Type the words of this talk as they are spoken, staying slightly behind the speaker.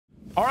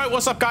Alright,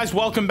 what's up guys?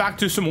 Welcome back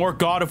to some more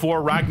God of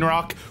War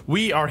Ragnarok.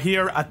 We are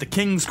here at the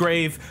King's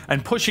Grave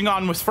and pushing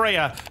on with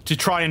Freya to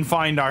try and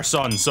find our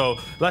son. So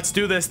let's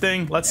do this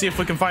thing. Let's see if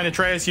we can find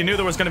Atreus. You knew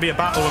there was going to be a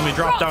battle when we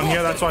dropped down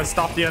here. That's why I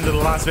stopped the end of the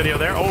last video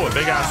there. Oh, a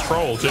big ass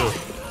troll too.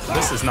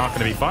 This is not going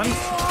to be fun.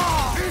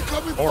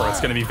 Or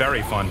it's going to be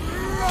very fun.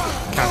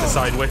 Can't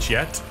decide which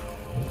yet.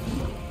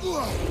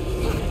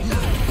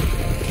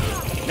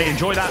 Hey,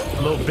 enjoy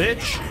that, little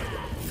bitch.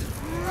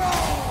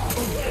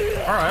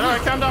 Alright,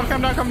 calm down,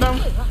 calm down, calm down.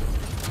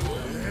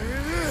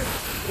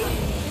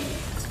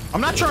 I'm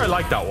not sure I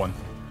like that one.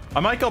 I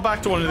might go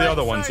back to one of the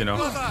other ones, you know.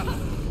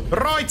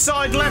 Right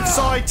side, left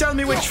side, tell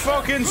me which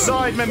fucking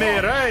side,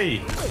 Mimir,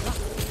 hey!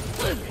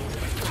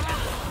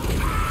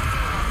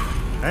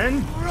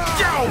 And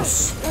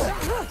Gauss!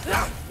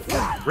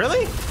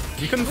 Really?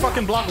 You couldn't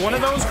fucking block one of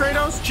those,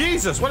 Kratos?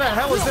 Jesus, what the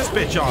hell is this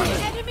bitch on?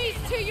 Enemies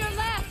to your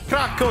left.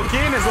 Crack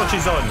cocaine is what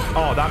she's on.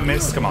 Oh, that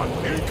missed, come on.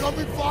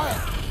 Incoming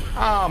fire!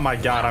 Oh my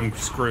god, I'm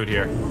screwed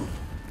here.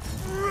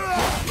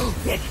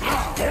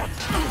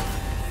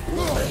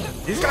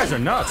 These guys are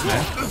nuts,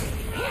 man.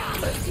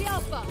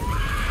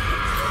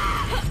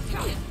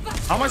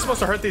 How am I supposed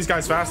to hurt these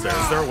guys faster?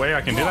 Is there a way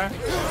I can do that?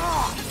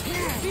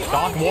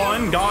 Got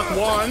one, got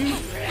one.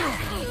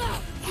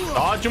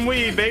 Dodge and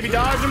weave, baby,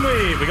 dodge and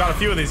weave. We got a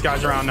few of these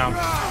guys around now.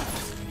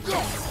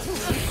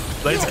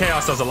 Blades of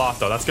Chaos does a lot,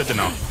 though. That's good to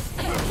know.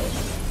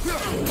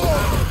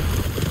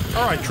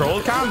 Alright,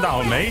 troll, calm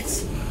down,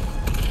 mates.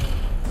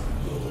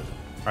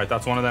 Alright,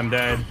 that's one of them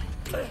dead.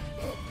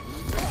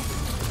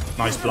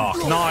 Nice block.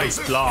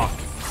 Nice block.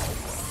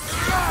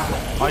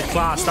 High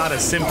class, that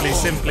is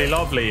simply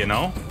lovely, you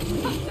know?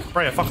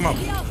 Freya, fuck him up.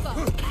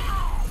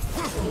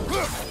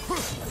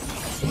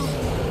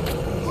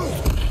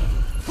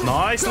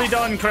 Nicely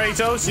done,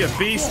 Kratos, you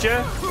beast,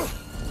 you.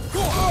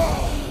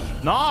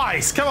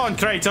 Nice! Come on,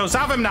 Kratos,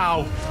 have him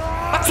now.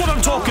 That's what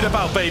I'm talking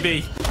about,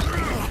 baby.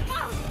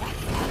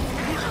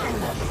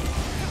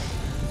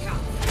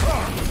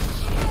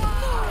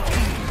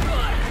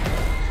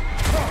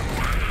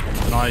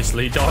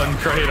 Nicely done,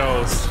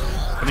 Kratos.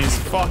 And he's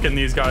fucking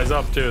these guys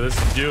up too. This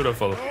is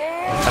beautiful.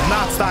 And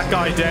that's that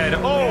guy dead.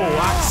 Oh,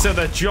 axe to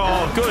the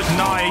jaw. Good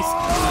night.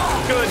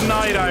 Good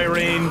night,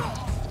 Irene.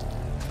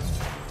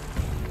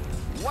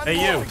 Hey,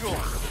 you.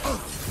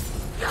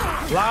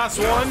 Last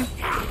one.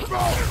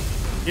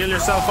 Heal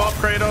yourself up,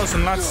 Kratos,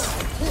 and let's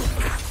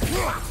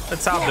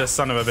have this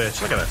son of a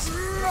bitch. Look at this.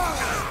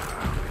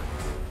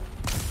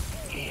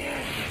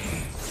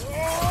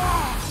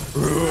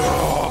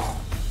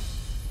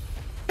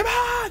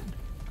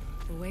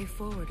 The way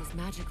forward is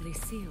magically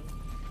sealed.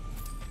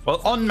 Well,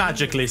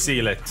 unmagically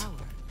seal it.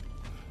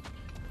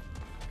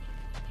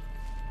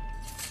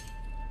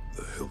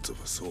 The hilt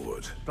of a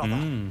sword. Brother,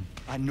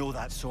 I know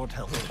that sword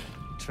hilt.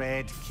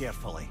 Tread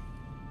carefully.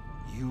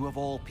 You of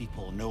all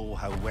people know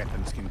how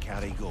weapons can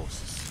carry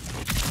ghosts.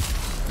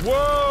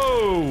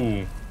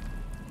 Whoa!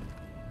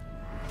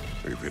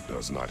 If it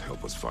does not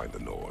help us find the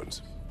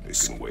Norns, it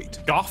can wait.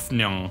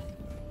 Gofnyang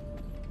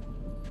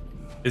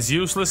is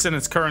useless in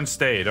its current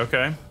state.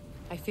 Okay.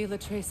 I feel a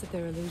trace of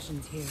their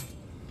illusions here.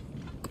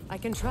 I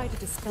can try to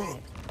dispel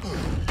it.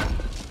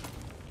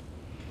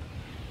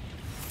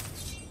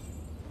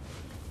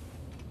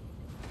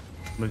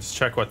 Let's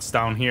check what's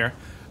down here.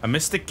 A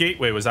mystic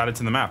gateway was added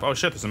to the map. Oh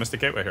shit, there's a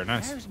mystic gateway here.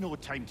 Nice. There's no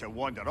time to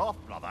wander off,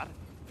 brother.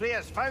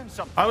 Freya's found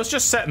something. I was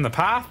just setting the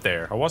path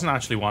there. I wasn't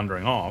actually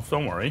wandering off.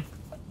 Don't worry.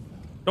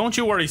 Don't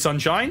you worry,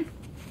 sunshine.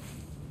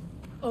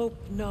 Oh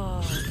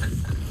no.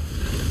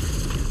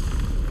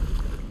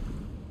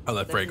 I'll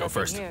let Frey go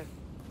first. Here.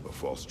 A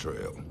false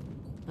trail.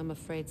 I'm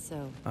afraid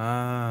so.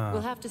 Ah.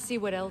 We'll have to see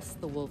what else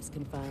the wolves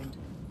can find.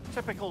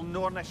 Typical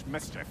Nornish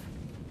mischief.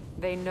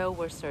 They know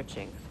we're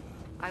searching.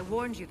 I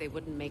warned you they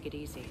wouldn't make it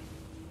easy.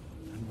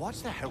 And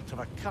what's the hilt of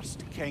a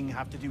cursed king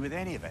have to do with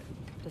any of it?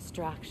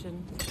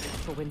 Distraction?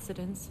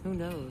 Coincidence? Who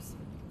knows?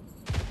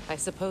 I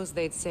suppose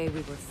they'd say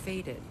we were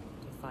fated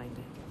to find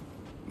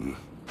it.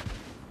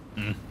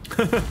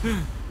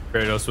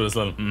 Kratos with his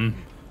little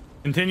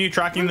Continue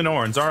tracking the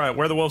Norns. Alright,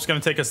 where are the wolves going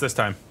to take us this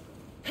time?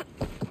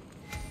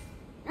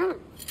 The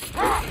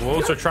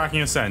wolves are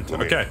tracking a scent.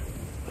 Okay.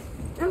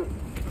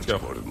 Let's go.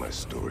 Which part of my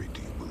story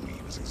do you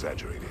believe is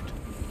exaggerated?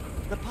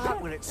 The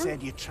part where it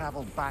said you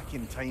traveled back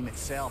in time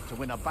itself to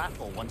win a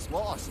battle once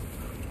lost.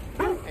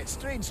 It's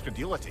strange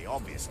credulity,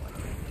 obviously.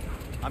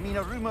 I mean,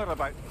 a rumor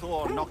about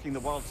Thor knocking the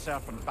world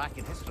serpent back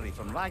in history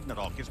from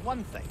Ragnarok is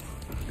one thing.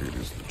 It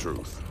is the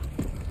truth.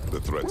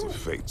 The threads of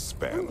fate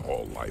span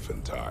all life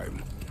and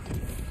time.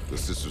 The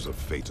Sisters of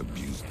Fate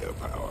abused their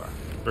power.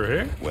 We're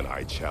here? When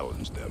I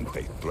challenged them,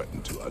 they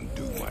threatened to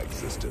undo my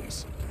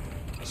existence.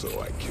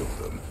 So I killed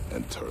them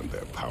and turned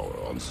their power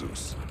on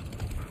Zeus.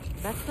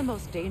 That's the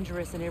most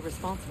dangerous and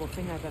irresponsible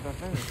thing I've ever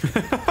heard.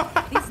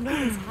 These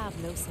Norns have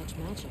no such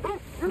magic,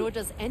 nor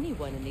does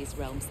anyone in these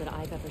realms that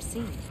I've ever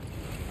seen.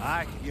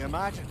 Aye, can you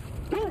imagine?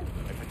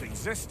 If it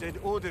existed,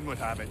 Odin would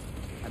have it.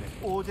 And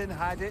if Odin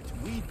had it,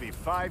 we'd be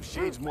 5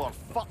 shades more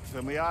fucked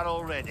than we are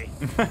already.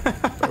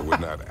 I would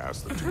not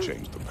ask them to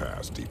change the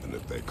past, even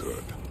if they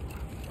could.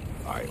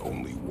 I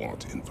only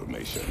want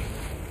information.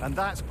 And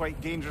that's quite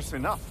dangerous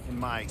enough, in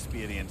my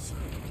experience.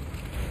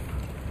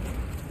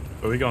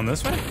 Are we going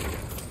this way?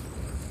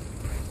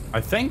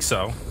 I think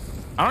so.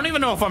 I don't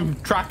even know if I'm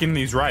tracking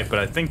these right, but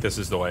I think this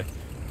is the way.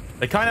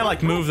 They kind of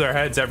like move their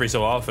heads every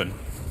so often.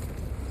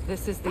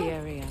 This is the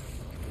area.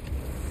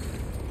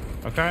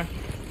 Okay.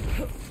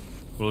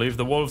 We'll leave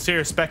the wolves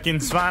here. Specky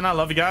and Savannah,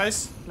 love you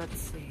guys. Let's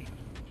see.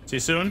 See you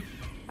soon.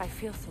 I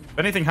feel something. If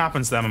anything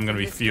happens to them, I'm gonna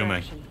be This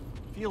fuming. direction.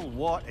 Feel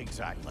what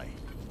exactly?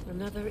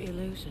 Another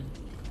illusion.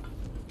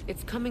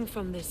 It's coming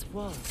from this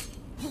wall.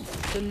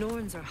 The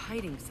Norns are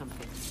hiding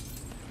something.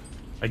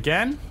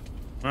 Again?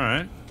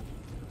 Alright.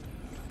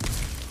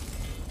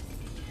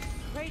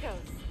 Kratos,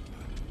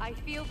 I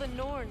feel the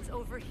Norns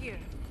over here.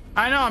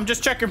 I know, I'm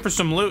just checking for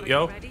some loot,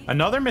 yo. Ready?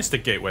 Another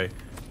Mystic Gateway.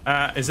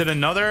 Is it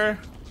another?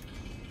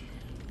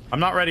 I'm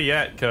not ready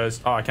yet,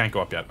 because... Oh, I can't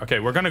go up yet. Okay,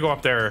 we're gonna go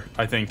up there,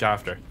 I think,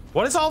 after.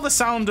 What is all the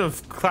sound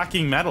of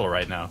clacking metal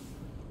right now?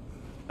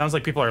 Sounds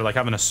like people are, like,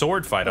 having a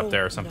sword fight up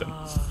there or something.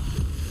 No.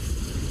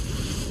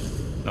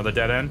 Another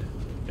dead end?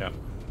 Yeah.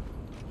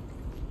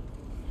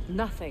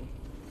 Nothing.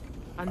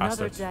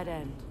 Another Bastards. dead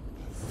end.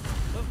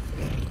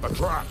 A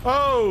trap!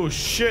 Oh,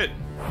 shit!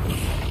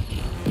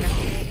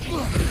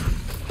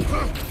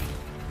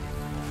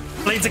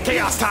 Blades of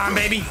Chaos time,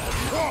 baby!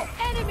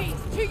 Enemies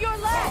to your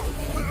left!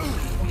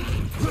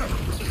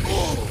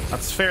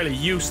 That's fairly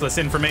useless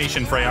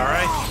information, Frey,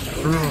 alright?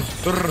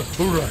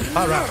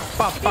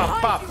 Pop,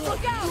 pop, pop.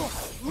 Look out!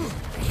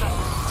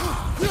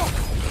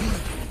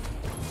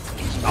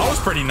 That was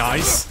pretty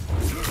nice.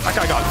 That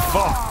guy got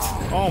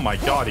fucked. Oh my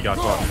god, he got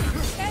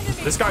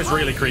fucked. This guy's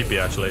really creepy,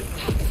 actually.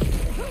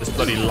 This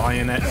bloody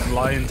lion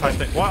type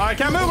thing. What? I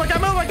can't move, I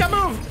can't move, I can't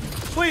move!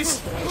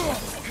 Please!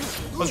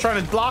 I was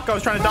trying to block, I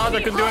was trying to dodge,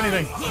 I couldn't do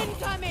anything.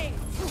 Incoming!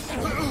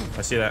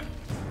 I see that.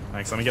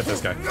 Thanks, let me get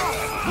this guy.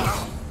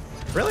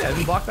 Really? I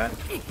didn't block that?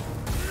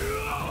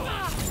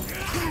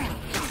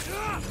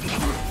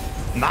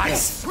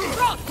 Nice!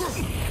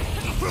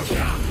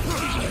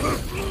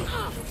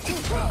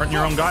 Hurting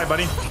your own guy,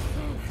 buddy.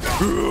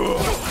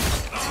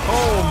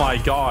 Oh my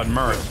god,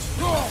 Mirth.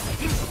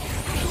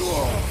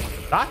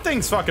 That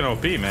thing's fucking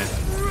OP, man.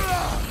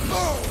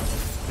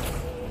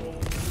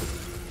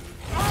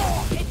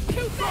 It's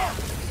too far!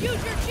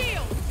 Use your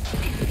shield!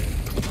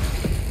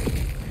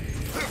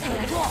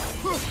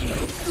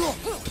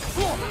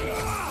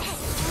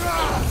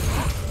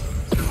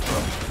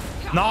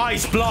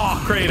 Nice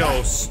block,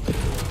 Kratos.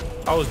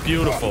 That was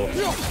beautiful.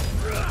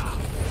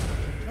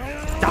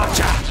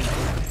 Gotcha.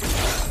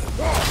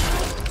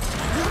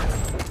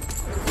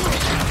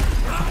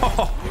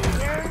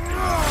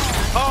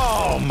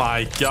 Oh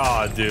my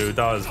god, dude.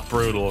 That was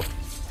brutal.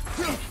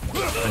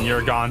 And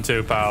you're gone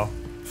too, pal.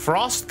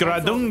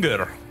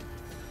 Frostgradunger.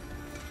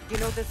 You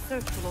know, this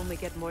search will only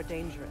get more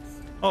dangerous.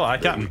 Oh, I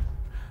can't.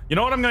 You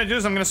know what I'm going to do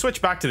is I'm going to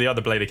switch back to the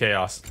other Blade of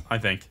Chaos, I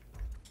think.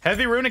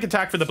 Heavy runic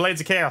attack for the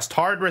Blades of Chaos.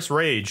 Tardris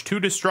Rage. 2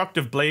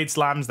 destructive blade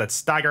slams that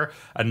stagger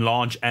and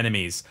launch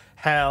enemies.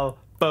 Hell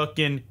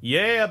fucking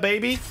yeah,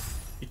 baby.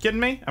 You kidding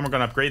me? And we're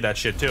going to upgrade that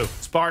shit too.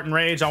 Spartan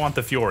Rage. I want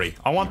the Fury.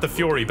 I want the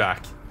Fury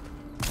back.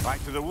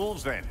 Back to the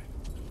wolves then.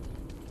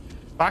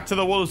 Back to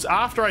the wolves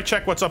after I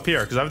check what's up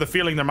here, because I have the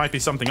feeling there might be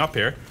something up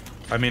here.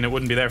 I mean, it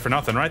wouldn't be there for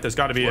nothing, right? There's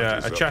got to be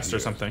a chest or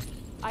something.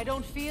 I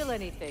don't feel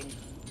anything.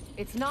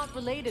 It's not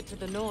related to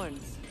the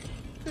Norns.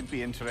 Could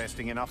be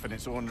interesting enough in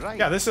its own right.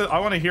 Yeah, this is. I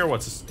want to hear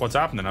what's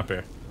happening up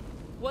here.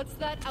 What's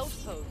that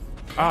outpost?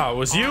 Ah, it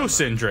was you,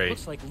 Sindri.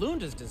 Looks like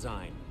Lunda's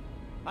design.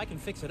 I can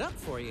fix it up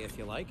for you if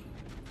you like.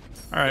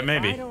 All right, If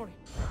maybe. I don't...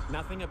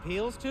 Nothing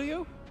appeals to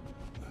you?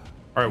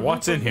 All right,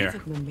 what's in here?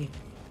 Believe it, Mimby.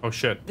 Oh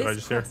shit! Did I This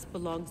just hear? quest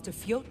belongs to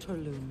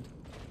Fjotorlund.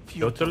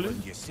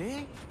 Fjotorlund? You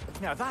say?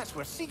 Now that's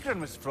where Sigrun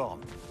was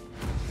from.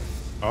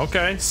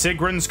 Okay,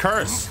 Sigrun's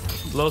curse.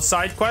 Little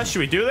side quest. Should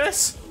we do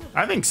this?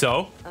 I think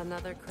so.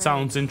 Another crane.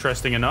 Sounds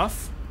interesting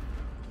enough.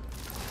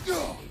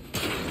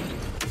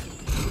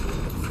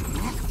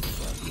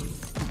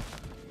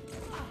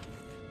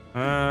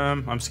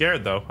 I'm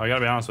scared though. I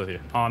gotta be honest with you.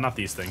 Oh, not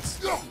these things.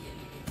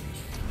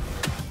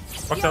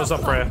 Fuck those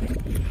up, Freya.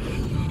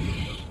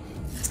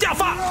 Scalp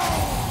up!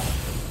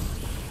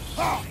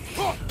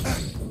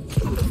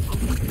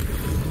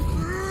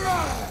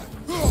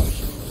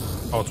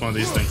 Oh, it's one of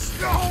these things.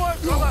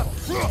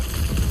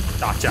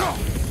 Gotcha.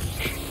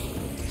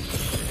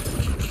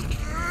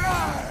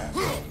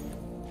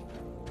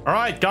 All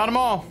right, got them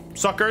all,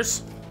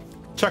 suckers.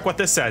 Check what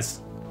this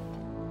says.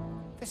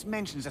 This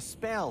mentions a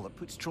spell that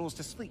puts trolls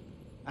to sleep,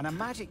 and a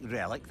magic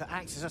relic that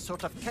acts as a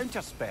sort of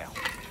counter spell.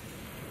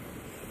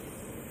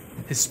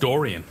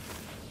 Historian.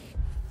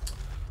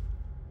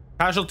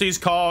 Casualties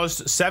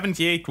caused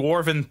 78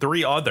 Dwarven,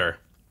 3 other.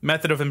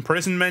 Method of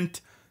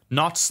imprisonment,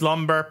 not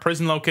slumber.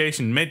 Prison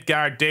location,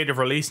 Midgard. Date of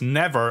release,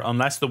 never,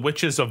 unless the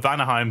witches of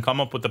Vanaheim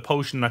come up with a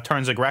potion that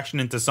turns aggression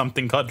into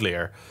something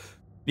cuddlier.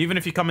 Even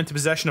if you come into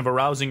possession of a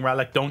rousing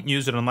relic, don't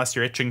use it unless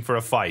you're itching for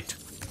a fight.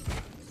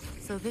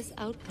 So this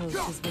outpost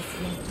is what's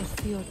left of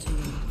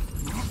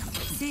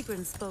Fjotorlund.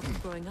 Sigrun spoke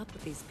of growing up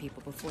with these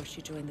people before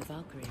she joined the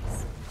Valkyries.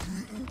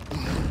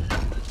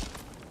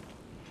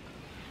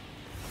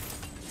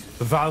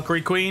 The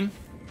Valkyrie Queen.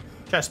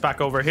 Chest back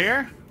over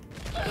here.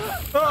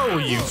 Oh,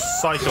 you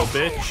psycho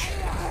bitch.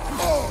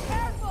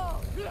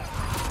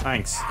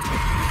 Thanks.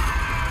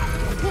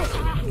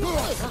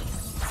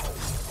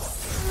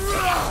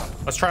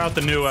 Let's try out the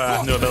new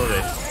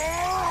ability.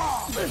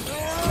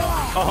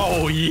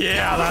 Oh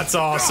yeah, that's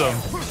awesome.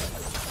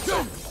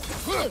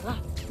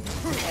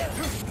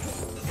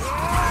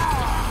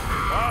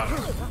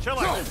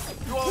 Chiller,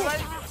 you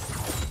alright?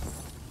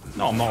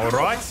 No, I'm not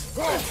alright.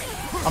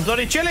 I'm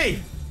bloody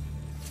chilly.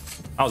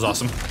 That was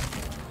awesome.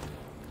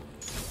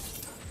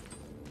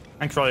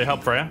 Thanks for all your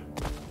help, Freya.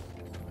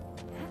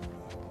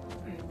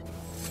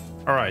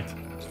 Alright.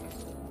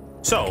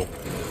 So,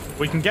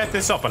 we can get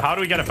this up, but how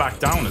do we get it back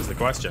down is the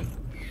question.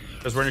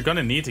 Because we're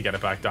gonna need to get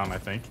it back down, I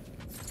think.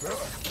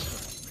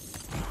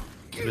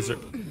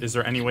 Is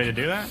there any way to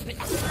do that?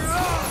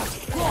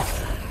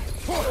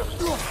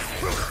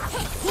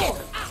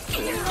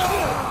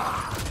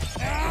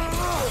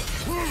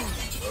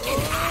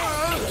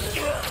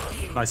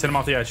 Nice, hit him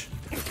off the edge.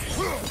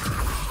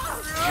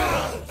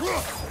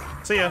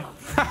 See ya.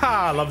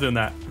 Haha, I love doing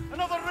that.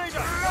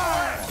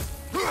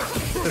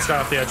 This guy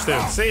off the edge too.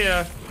 See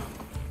ya.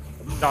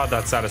 God,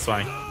 that's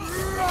satisfying.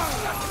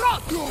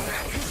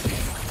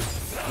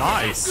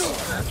 Nice.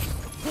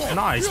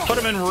 Nice. Put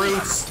him in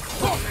roots.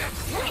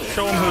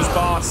 Show him who's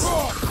boss.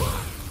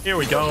 Here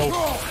we go.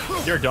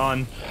 You're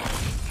done.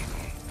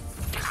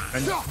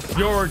 And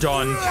you're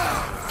done.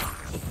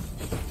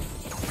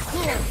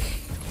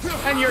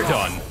 And you're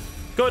done.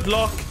 Good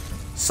luck.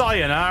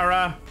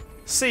 Sayonara.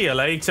 See you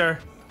later.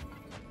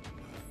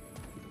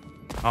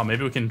 Oh,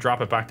 maybe we can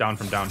drop it back down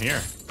from down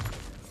here.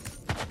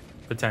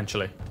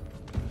 Potentially.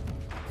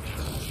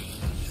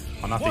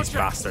 Oh, not these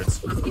bastards.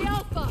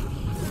 Yelpa!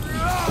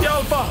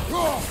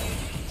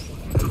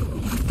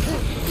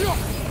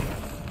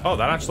 Oh,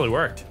 that actually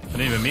worked. I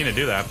didn't even mean to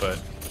do that, but...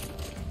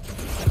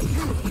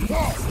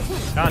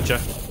 Gotcha,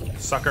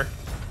 sucker.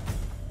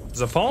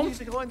 Is it a poem?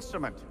 Musical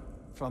instrument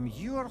from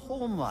your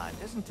homeland,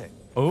 isn't it?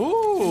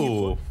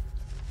 Ooh.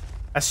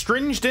 A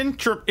stringed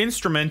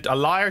instrument, a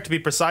lyre to be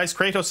precise.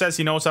 Kratos says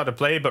he knows how to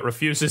play, but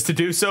refuses to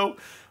do so,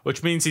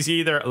 which means he's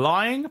either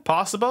lying,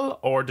 possible,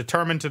 or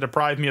determined to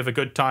deprive me of a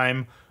good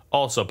time,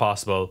 also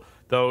possible.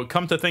 Though,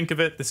 come to think of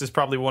it, this is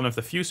probably one of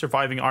the few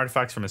surviving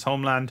artifacts from his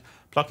homeland.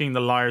 Plucking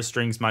the lyre's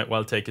strings might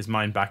well take his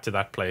mind back to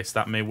that place.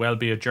 That may well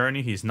be a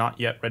journey he's not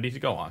yet ready to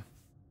go on.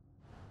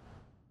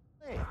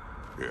 Hey.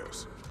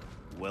 Yes.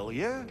 Will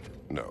you?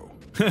 No.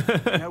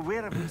 Now,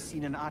 where have we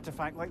seen an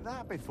artifact like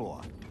that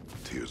before?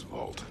 Tears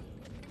Vault.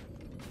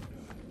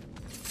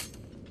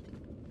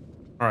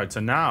 Alright,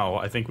 so now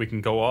I think we can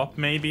go up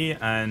maybe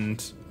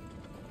and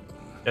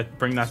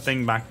bring that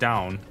thing back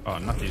down. Oh,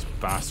 not these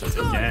bastards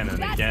again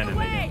and again and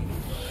again.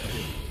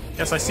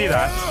 Yes, I see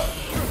that.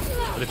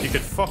 But if you could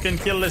fucking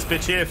kill this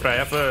bitch here,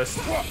 Freya, first.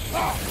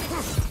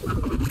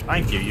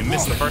 Thank you. You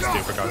missed the first two,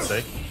 for God's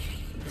sake.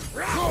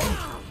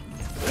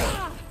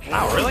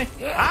 Ow, really?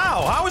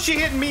 Ow! How is she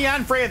hitting me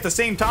and Freya at the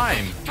same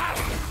time?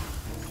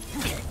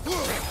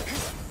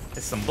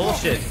 It's some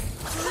bullshit.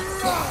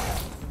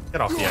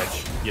 Get off the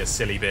edge, you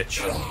silly bitch.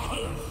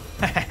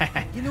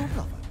 You know,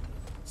 brother,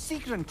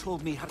 Sigrun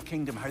told me her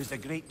kingdom housed a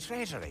great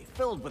treasury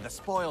filled with the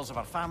spoils of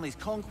her family's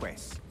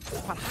conquests.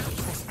 Perhaps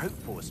this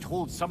outpost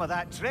holds some of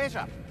that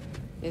treasure.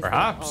 Is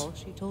Perhaps. that all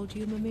she told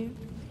you, Mimir?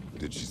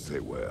 Did she say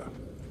where?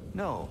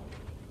 No,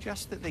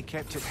 just that they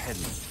kept it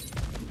hidden.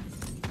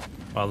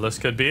 Well, this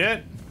could be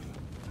it.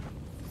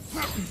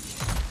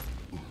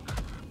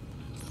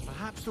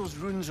 Perhaps those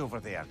runes over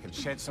there can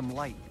shed some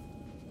light.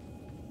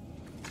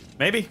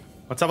 Maybe.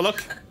 Let's have a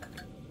look.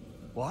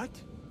 What?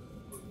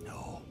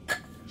 No,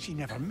 she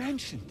never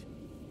mentioned.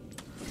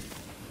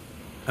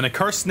 An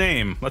accursed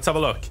name. Let's have a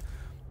look.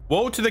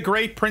 Woe to the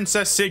great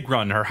Princess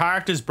Sigrun. Her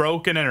heart is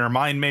broken and her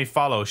mind may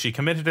follow. She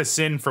committed a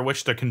sin for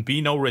which there can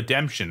be no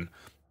redemption.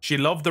 She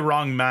loved the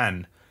wrong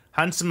man.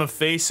 Handsome of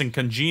face and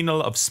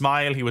congenial of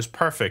smile, he was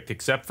perfect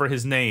except for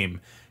his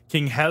name.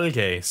 King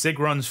Helge,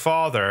 Sigrun's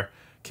father,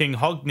 King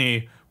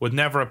Hogni, would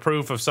never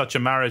approve of such a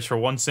marriage for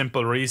one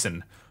simple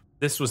reason.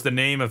 This was the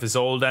name of his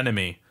old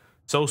enemy.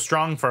 So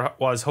strong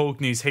was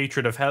Hogni's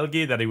hatred of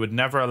Helgi that he would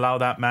never allow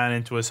that man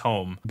into his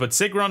home. But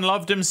Sigrun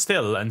loved him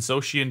still, and so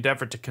she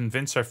endeavored to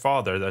convince her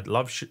father that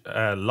love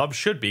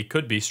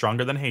could be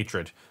stronger than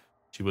hatred.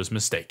 She was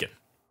mistaken.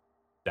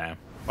 Damn.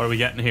 What are we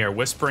getting here?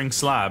 Whispering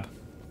Slab.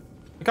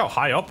 Look how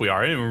high up we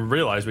are. I didn't even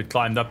realize we'd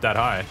climbed up that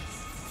high.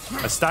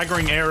 A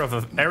staggering area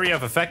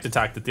of effect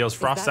attack that deals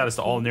frost status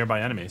to all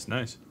nearby enemies.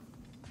 Nice.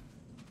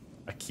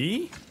 A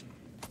key?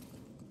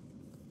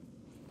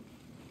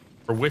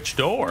 For which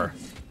door?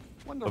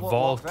 Wonder A what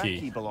vault lock that key.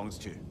 key belongs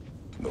to.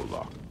 No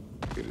lock.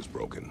 It is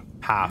broken.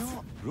 Half.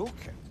 Not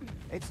broken.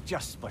 It's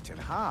just split in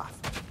half.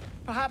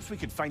 Perhaps we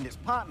could find its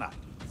partner.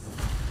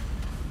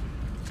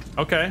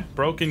 Okay.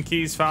 Broken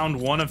keys found,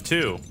 1 of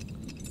 2.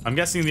 I'm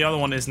guessing the other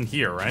one isn't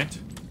here, right?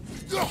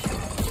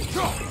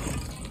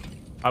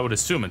 I would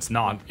assume it's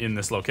not in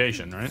this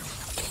location, right?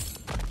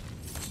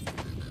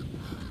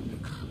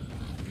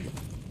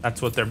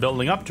 That's what they're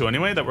building up to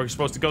anyway, that we're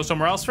supposed to go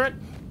somewhere else for it.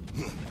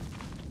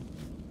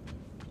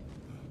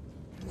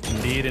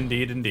 Indeed,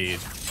 indeed, indeed.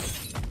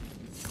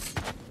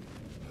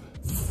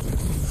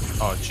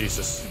 Oh,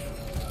 Jesus.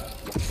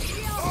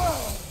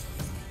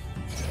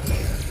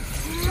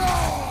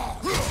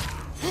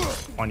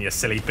 On you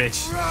silly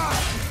bitch.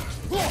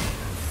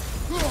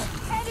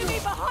 Enemy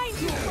behind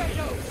you,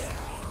 Kratos!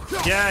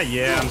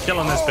 Yeah, I'm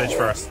killing this bitch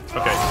first.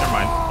 Okay, never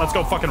mind. Let's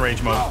go fucking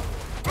rage mode.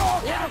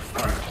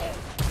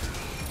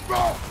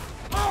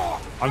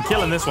 I'm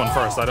killing this one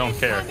first, I don't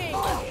care.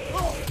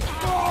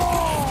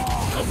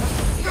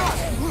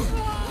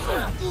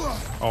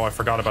 Oh, I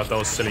forgot about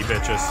those silly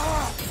bitches.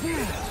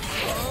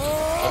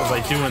 What was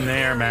I doing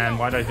there, man?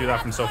 Why did I do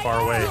that from so far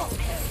away?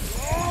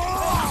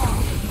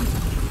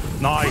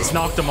 Nice,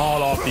 knocked them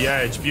all off the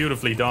edge.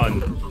 Beautifully done.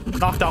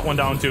 Knock that one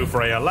down too,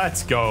 Freya.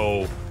 Let's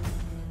go.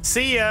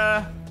 See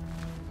ya.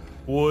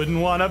 Wouldn't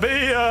wanna be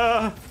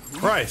ya.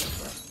 Right,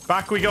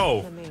 back we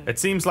go. It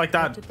seems like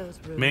that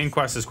main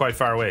quest is quite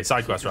far away.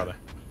 Side quest, rather.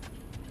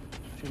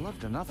 She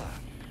loved another.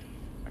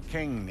 A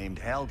king named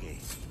Helgi.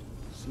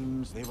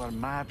 Seems they were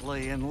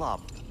madly in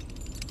love.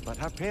 But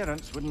her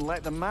parents wouldn't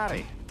let them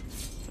marry.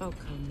 Oh,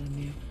 come,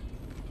 Mimir.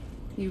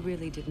 You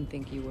really didn't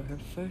think you were her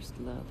first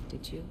love,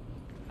 did you?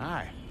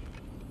 Aye.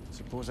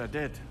 Suppose I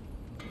did.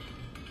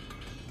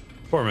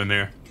 Poor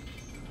Mimir.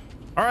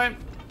 Alright.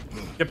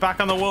 Get back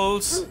on the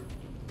wolves.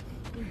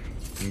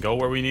 And go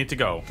where we need to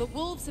go. The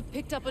wolves have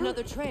picked up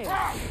another trail.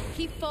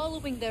 Keep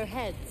following their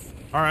heads.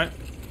 Alright.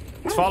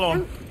 Let's follow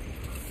them.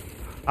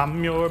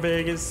 I'm your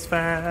biggest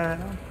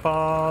fan.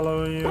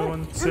 Follow you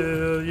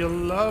until you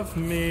love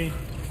me.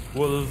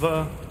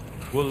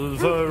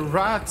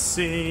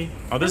 Wolverazzi.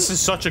 Oh, this is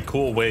such a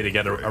cool way to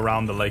get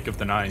around the Lake of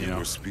the Nine, you know. You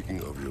were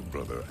speaking of your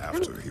brother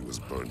after he was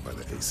burned by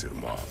the Aesir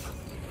mob.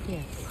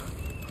 Yes.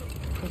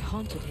 It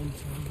haunted him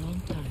for a long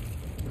time.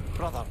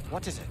 Brother,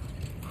 what is it?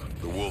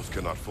 The wolves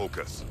cannot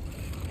focus.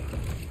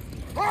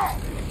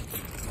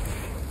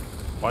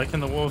 Why can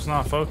the wolves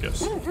not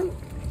focus?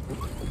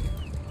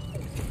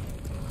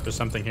 There's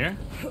something here?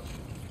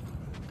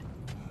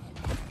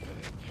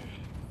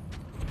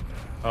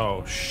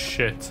 Oh,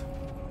 shit.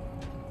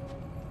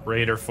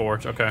 Raider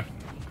fort. Okay.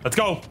 Let's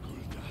go.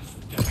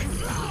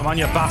 Come on,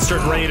 you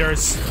bastard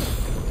raiders.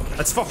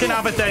 Let's fucking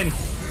have it then.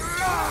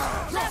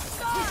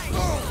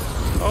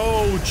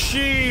 Oh,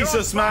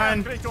 Jesus,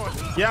 man.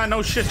 Yeah,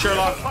 no shit,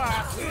 Sherlock.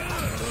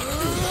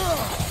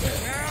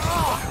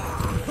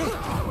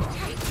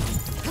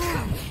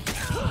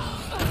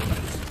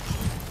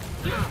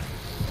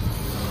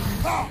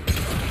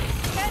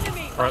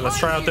 Alright, let's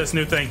try out this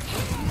new thing.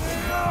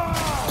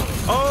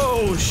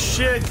 Oh,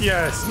 shit,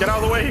 yes. Get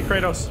out of the way,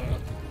 Kratos.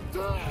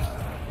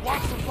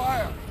 Watch the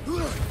fire!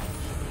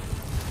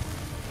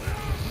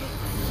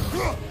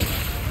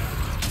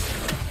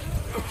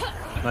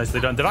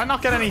 Nicely done. Did I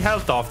not get any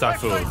health off that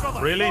fool?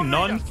 Really?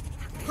 None?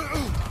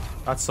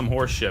 That's some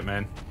horse shit,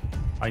 man.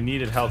 I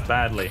needed health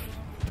badly.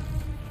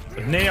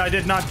 But nay, I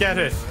did not get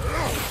it.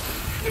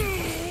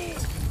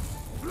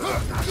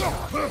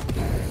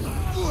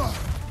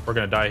 We're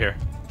gonna die here.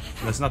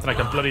 And there's nothing I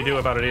can bloody do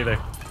about it either.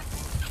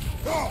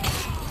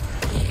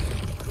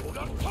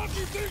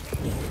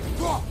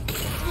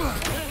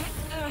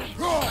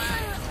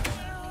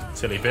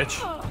 Silly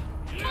bitch.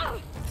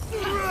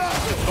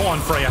 Go on,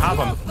 Freya, have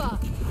him.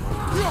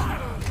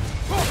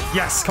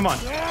 Yes, come on.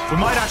 We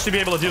might actually be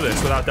able to do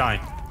this without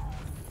dying.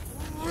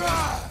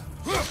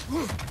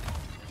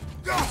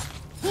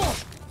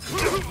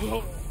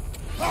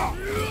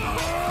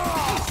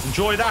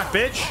 Enjoy that,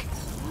 bitch.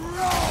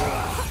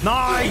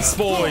 Nice,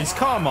 boys.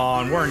 Come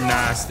on, we're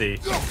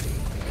nasty.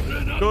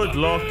 Good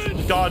luck.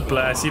 God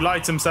bless. He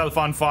lights himself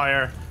on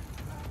fire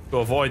to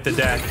avoid the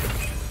death.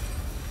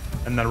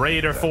 And the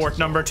Raider Fort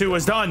number 2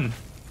 is done.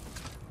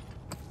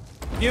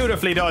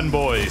 Beautifully done,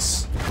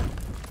 boys.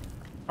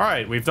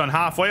 Alright, we've done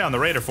halfway on the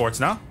Raider Forts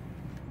now.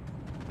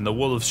 And the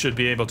wolves should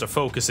be able to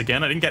focus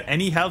again. I didn't get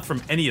any health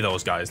from any of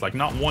those guys. Like,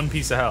 not one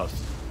piece of health.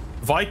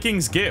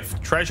 Viking's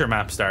Gift. Treasure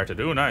map started.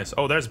 Ooh, nice.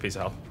 Oh, there's a piece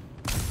of health.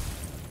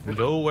 We'll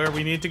go where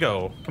we need to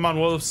go. Come on,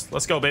 wolves.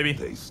 Let's go, baby.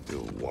 They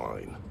still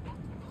whine.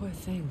 Poor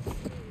thing.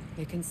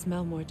 They can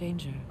smell more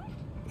danger.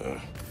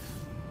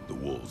 The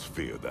wolves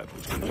fear that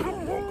which can no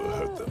longer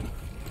hurt them.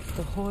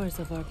 The horrors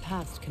of our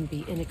past can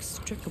be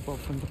inextricable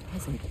from the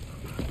present.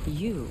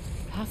 You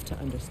have to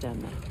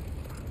understand that.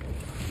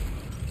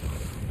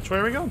 Which way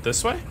are we going?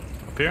 This way?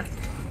 Up here?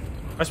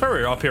 I swear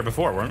we were up here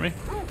before, weren't we?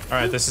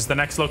 Alright, this is the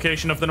next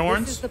location of the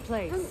Norns. This is the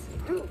place.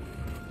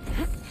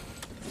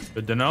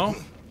 Good to know.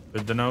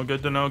 Good to know,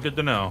 good to know, good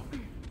to know.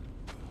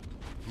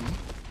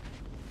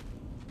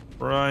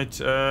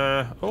 Right,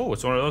 oh,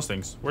 it's one of those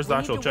things. Where's the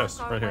actual chest?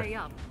 Right here.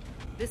 Up.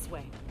 This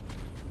way.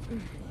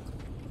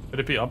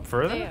 Could it be up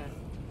further? There.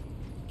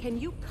 Can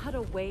you cut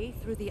a way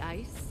through the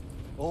ice?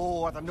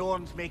 Oh, are the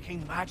Norns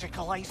making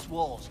magical ice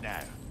walls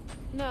now?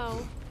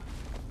 No.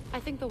 I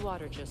think the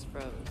water just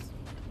froze.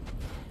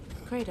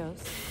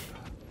 Kratos,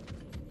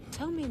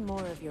 Tell me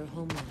more of your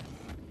homeland.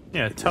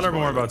 Yeah, tell her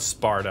more about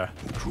Sparta.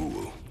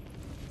 Cruel.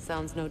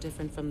 Sounds no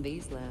different from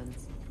these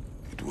lands.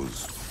 It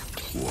was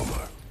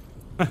warmer.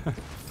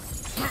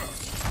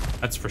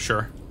 That's for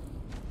sure.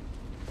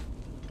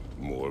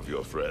 More of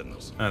your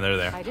friends. Oh, they're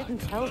there. I didn't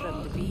tell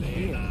them to be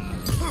here.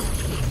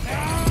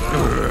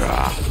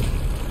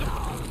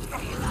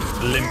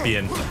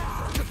 Olympian.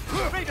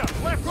 Raider,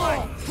 left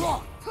leg!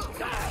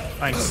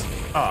 Thanks.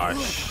 Oh,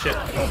 shit.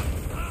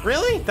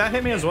 Really? That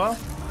hit me as well?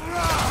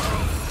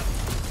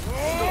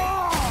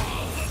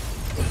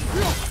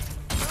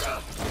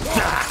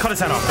 Ah, cut his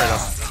head off,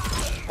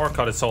 Kratos. Or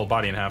cut his whole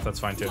body in half, that's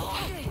fine too.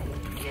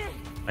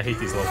 I hate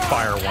these little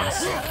fire ones.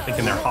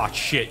 Thinking they're hot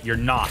shit. You're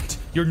not.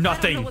 You're I don't know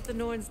nothing. what the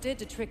Norns did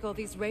to trick all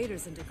these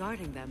raiders into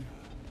guarding them.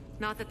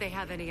 Not that they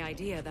have any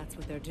idea that's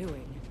what they're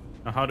doing.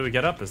 Now, how do we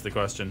get up is the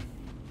question.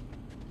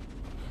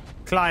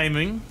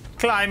 Climbing.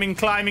 Climbing,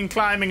 climbing,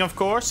 climbing, of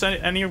course.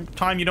 Any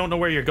time you don't know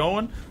where you're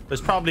going,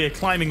 there's probably a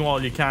climbing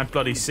wall you can't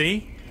bloody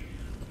see.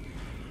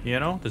 You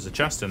know, there's a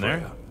chest in there.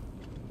 Freya,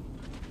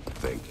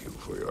 thank you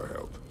for your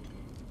help.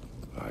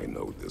 I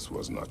know this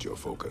was not your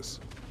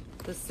focus.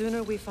 The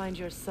sooner we find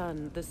your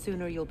son, the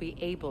sooner you'll be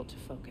able to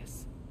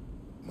focus.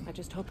 I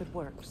just hope it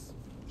works.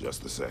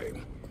 Just the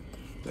same.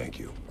 Thank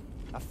you.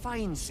 A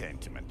fine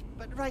sentiment,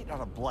 but write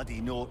her a bloody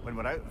note when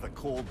we're out of the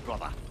cold,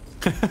 brother.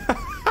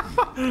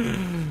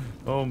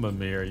 Oh,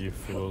 Mimir, you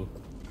fool.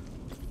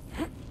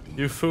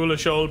 You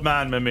foolish old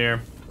man,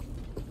 Mimir.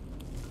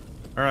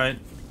 Alright.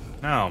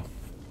 Now.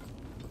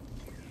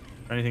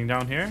 Anything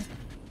down here?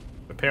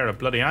 A pair of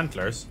bloody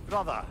antlers.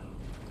 Brother,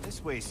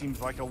 this way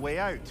seems like a way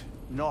out,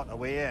 not a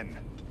way in.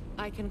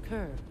 I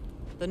concur.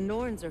 The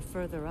Norns are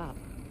further up.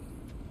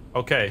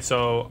 Okay,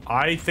 so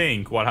I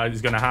think what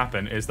is going to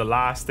happen is the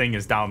last thing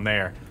is down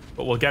there,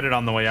 but we'll get it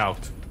on the way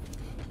out.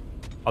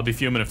 I'll be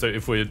fuming if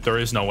there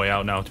is no way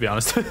out now, to be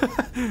honest. Oh,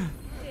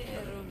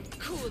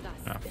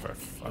 for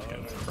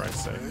fucking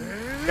Christ's sake.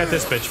 Get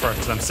this bitch first,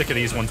 because I'm sick of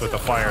these ones with the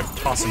fire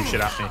tossing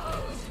shit at me.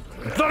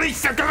 I'm bloody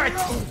sick of it!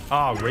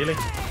 Oh, really?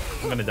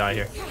 I'm gonna die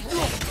here.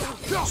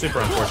 Super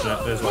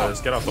unfortunate. It is what it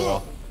is. Get off the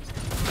wall.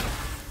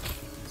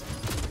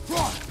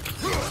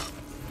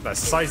 The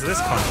size of this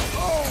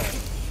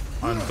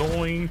cunt. I'm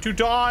going to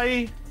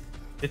die.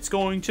 It's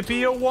going to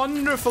be a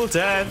wonderful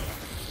death.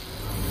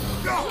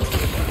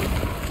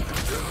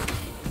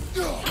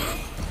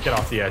 Get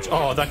off the edge.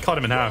 Oh, that cut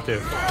him in half,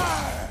 too.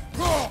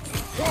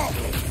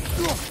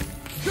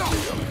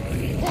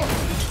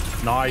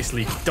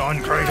 Nicely done,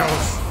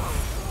 Kratos.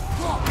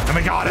 And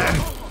we got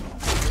him.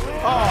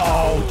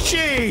 Oh,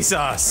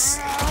 Jesus.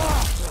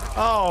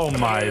 Oh,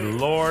 my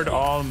Lord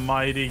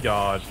Almighty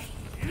God.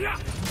 That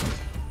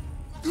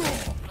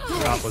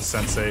was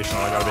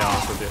sensational, I gotta be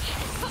honest with you.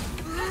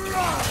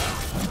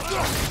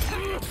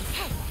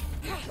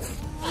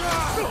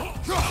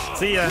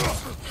 See ya.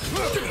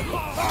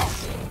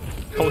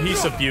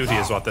 Cohesive beauty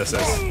is what this is.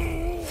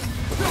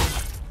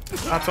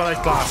 That's what I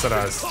class it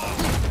as.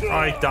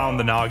 Right down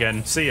the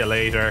noggin. See you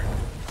later.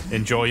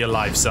 Enjoy your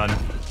life, son.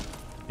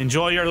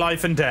 Enjoy your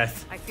life and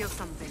death. I feel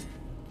something.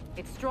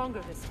 It's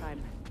stronger this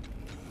time.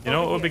 You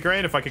know, it would be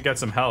great if I could get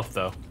some health,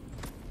 though.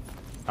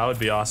 That would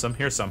be awesome.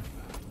 Here's some.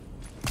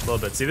 A little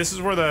bit. See, this is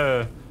where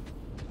the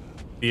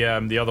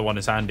other one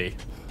is handy.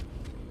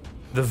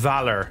 The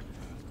Valor.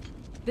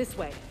 This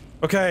way.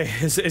 Okay,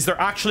 is there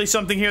actually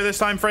something here this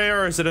time, Freya,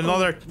 or is it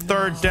another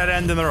third dead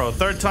end in the road?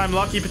 Third time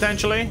lucky,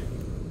 potentially?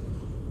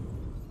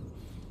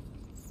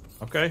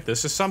 Okay,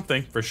 this is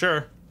something, for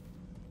sure.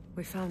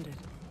 We found it.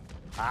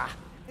 Ah,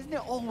 isn't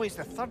it always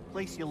the third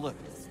place you look?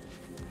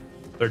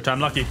 Third time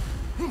lucky.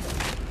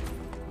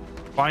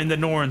 Find the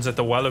Norns at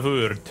the Well of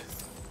Urd.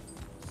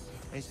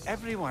 Is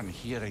everyone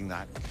hearing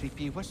that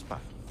creepy whisper?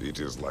 It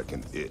is like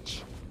an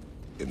itch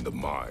in the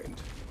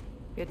mind.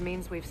 It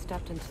means we've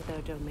stepped into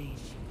their domain.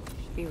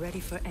 Be ready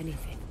for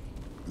anything.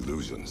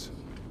 Illusions.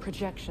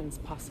 Projections,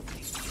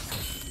 possibly.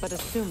 But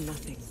assume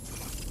nothing.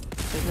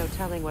 There's no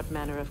telling what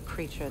manner of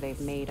creature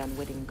they've made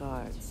unwitting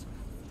guards.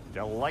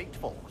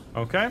 Delightful.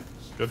 Okay,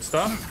 good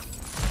stuff.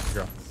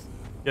 Here we go.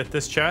 Get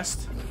this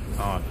chest.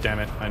 Oh, damn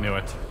it. I knew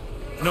it.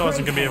 I knew I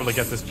wasn't going to be able to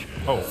get this.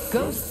 Oh.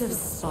 Ghost of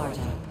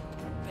Sparta,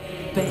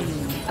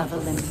 Bane of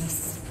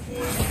Olympus,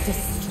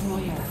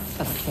 Destroyer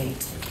of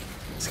Fate,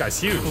 This guy's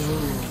huge. Cruel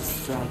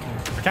Striker,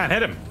 I can't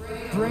hit him.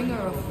 Bringer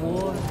of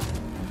War,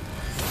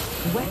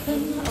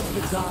 Weapon of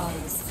the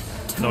Gods,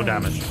 No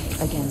damage.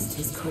 against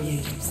his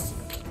creators.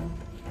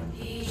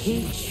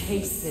 He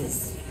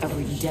chases a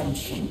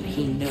redemption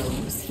he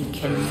knows he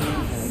can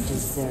never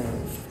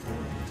deserve.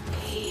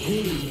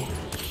 He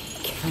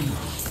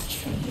cannot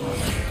change.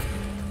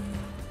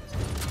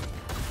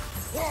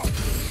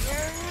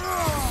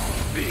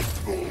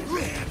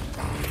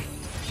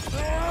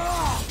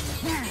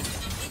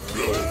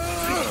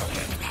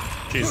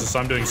 Jesus,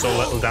 I'm doing so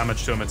little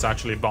damage to him, it's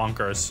actually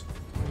bonkers.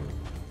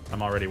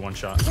 I'm already one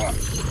shot. To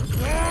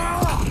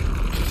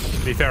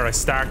be fair, I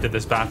started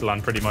this battle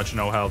on pretty much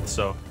no health,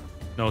 so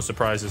no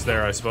surprises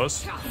there, I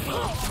suppose.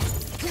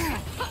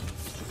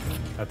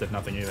 That did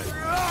nothing either.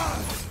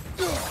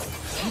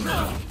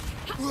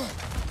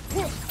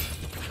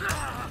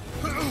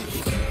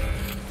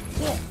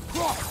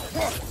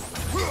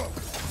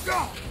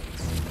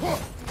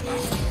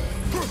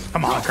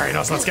 Come on,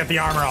 Kratos, let's get the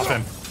armor off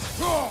him.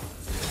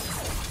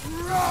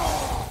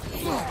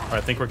 Alright,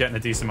 I think we're getting a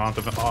decent amount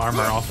of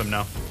armor off him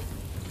now.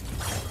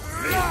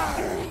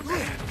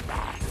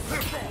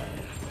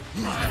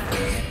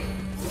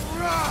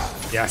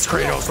 Yes,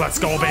 Kratos, let's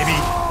go, baby.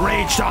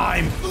 Rage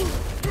time.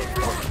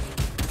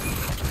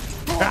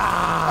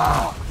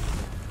 Ah!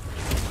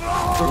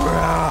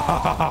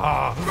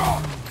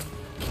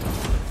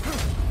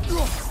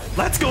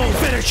 Let's go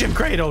finish him,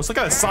 Kratos. Look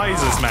at the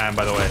sizes, man,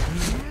 by the way.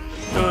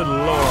 Good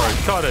lord,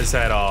 cut his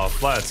head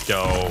off. Let's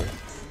go.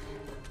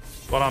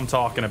 What I'm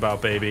talking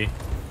about, baby.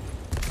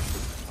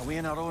 Are we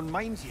in our own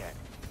minds yet?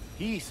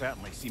 He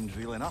certainly seems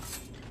real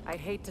enough. I'd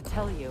hate to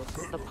tell you,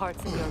 the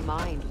parts in your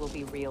mind will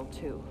be real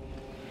too.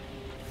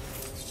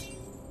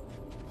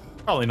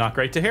 Probably not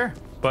great to hear,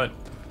 but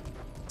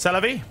c'est la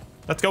vie.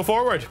 Let's go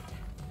forward.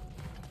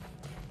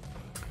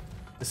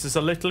 This is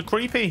a little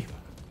creepy.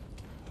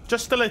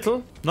 Just a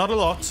little, not a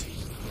lot.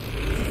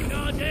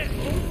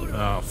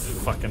 Oh,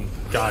 fucking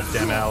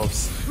goddamn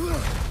elves.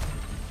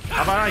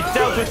 Have I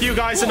dealt with you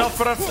guys enough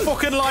for a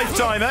fucking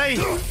lifetime, eh?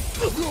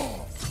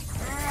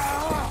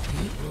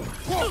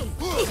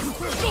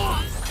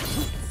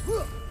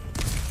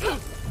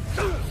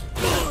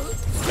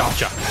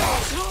 Gotcha.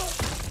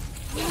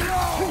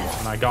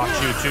 And I got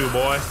you too,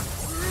 boy.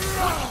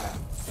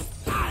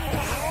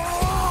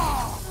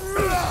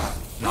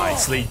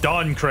 Nicely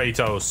done,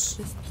 Kratos.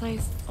 This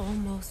place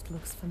almost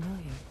looks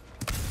familiar,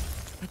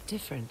 but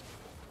different.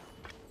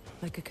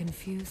 Like a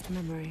confused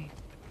memory.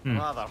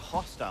 Rather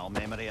hostile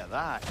memory at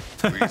that.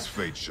 These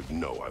fates should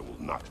know I will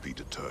not be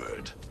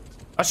deterred.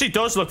 Actually, it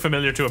does look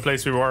familiar to a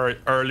place we were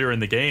earlier in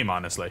the game,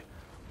 honestly.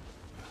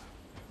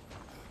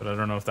 But I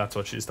don't know if that's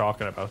what she's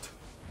talking about.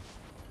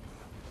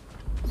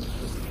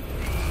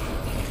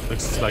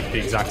 Looks like the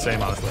exact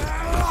same, honestly.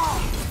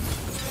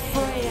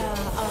 Freya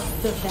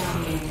of the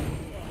Valley,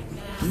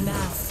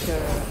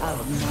 Master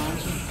of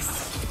Magics,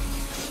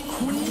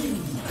 Queen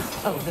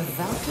of the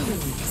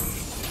Valkyries,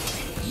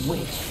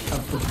 Witch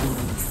of the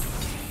Woods,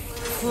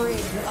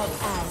 Frigg of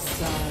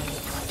Asgard,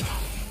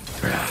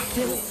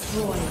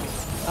 destroyer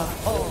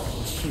of all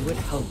she would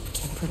hope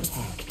to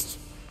protect.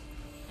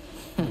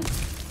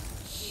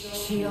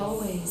 She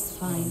always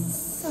finds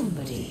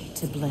somebody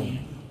to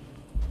blame.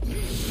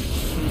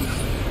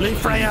 Leave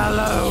Freya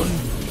alone!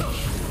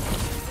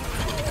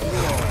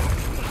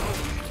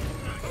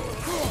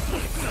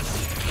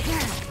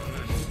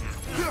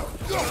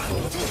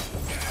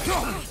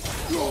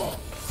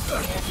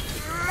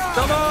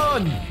 Come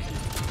on!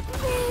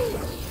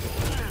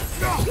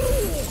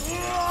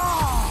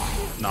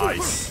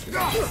 Nice.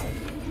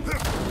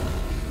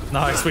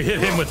 Nice, we hit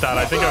him with that.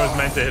 I think I was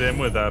meant to hit him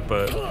with that,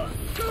 but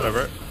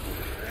whatever.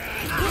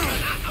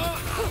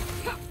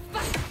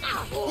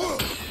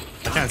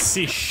 I can't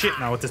see shit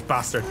now with this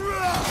bastard.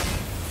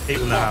 Hate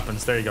when that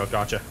happens. There you go,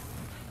 gotcha.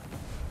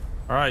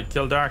 Alright,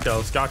 kill Dark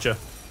Elves, gotcha.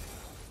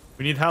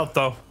 We need help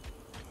though.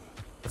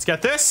 Let's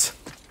get this.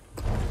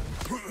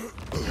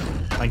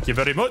 Thank you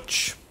very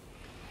much.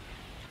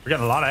 We're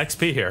getting a lot of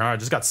XP here. Alright,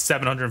 just got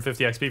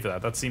 750 XP for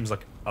that. That seems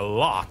like a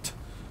lot.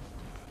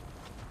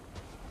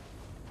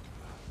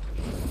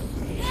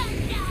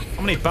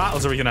 How many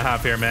battles are we gonna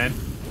have here, man?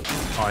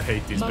 Oh, I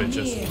hate these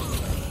bitches.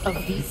 Of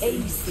the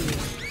Aesir,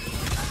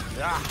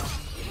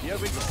 Here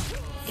we go.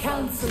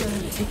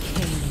 Counselor to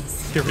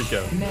Kings, Here we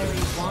go. Merry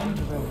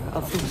Wanderer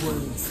of the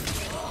Woods,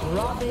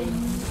 Robin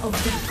of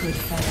the Good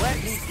Let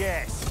me Feathers.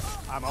 guess.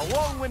 I'm a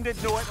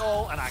long-winded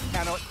know-it-all and I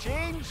cannot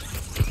change.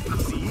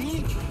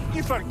 See?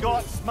 You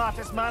forgot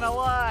smartest man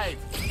alive.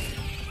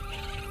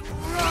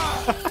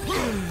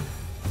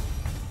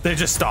 They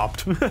just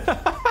stopped.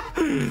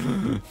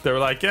 They were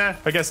like, yeah,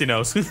 I guess he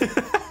knows. It's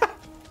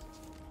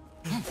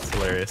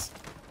hilarious.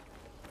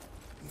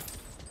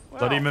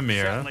 Bloody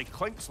Mimir, huh? Certainly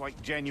clinks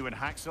like genuine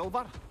hack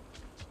silver.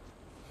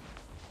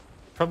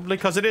 Probably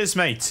because it is,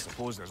 mate.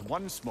 Suppose there's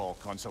one small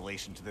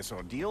consolation to this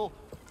ordeal.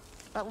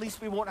 At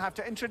least we won't have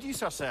to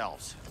introduce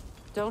ourselves.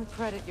 Don't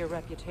credit your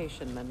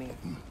reputation, Mimir.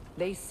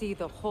 They see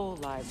the whole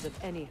lives of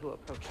any who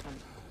approach them.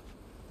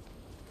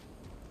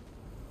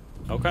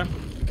 Okay.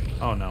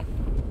 Oh no.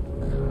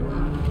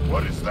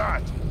 What is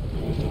that? A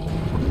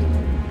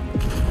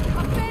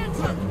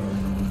phantom!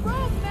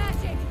 Rogue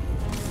magic!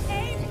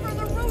 Aim for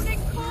the runic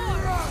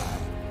core!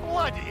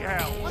 Bloody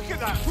hell, look at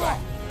that thing!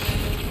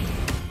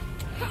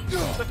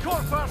 The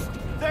core first,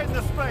 then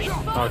the spring!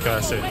 Okay,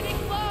 I see.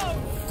 Winning low!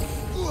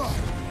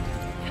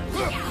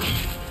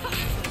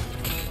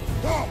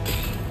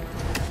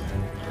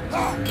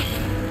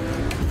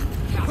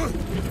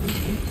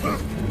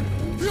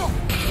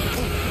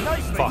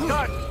 Nicely Fuck.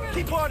 done!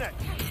 Keep on it!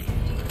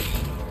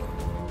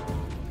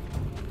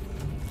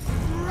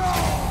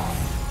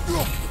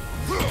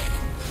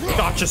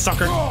 Gotcha,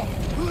 sucker.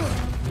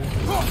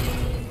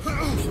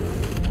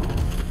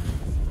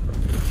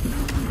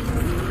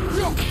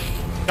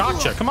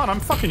 Gotcha. Come on, I'm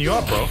fucking you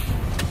up, bro.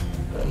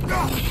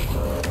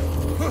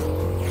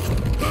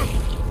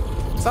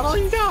 Is that all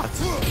you got?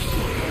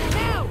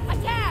 Now,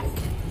 attack!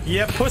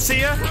 Yeah,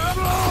 pussy ya.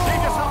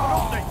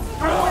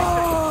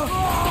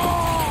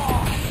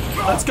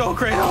 Let's go,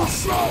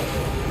 Kratos.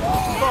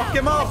 Fuck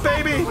him up,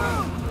 baby.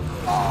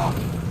 All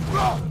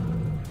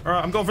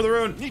right, I'm going for the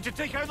rune. Need to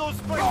take out those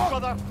flames,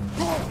 brother.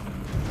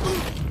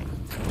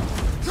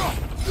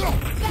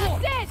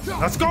 That's it!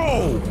 Let's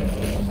go.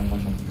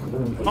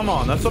 Come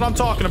on, that's what I'm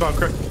talking about,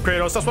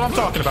 Kratos. That's what I'm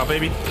talking about,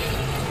 baby.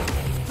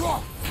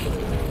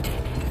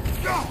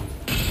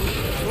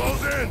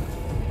 Close in!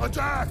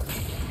 Attack!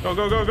 Go,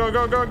 go, go, go,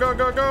 go, go, go,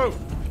 go, go.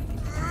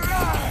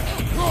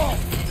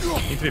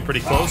 Need to be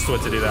pretty close to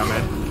it to do that,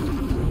 man.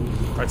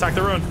 All right, attack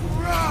the rune.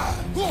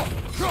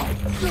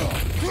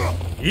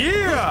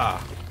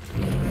 Yeah!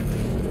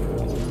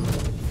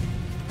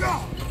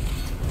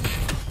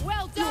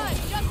 Well done!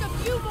 Just a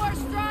few more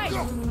strikes!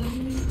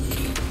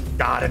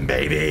 Got him,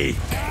 baby.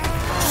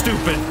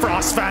 Stupid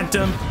Frost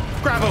Phantom.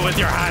 Grab it with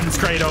your hands,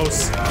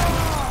 Kratos.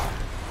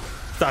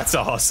 That's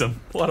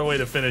awesome. What a way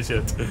to finish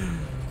it.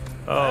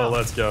 Oh,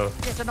 let's go.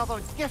 It's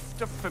another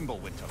gift of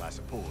Fimbulwinter, I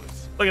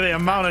suppose. Look at the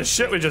amount of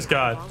shit we just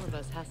got. All of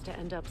us has to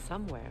end up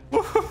somewhere.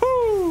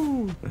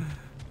 Woohoo!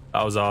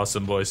 That was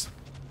awesome, boys.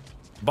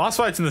 Boss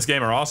fights in this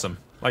game are awesome.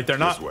 Like, they're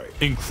not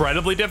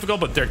incredibly difficult,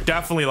 but they're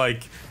definitely,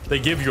 like, they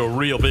give you a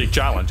real big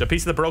challenge. A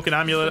piece of the broken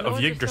amulet of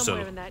Somewhere Yggdrasil.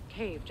 in that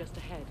cave just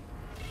ahead.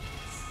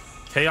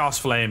 Chaos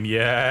Flame,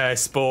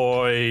 yes,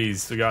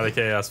 boys. We got a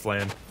Chaos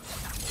Flame.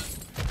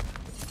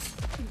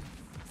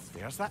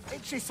 There's that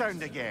itchy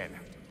sound again.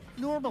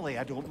 Normally,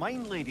 I don't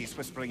mind ladies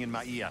whispering in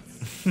my ear.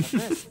 But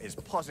this is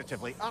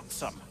positively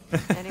irksome.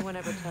 Anyone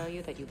ever tell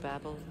you that you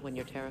babble when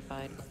you're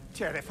terrified?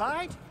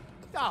 Terrified?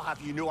 I'll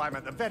have you know I'm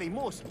at the very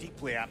most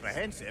deeply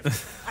apprehensive.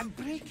 And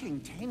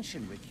breaking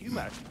tension with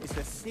humour is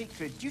the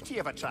sacred duty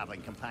of a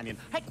travelling companion.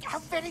 How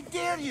very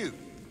dare you?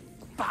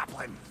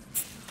 Babbling.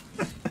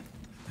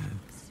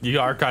 You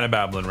are kind of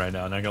babbling right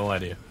now, not gonna lie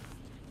to you.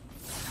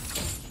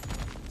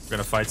 We're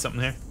gonna fight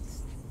something here?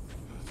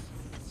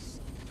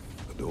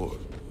 The door.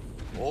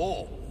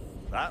 Oh,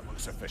 that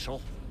looks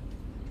official.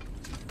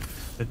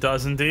 It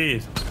does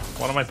indeed.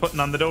 What am I putting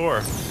on the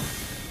door?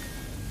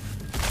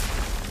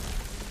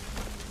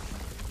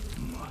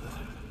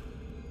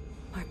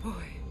 My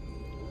boy.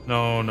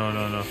 No, no,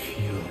 no, no.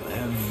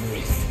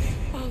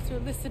 Baldur,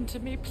 listen to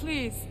me,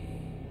 please.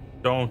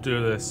 Don't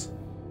do this.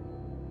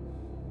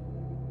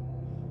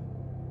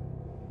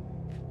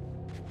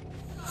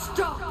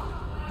 Stop!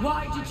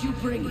 Why did you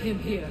bring him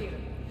here?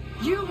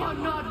 You are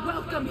not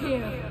welcome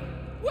here!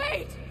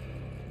 Wait!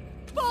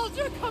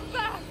 Baldur, come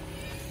back!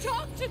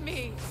 Talk to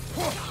me!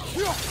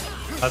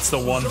 That's the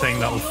one thing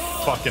that will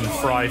fucking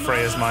fry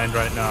Freya's mind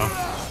right now.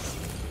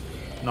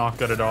 Not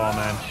good at all,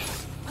 man.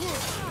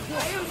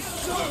 I am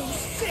so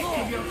sick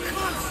of your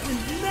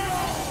constant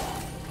mess!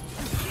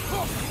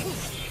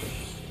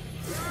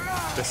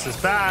 This is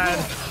bad.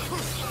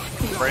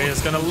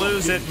 Freya's gonna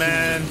lose it,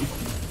 man.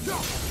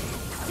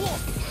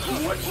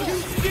 What you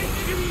did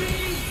to me!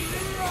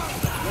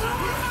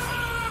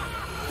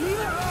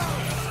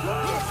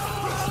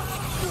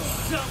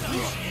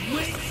 Selfish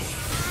witch!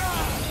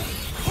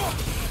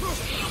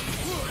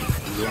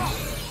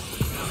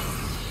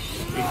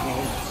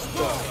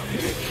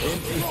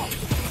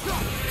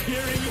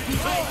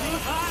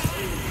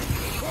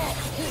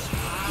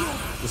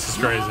 This is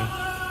crazy.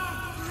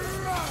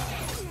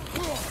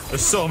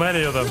 There's so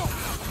many of them.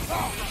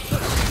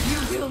 You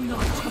will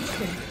not touch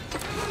him!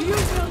 You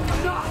will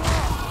not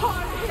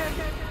harm him!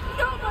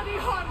 Nobody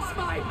harms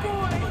my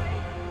boy!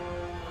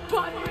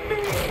 But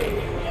me!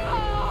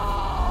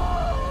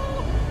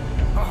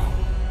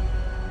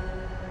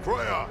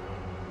 Freya!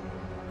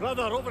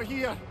 Brother, over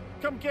here.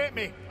 Come get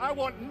me. I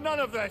want none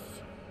of this.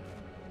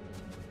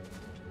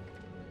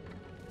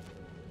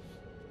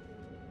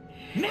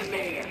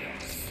 Mimir!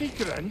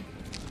 Sigrun?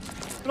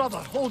 Brother,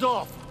 hold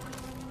off.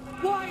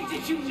 Why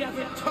did you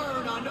never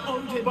turn on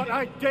Odin? But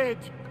I did.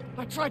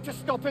 I tried to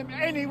stop him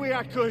any way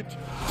I could.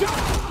 Don't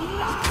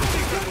lie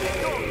to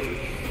me!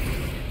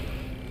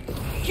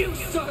 You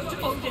served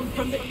Odin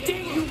from the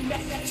day you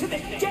met to the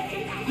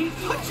day he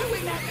put you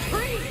in that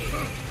tree!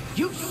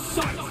 You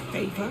sought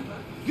favor,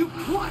 you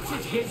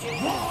plotted his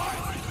war,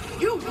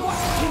 you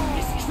watched him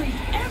mistreat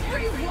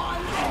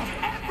everyone and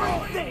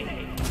everything!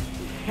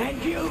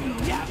 And you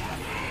never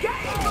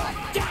gave a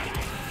damn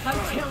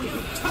until he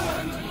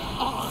turned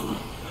on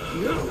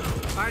you!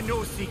 I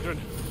know, Sigrun.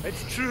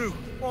 It's true.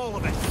 All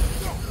of it.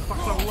 But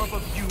for love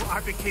of you,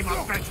 I became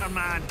a better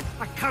man.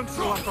 A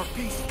counselor for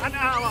peace. An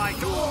ally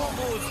to all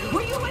those who...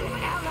 Were you an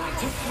ally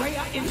to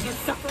Freya in her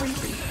suffering?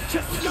 To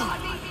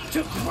Skadi?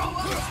 To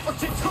Groa? Or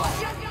to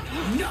Toya?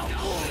 No!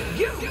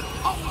 You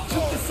always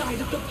took the side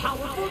of the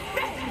powerful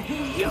men who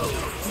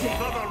used them!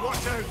 Brother,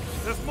 watch out.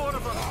 There's more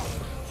of them.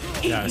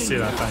 Yeah, I see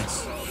that,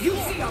 thanks. You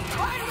see a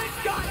violent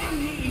god in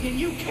need and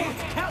you can't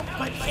help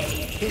but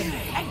aid him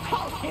and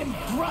call him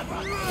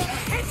brother.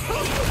 It's who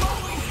you've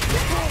always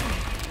been.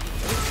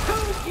 It's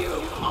who you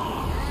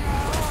are.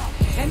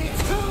 And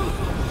it's who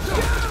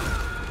you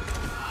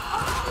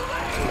always will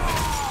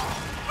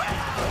be. 'Cause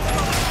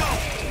of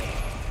you, Baldur,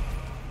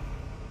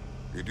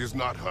 is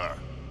not her.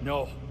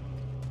 No.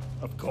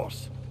 Of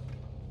course.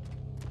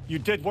 You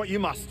did what you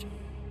must.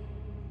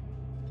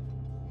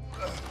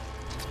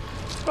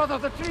 Brother,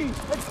 the tree!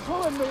 It's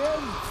pulling me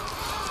in!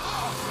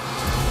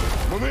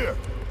 Mimir!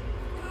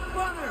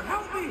 Brother,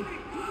 help me!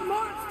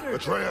 Monster!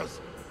 Atreus!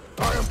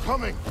 I am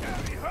coming!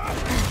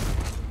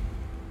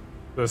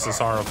 This is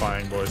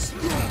horrifying, boys.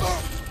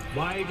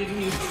 Why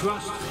didn't you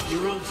trust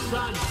your own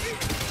son?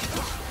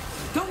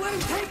 Don't let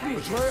him take me!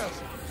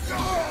 Atreus!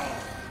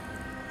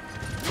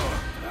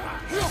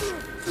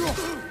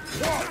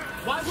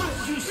 Why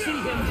wouldn't you see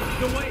him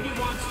the way he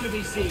wants to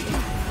be seen?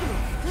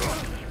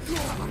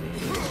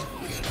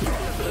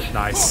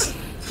 Nice.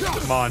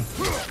 Come on.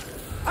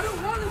 I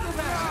don't want to go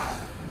back!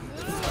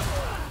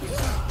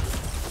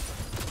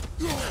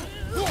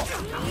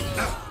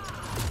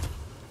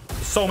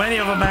 So many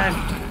of them, man.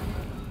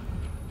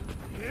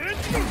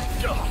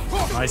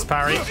 Nice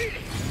parry.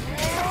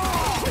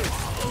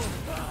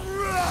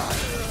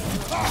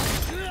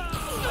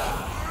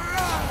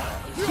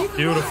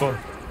 Beautiful.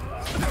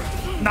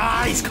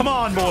 Nice. Come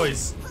on,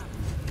 boys.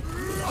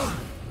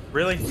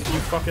 Really? You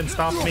fucking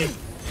stopped me.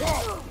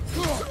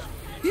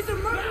 He's a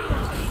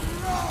murderer!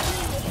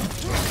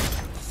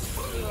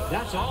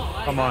 That's all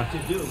I Come on.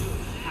 have to do.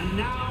 And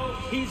now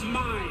he's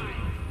mine.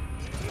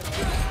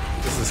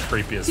 This is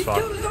creepy as He fuck.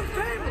 killed his own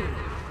family!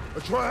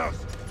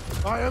 Atreus!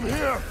 I am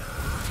here!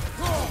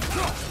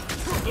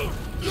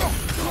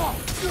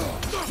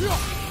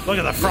 Look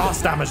at the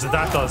frost damage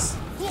that does.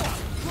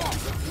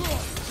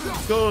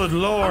 Good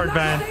lord,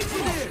 man.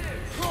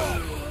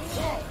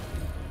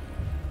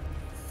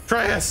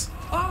 Atreus!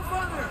 Oh,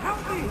 brother,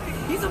 help me!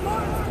 He's a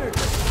monster!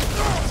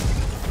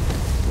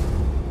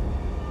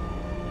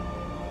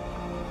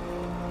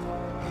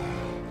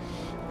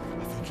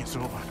 I think it's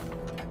over.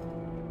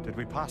 Did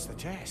we pass the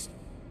test?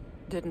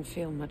 Didn't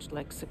feel much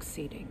like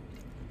succeeding.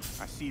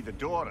 I see the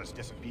door has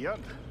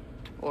disappeared.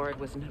 Or it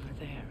was never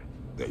there.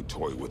 They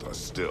toy with us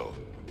still.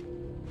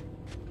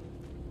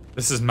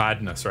 This is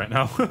madness right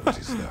now. What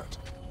is that?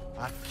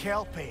 A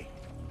kelpie.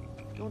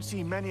 Don't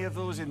see many of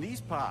those in these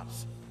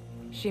parts.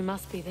 She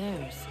must be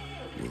theirs.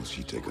 Will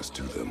she take us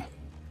to them?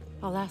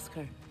 I'll ask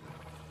her.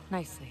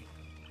 Nicely.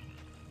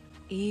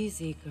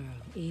 Easy, girl.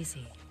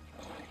 Easy.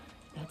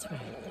 That's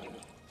right.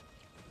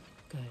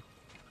 Good.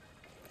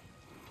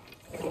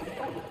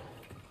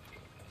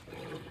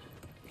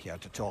 Care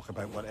to talk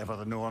about whatever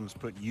the Norns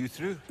put you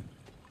through?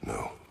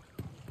 No.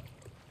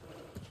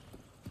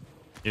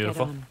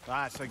 Beautiful. Get on.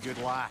 That's a good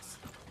lass.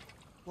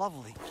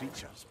 Lovely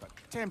creatures, but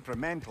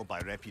temperamental by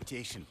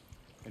reputation.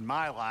 In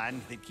my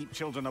land, they'd keep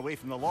children away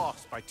from the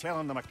lost by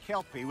telling them a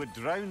kelpie would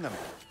drown them.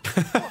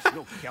 Of course,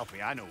 no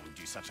kelpie I know would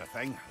do such a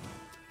thing.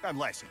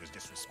 Unless it was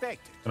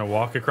disrespected. Gonna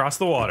walk across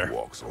the water.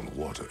 Walks on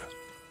water.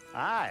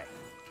 Aye.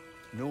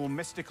 No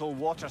mystical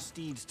water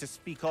steeds to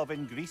speak of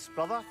in Greece,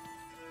 brother?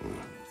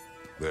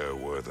 There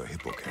were the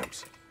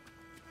hippocamps.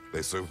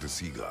 They served the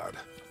sea god.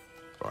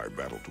 I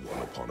battled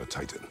one upon a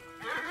titan.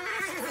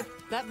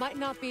 That might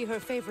not be her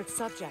favorite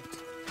subject.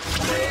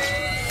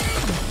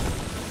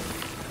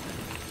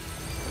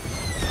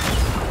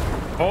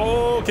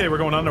 Okay, we're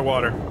going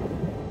underwater.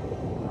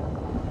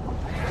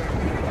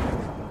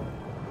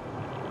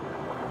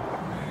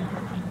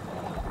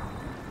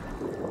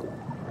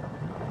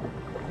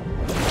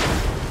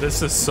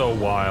 This is so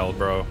wild,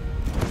 bro.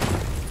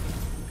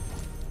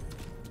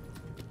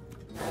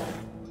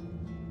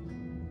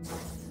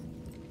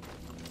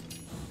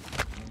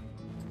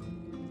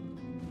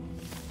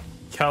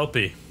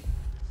 Kelpie.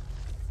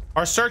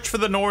 Our search for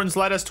the Norns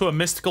led us to a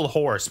mystical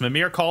horse.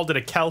 Mimir called it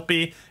a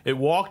Kelpie. It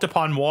walked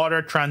upon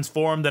water,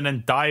 transformed, and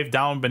then dived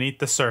down beneath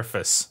the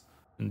surface.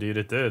 Indeed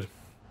it did.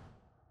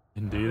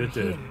 Indeed it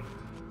did.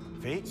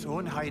 Fate's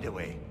own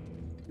hideaway.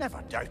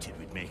 Never doubted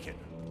we'd make it.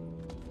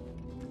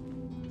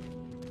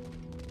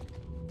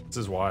 This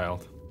is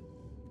wild.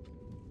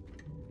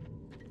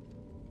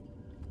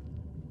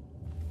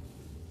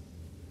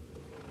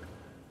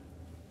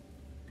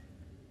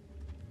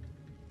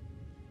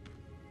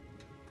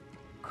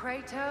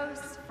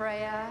 Kratos,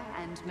 Freya,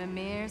 and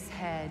Mimir's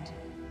head.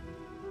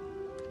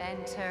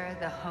 Enter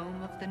the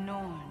home of the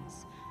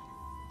Norns.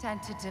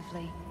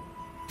 Tentatively.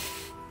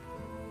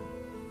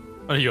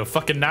 Are you a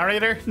fucking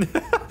narrator?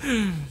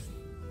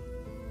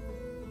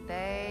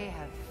 They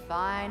have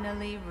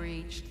finally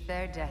reached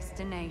their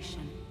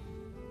destination.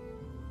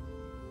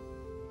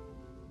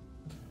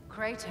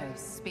 Kratos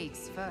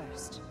speaks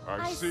first.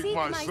 I seek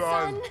my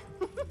son.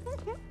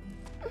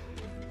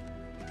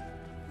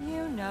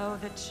 You know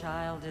the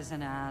child is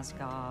in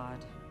Asgard.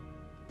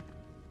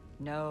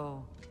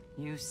 No,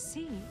 you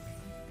seek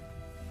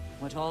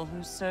what all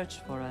who search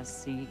for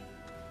us seek.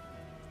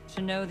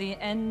 To know the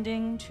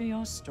ending to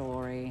your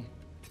story.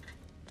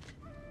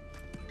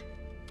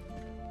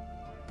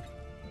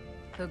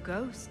 The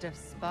ghost of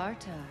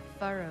Sparta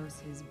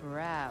furrows his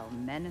brow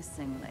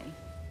menacingly.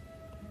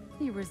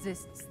 He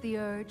resists the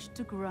urge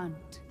to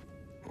grunt.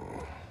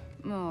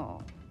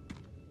 Oh,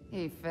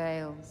 he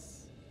fails.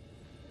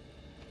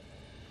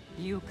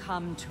 You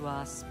come to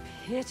us,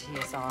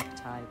 piteous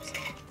archetypes,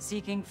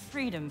 seeking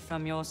freedom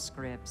from your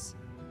scripts.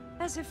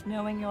 As if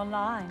knowing your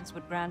lines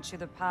would grant you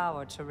the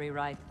power to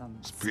rewrite them.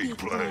 Speak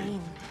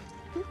plain.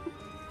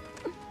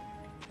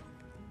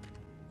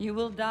 You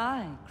will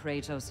die,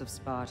 Kratos of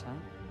Sparta.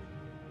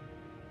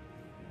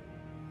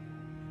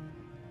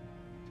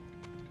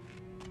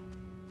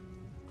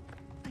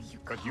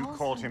 But you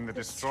called him the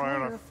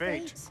destroyer of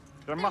fate.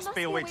 There must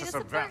be a way to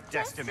subvert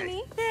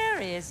destiny.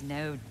 There is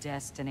no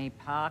destiny,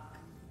 Puck.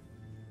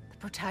 The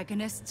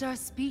protagonists are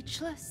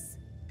speechless.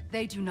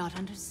 They do not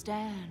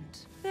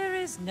understand. There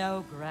is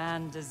no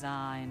grand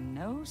design,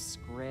 no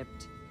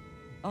script.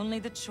 Only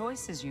the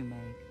choices you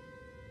make.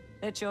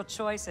 That your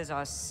choices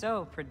are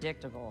so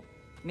predictable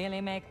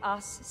merely make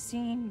us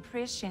seem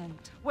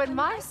prescient. When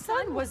my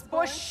son was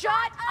born,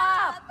 shut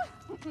up!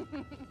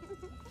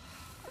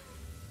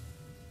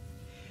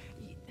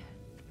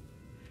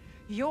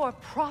 Your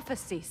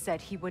prophecy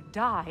said he would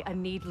die a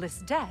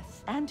needless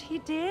death. And he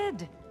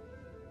did.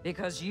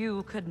 Because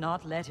you could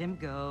not let him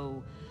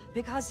go.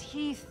 Because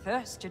he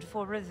thirsted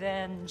for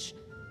revenge.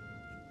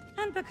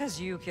 And because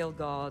you kill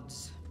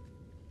gods.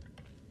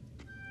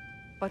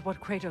 But what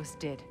Kratos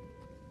did,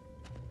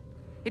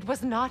 it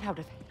was not out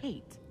of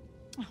hate.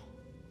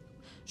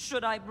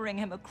 Should I bring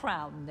him a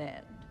crown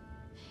then?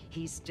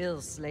 He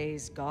still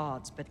slays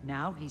gods, but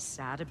now he's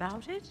sad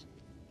about it?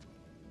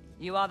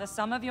 You are the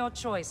sum of your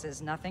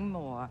choices, nothing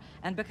more.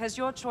 And because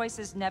your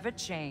choices never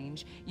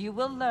change, you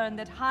will learn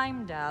that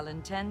Heimdall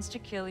intends to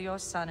kill your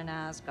son in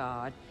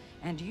Asgard,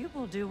 and you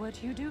will do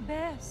what you do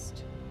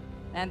best.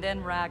 And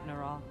then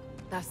Ragnarok.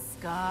 The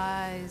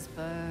skies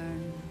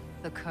burn,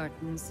 the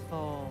curtains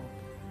fall.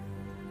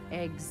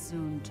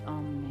 Exunt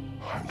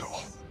omnes.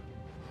 Heimdall.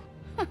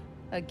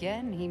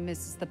 Again, he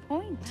misses the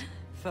point.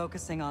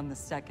 Focusing on the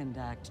second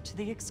act to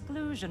the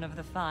exclusion of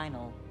the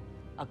final.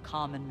 A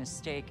common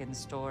mistake in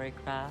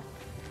storycraft.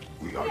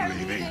 We are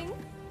leaving.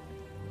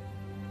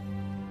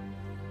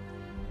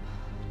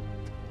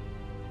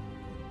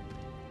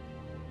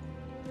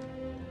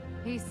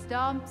 He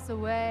stomps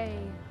away,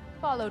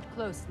 followed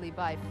closely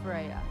by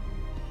Freya.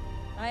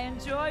 I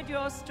enjoyed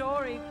your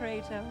story,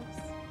 Kratos.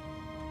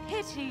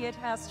 Pity it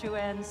has to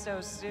end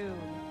so soon.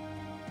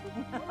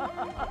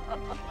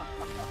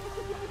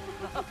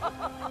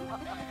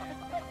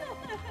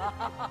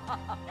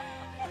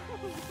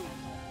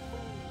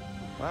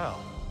 Well,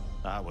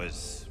 that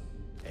was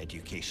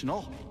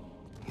educational.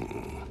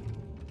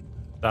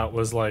 That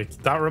was like,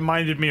 that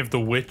reminded me of The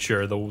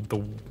Witcher, the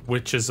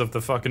witches of the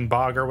fucking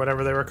bog or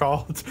whatever they were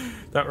called.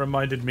 That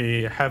reminded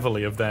me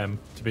heavily of them,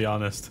 to be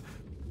honest.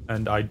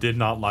 And I did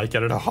not like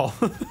it at all.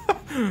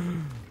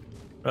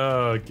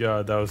 Oh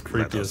god, that was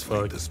creepy as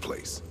fuck. This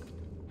place.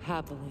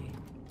 Happily.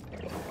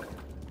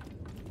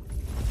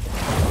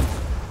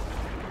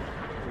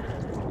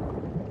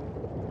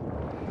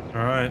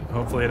 Alright,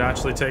 hopefully it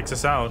actually takes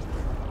us out.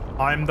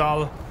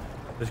 Heimdall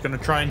is gonna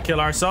try and kill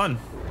our son.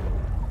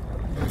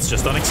 It's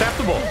just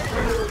unacceptable.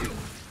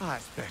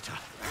 That's better.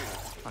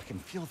 I can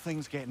feel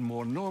things getting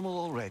more normal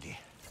already.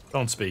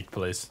 Don't speak,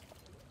 please.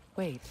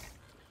 Wait.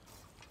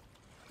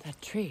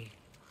 That tree.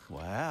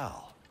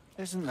 Well,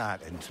 isn't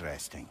that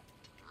interesting?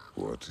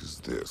 What is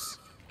this?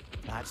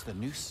 That's the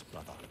noose,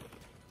 brother.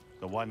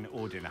 The one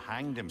Odin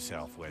hanged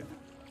himself with.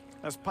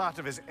 As part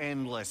of his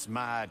endless,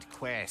 mad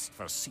quest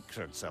for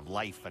secrets of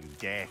life and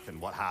death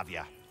and what have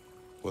you.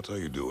 What are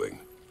you doing?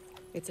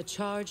 It's a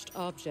charged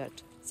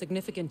object,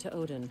 significant to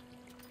Odin.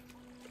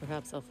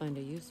 Perhaps I'll find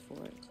a use for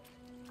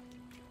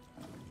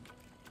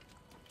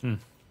it.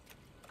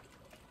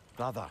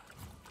 Brother,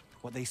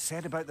 what they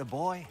said about the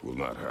boy? Will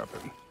not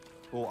happen.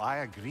 Oh, I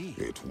agree.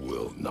 It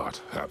will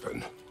not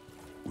happen.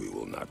 We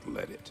will not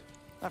let it.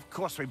 Of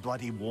course we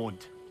bloody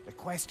won't. The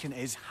question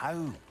is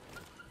how?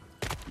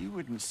 You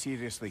wouldn't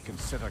seriously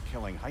consider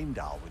killing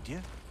Heimdall, would you?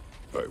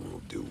 I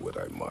will do what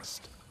I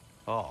must.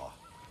 Oh,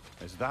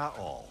 is that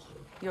all?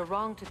 You're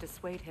wrong to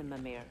dissuade him,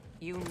 Mimir.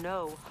 You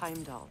know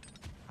Heimdall.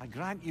 I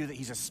grant you that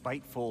he's a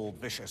spiteful,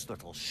 vicious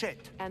little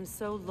shit. And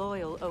so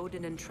loyal,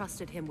 Odin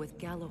entrusted him with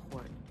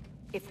Galahorn.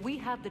 If we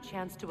have the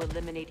chance to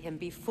eliminate him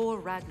before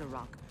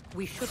Ragnarok,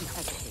 we shouldn't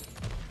hesitate.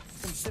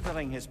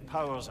 Considering his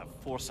powers of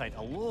foresight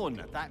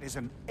alone, that is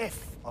an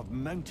if of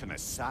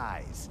mountainous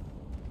size.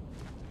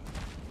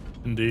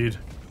 Indeed.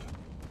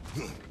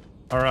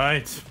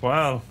 Alright,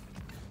 well.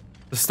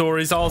 The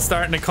story's all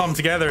starting to come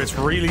together. It's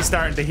really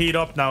starting to heat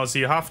up now, so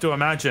you have to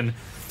imagine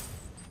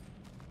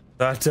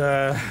that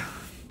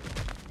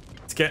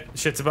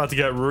shit's about to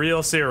get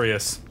real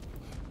serious.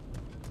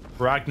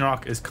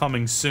 Ragnarok is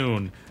coming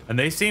soon. And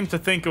they seem to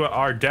think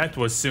our death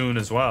was soon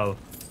as well.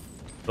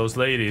 Those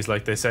ladies,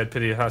 like they said,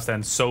 pity it has to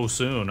end so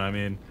soon. I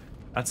mean,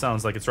 that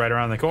sounds like it's right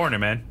around the corner,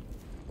 man.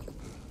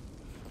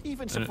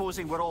 Even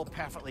supposing we're all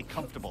perfectly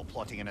comfortable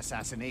plotting an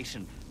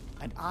assassination,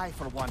 and I,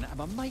 for one, am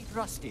a mite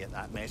rusty at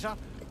that measure,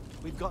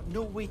 we've got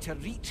no way to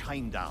reach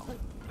Heimdall,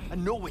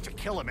 and no way to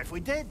kill him if we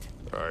did.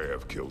 I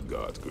have killed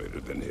gods greater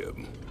than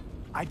him.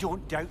 I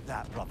don't doubt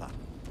that, brother,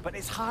 but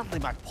it's hardly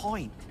my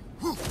point.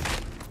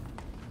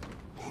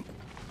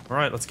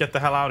 Alright, let's get the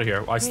hell out of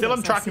here. I still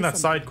am tracking that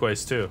side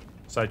quest too.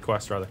 Side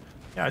quest, rather.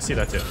 Yeah, I see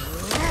that too.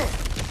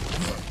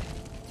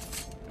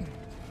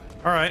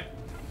 All right.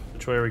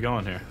 Which way are we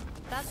going here?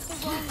 That's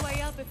the wrong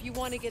way up if you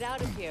want to get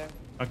out of here.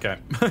 Okay.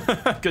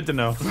 Good to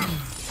know.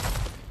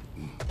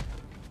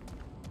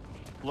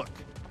 Look,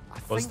 I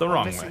What's think the we're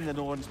wrong missing way? the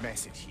NORNS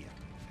message here.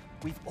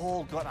 We've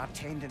all got our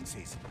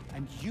tendencies,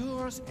 and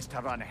yours is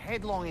to run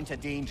headlong into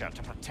danger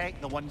to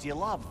protect the ones you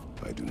love.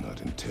 I do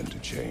not intend to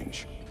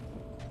change.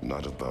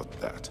 Not about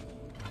that.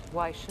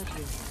 Why should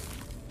you?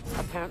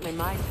 Apparently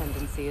my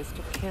tendency is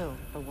to kill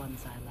the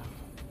ones I love.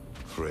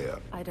 Freya,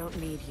 I don't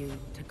need you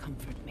to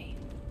comfort me.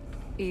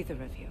 Either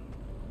of you.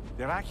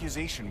 Their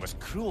accusation was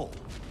cruel.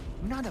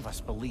 None of us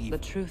believe. The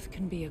truth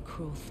can be a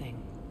cruel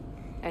thing.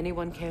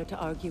 Anyone care to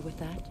argue with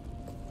that?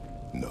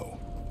 no.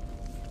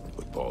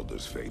 But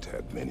Baldur's fate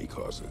had many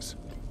causes.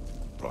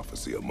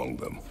 Prophecy among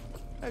them.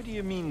 How do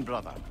you mean,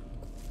 brother?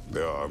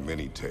 There are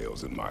many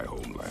tales in my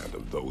homeland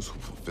of those who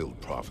fulfilled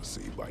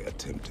prophecy by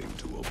attempting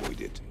to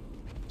avoid it.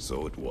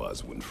 So it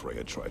was when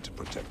Freya tried to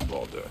protect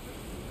Baldur.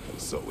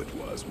 And so it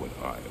was when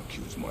I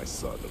accused my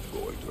son of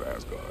going to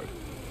Asgard.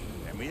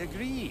 And we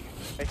agree.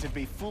 It'd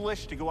be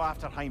foolish to go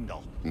after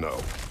Heimdall. No.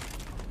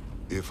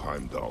 If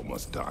Heimdall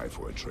must die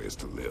for Atreus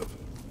to live,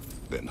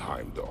 then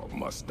Heimdall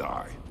must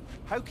die.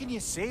 How can you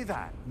say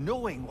that,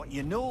 knowing what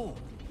you know?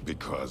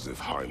 Because if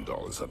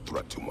Heimdall is a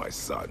threat to my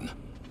son,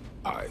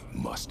 I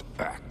must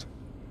act.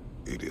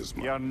 It is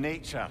my... Your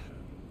nature.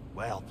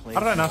 Well played. How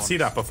did I not see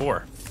Norns. that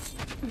before?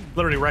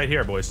 Literally right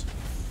here, boys.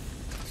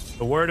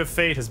 The word of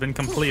fate has been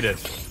completed.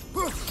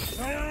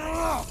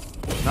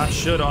 That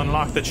should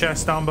unlock the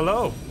chest down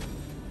below.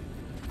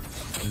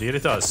 Indeed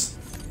it does.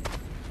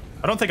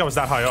 I don't think I was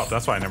that high up.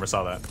 That's why I never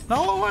saw that.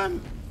 No, I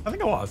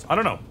think I was. I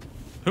don't know.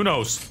 Who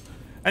knows?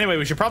 Anyway,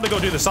 we should probably go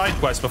do the side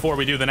quest before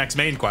we do the next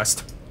main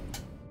quest.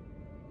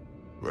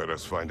 Let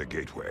us find a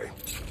gateway.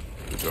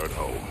 Return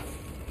home.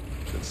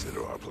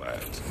 Consider our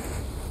plans.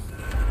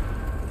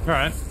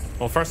 Alright.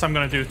 Well, first I'm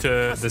going to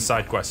do this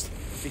side quest.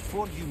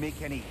 Before you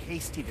make any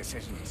hasty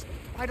decisions,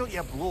 why don't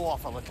you blow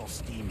off a little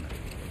steam?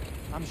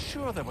 I'm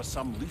sure there was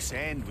some loose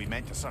end we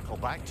meant to circle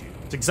back to.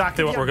 It's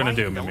exactly what we're going to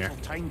do, Mimir. Mimir.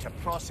 Time to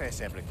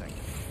process everything.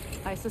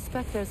 I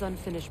suspect there's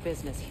unfinished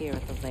business here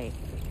at the lake,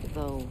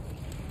 though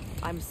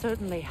I'm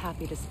certainly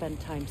happy to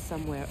spend time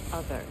somewhere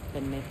other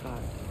than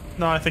Midgard.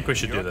 No, I think we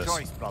should do Your this.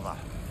 choice, brother.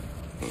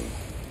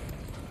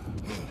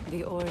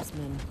 The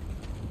oarsmen.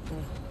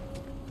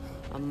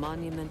 A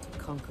monument of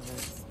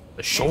conquerors.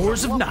 The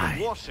shores of Lovely Nine.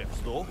 warships,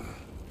 though.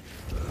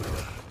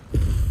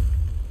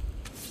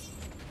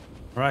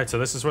 Alright, so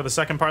this is where the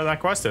second part of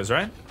that quest is,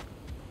 right?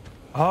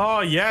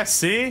 Oh, yes,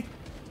 see?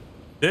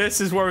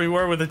 This is where we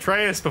were with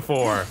Atreus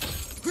before.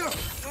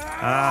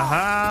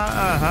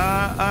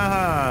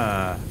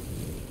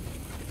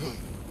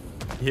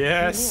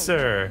 Yes,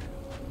 sir.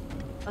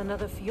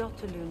 Another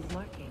Fjotalund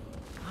marking.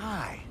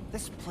 Aye,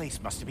 this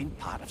place must have been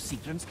part of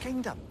Sigrun's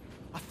kingdom.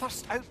 A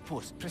first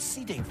outpost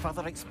preceding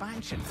further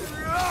expansion.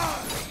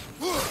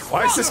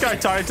 Why is this guy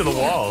tied to the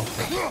wall?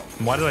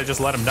 Why did I just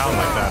let him down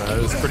like that?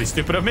 That was pretty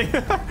stupid of me.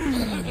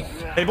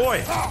 Hey,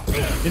 boy.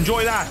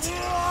 Enjoy that.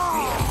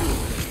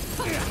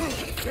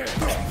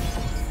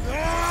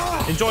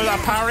 Enjoy that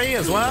parry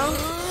as well.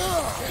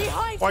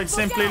 Quite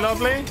simply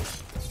lovely.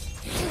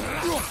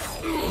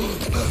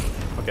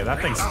 Okay,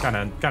 that thing's kind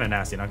of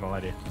nasty, not gonna lie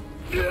to you.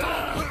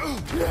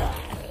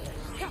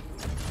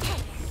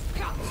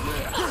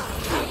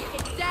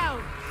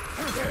 Down.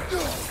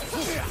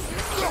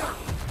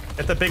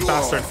 Get the big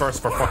bastard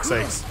first, for fuck's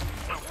sakes.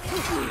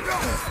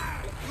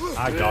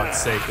 Ah, God's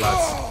sake,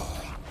 lads.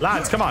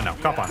 Lads, come on now,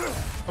 come on.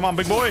 Come on,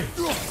 big boy.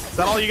 Is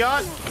that all you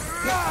got?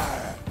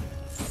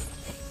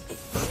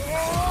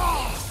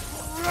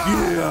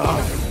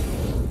 Yeah.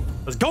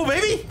 Let's go,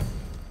 baby.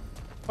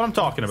 What I'm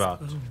talking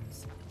about.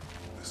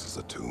 This is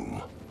a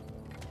tomb.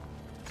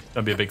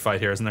 Gonna be a big fight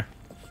here, isn't there?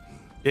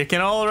 You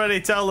can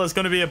already tell there's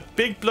gonna be a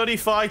big bloody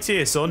fight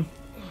here, son.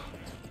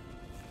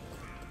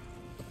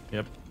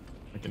 Yep,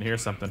 I can hear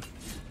something.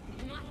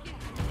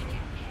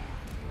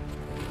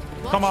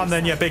 Come on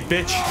then, you big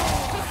bitch.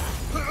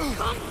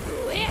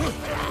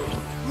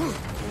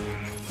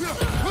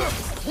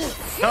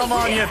 Come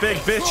on, you big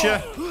bitch, you.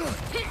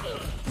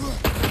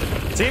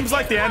 Seems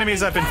like the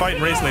enemies I've been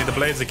fighting recently, the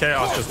Blades of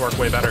Chaos, just work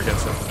way better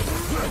against them.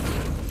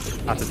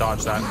 Had to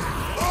dodge that.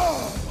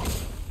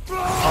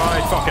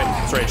 Alright, fuck it.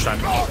 It's rage time.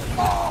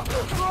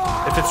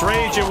 If it's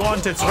rage you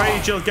want, it's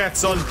rage you'll get,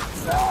 son.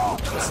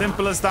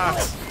 Simple as that.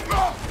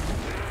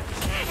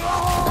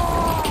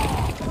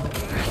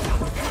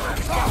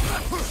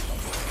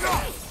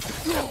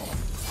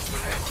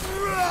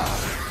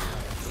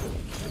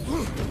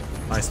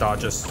 Nice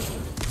dodges.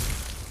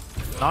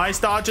 Nice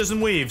dodges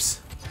and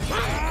weaves.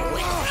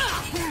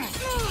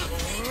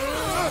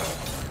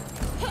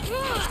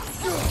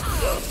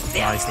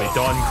 Nicely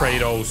done,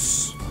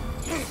 Kratos.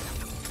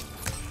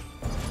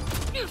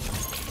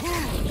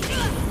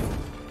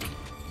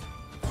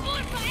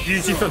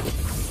 Beautiful.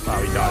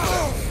 Oh, he dodged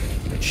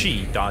that.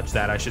 She dodged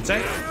that, I should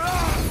say.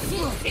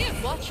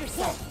 Watch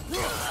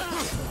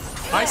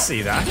yourself. I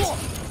see that.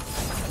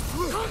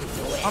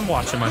 I'm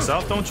watching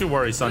myself. Don't you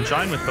worry,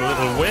 sunshine, with the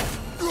little whip.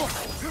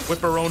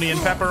 Whipperoni and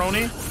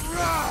pepperoni.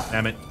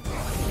 Damn it.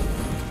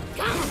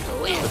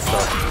 Good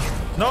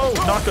stuff. No,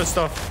 not good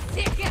stuff.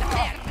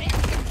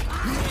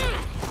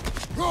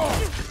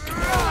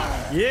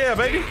 Yeah,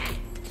 baby.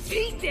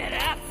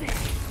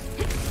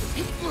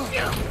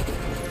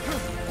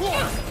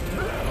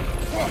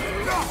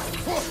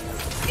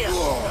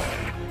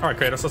 Alright,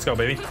 Kratos, let's go,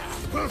 baby.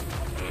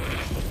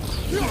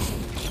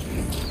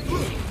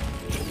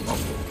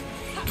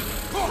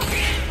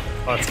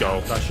 Let's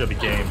go. That should be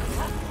game.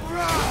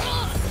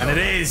 And it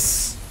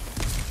is.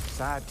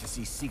 Sad to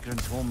see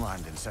Sigrun's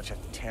homeland in such a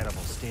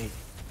terrible state.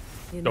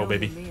 You Go, know,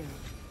 baby. Ymir,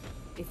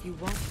 if you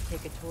want to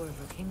take a tour of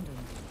her kingdom,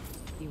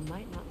 you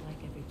might not like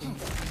everything you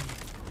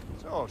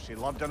see. So, she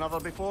loved another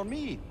before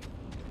me.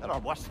 There are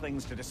worse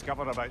things to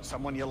discover about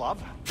someone you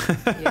love.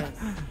 Yes,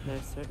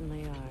 there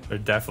certainly are. There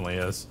definitely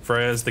is.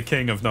 Freya's the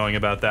king of knowing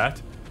about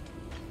that.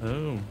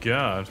 Oh,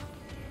 God.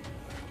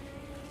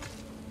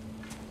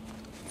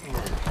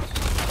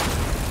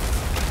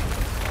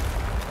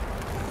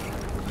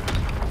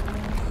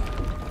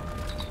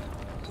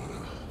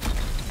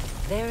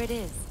 There it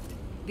is.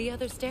 The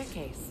other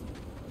staircase.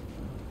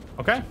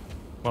 Okay.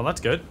 Well,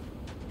 that's good.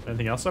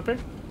 Anything else up here?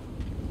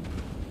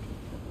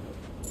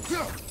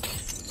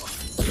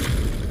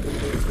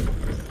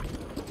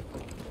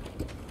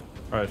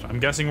 Alright, I'm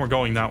guessing we're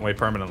going that way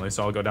permanently,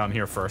 so I'll go down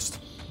here first.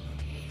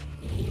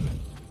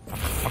 Oh,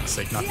 for fuck's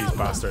sake, not these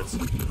bastards.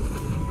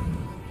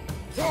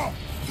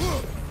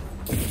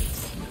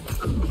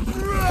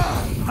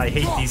 I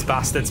hate these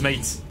bastards,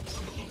 mates.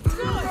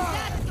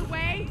 That's the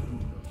way.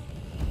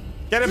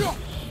 Get him!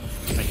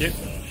 Thank you.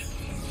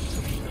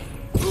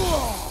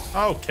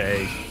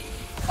 Okay.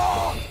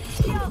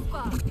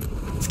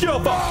 Skill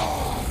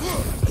bump!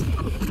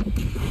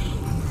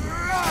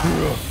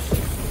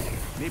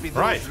 Maybe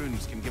those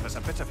runes can give us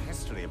a bit of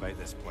history about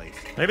this place.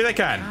 Maybe they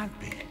can. Can't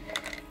be.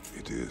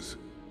 It is.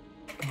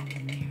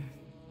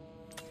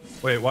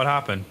 Wait, what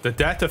happened? The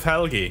death of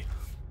Helgi.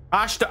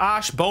 Ash to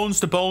ash, bones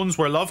to bones,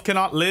 where love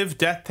cannot live,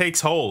 death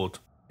takes hold.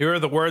 Here are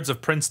the words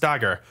of Prince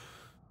Dagger.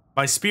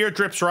 My spear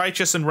drips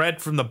righteous and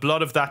red from the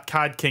blood of that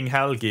cad King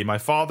Helgi. My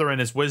father in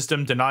his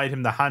wisdom denied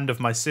him the hand of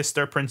my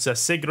sister,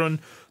 Princess Sigrun,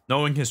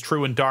 knowing his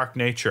true and dark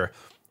nature.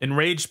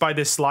 Enraged by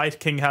this slight,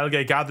 King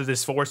Helgi gathered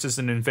his forces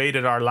and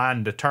invaded our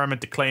land,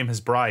 determined to claim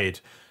his bride.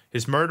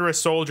 His murderous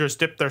soldiers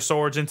dipped their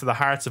swords into the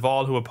hearts of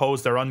all who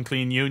opposed their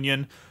unclean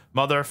union.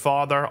 Mother,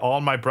 father,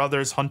 all my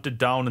brothers hunted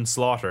down and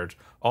slaughtered,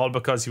 all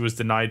because he was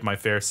denied my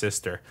fair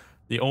sister.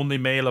 The only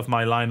male of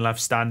my line left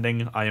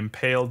standing, I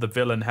impaled the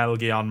villain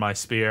Helgi on my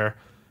spear,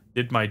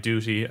 did my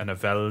duty, and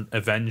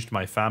avenged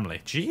my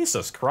family.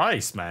 Jesus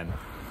Christ, man.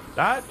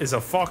 That is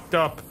a fucked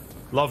up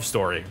love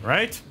story,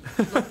 right?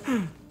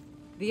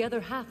 The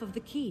other half of the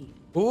key.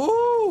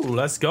 Ooh,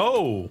 let's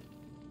go.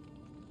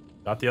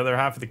 Got the other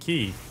half of the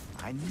key.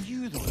 I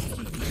knew those keys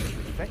would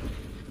fit.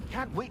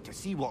 Can't wait to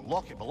see what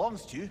lock it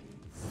belongs to.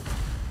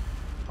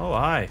 Oh,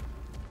 aye.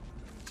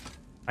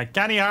 I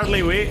can't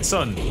hardly wait,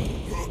 son.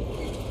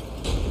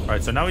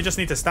 Alright, so now we just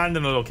need to stand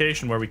in a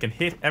location where we can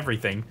hit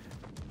everything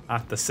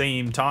at the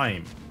same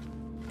time.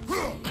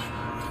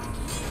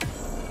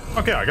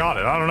 Okay, I got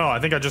it. I don't know. I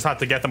think I just had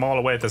to get them all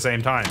away at the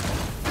same time.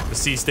 The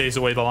C stays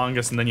away the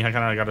longest, and then you kind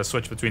of got to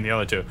switch between the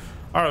other two.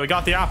 Alright, we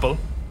got the apple.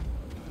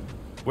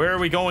 Where are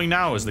we going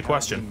now is the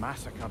question. He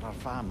massacred her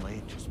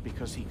family just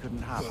because he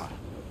couldn't have her.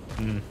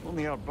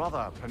 Only her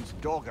brother, Prince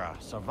Dogger,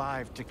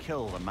 survived to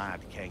kill the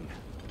Mad King.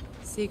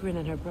 Sigrun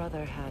and her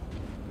brother had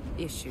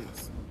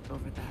issues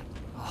over that.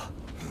 Oh,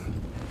 and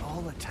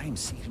all the time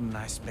Sigrun and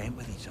I spent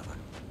with each other,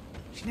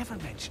 she never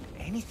mentioned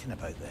anything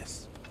about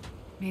this.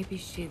 Maybe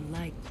she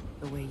liked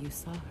the way you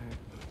saw her.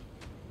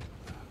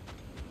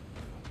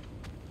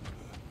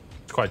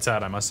 It's quite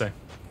sad, I must say.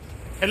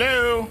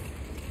 Hello!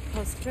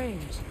 How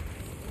strange.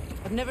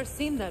 I've never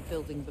seen that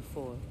building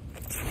before.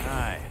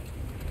 Aye,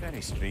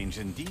 very strange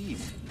indeed.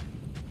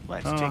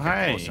 Let's take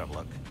hey. a closer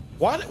look.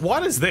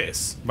 What is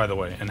this, by the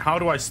way, and how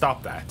do I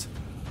stop that?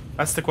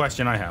 That's the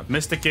question I have.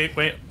 Mystic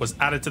Gateway was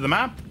added to the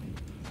map.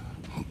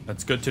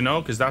 That's good to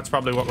know, because that's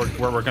probably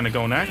where we're going to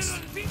go next.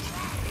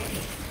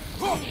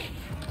 Well,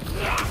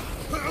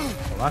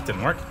 that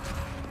didn't work.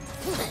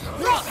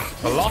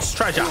 The lost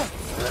treasure.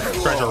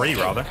 Treasury,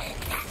 rather.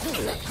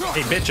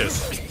 Hey,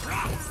 bitches.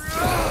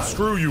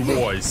 Screw you,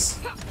 boys.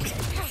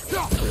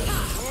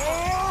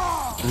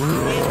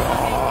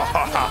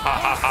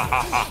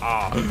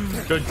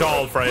 Good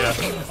call, Freya.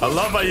 I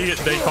love how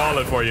they call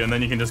it for you, and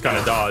then you can just kind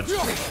of dodge.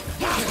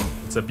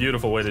 It's a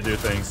beautiful way to do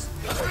things.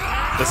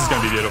 This is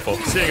going to be beautiful.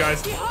 See you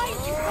guys.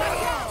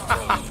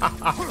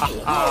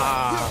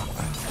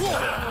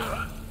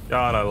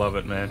 God, I love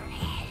it, man.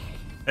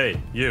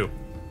 Hey, you.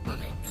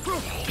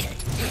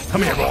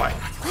 Come here, boy.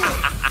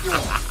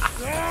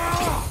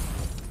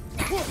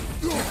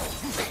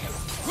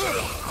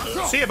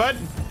 See you, bud.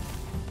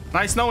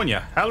 Nice knowing you.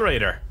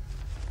 Hellraider.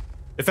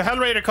 If a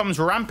Hellraider comes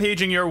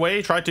rampaging your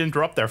way, try to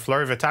interrupt their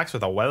flurry of attacks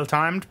with a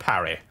well-timed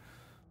parry.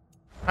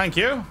 Thank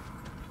you.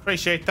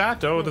 Appreciate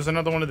that. Oh, there's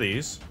another one of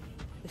these.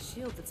 The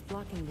shield that's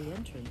blocking the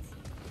entrance.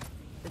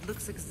 It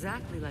looks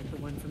exactly like the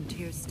one from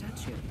Tyr's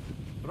statue.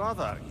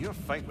 Brother, your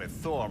fight with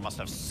Thor must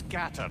have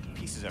scattered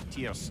pieces of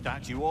Tyr's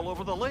statue all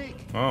over the lake.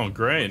 Oh,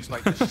 great.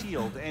 Looks like the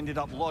shield ended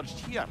up lodged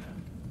here.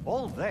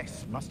 All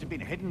this must have been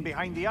hidden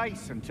behind the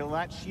ice until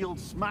that shield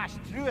smashed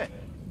through it.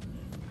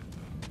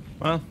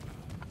 Well,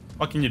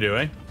 what can you do,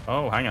 eh?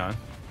 Oh, hang on.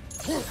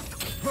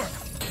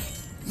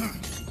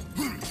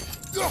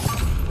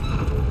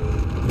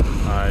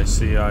 I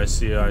see, I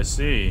see, I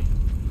see.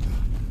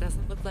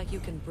 Doesn't look like you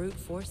can brute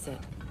force it.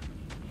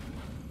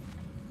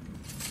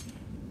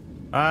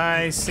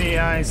 I see,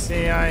 I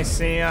see, I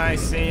see, I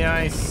see,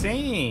 I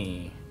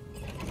see.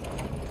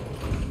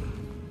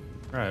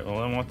 Right, well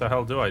then what the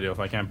hell do I do if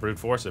I can't brute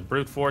force it?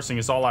 Brute forcing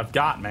is all I've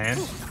got, man.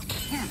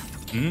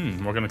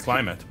 We're gonna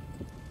climb it.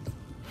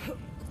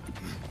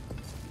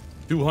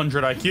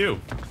 200 IQ.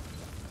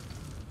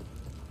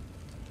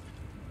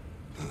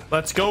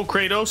 Let's go,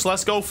 Kratos.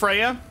 Let's go,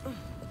 Freya.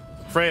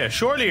 Freya,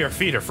 surely your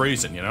feet are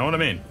freezing, you know what I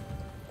mean?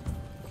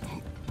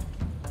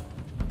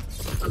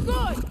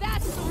 Good,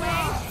 that's the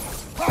way.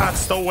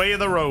 That's the way of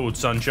the road,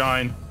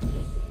 sunshine.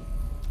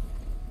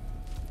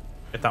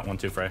 Hit that one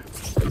too, Freya.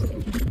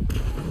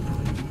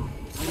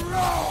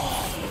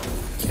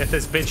 Hit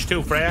this bitch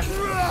too, Freya.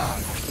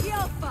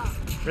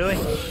 Really?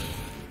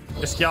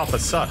 This Yalpa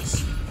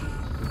sucks.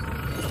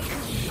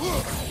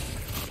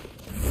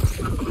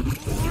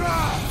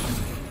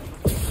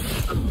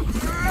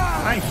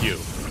 Thank you.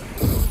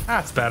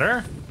 That's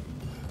better.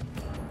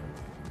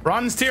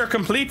 Bronze tier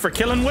complete for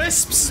killing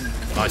wisps.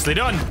 Nicely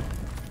done.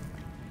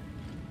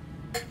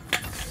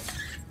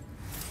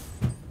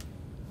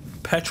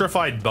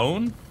 Petrified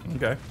bone?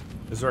 Okay.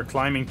 Is there a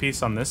climbing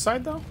piece on this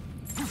side, though?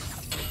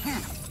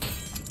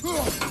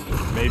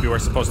 Maybe we're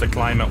supposed to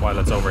climb it while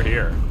it's over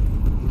here.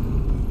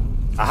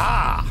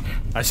 Aha!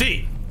 I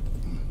see.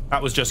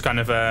 That was just kind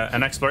of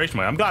an exploration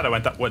way. I'm glad I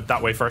went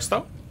that way first,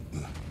 though.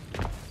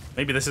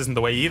 Maybe this isn't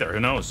the way either. Who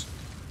knows?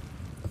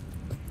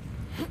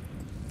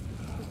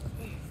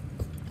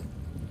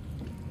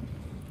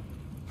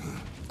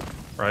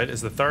 Right,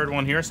 is the third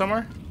one here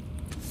somewhere?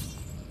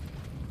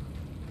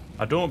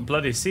 I don't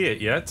bloody see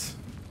it yet.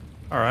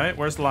 Alright,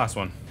 where's the last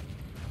one?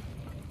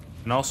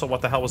 And also,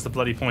 what the hell was the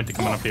bloody point to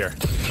coming up here?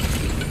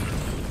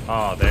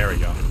 Oh, there we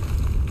go.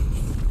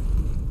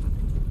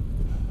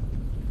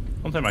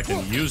 Sometime I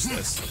can use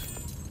this.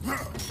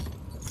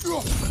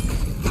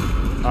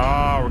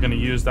 Oh, we're gonna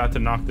use that to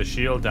knock the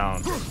shield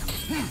down.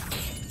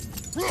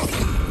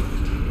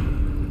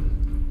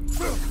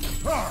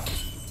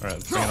 Alright,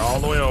 let's bring it all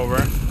the way over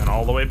and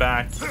all the way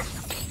back.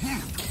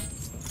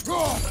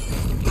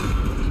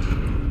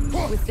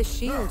 With the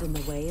shield in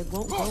the way, it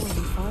won't go any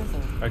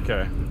farther.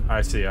 Okay,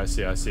 I see, I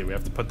see, I see. We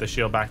have to put the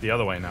shield back the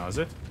other way now, is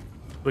it?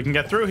 We can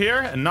get through here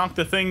and knock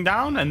the thing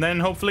down and then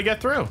hopefully get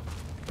through.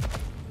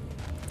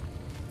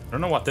 I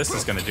don't know what this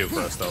is gonna do for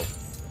us, though,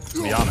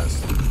 to be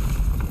honest.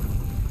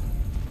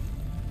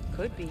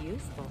 Could be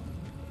useful.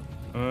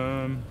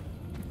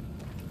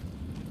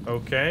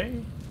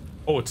 Okay.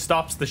 Oh, it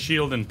stops the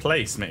shield in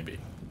place, maybe.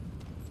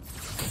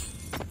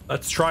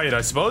 Let's try it,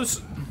 I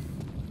suppose.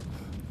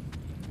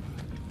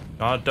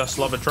 God does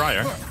love a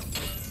trier.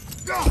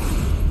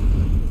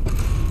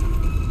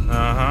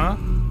 Uh-huh.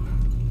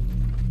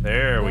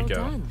 There we go.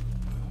 Done.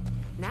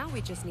 Now we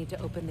just need to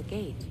open the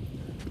gate.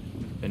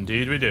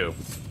 Indeed we do.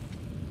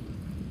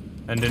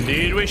 And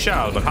indeed we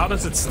shall, but how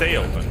does it stay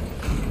open?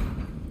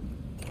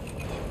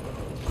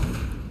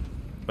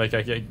 Like,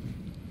 can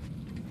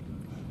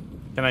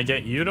I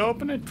get you to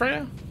open it,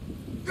 Freya?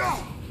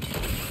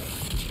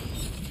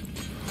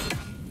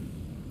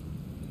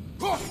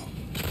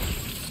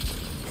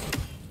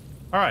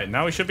 Alright,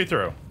 now we should be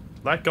through.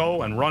 Let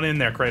go and run in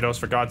there, Kratos,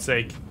 for God's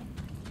sake.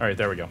 Alright,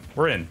 there we go.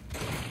 We're in.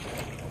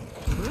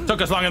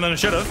 Took us longer than it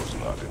should have. It's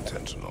not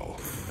intentional.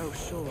 Oh,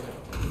 sure.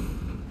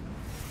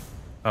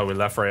 Oh, we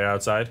left Freya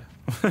outside.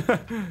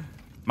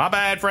 My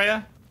bad,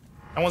 Freya.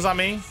 That was on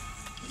me.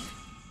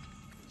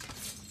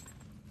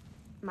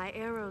 My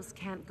arrows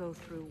can't go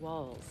through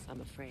walls,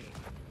 I'm afraid.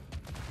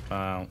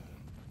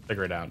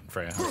 Figure it out,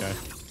 Freya, okay?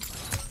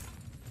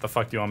 What the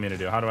fuck do you want me to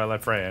do? How do I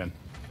let Freya in?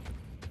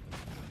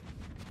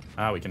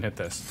 Ah, we can hit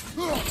this.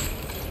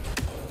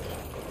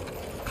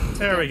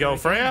 There we go,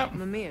 Freya.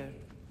 Mimir,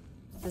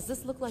 does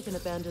this look like an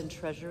abandoned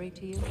treasury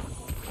to you?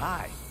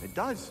 Aye, it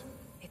does.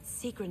 It's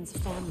Sigrun's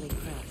family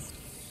crest.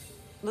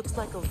 Looks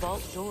like a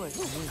vault door to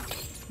me.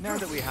 Now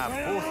that we have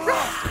both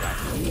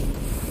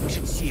crests, we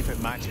should see if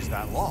it matches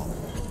that lock.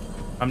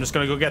 I'm just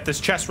gonna go get this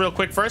chest real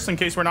quick first in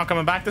case we're not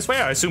coming back this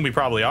way. I assume we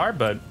probably are,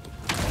 but...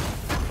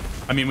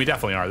 I mean, we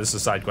definitely are. This is a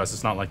side quest.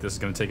 It's not like this is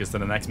gonna take us to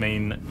the next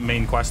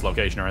main quest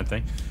location or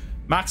anything.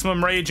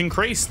 Maximum rage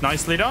increased.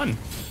 Nicely done.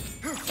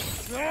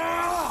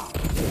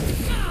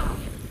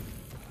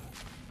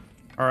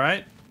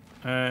 Alright.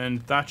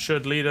 And that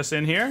should lead us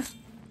in here.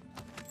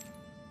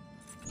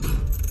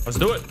 Let's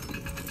do it.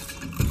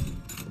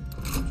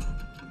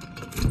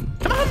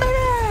 Come on,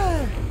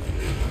 baby!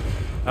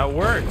 That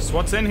works.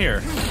 What's in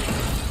here?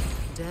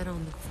 Dead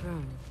on the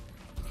throne.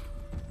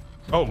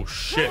 Oh,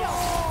 shit.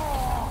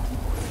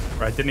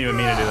 Right, didn't even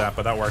mean to do that,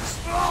 but that works.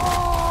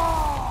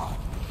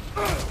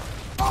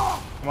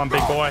 Come on,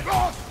 big boy.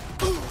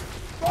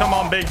 Come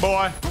on, big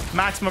boy.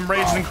 Maximum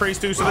rage is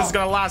increased too, so this is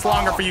gonna last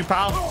longer for you,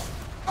 pal.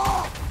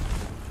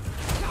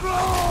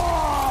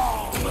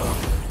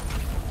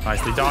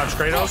 Nicely dodged,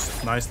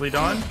 Kratos. Nicely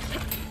done.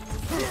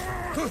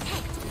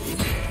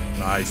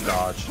 Nice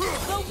dodge.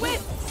 The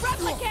whip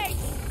replicates.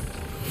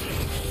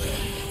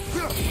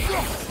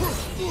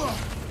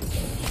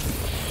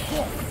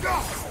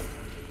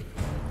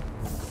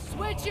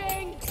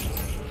 Switching.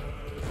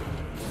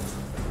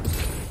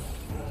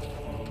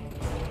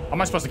 How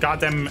am I supposed to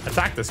goddamn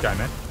attack this guy,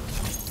 man?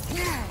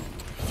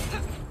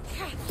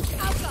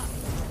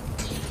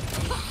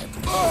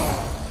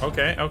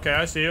 Okay, okay,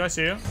 I see you, I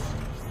see you.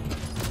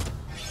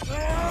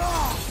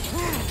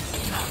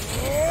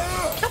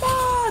 Come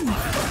on!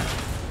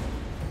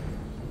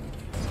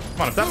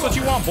 Come on, if that's what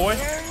you want, boy.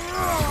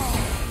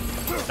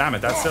 Damn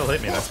it, that still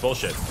hit me. That's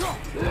bullshit.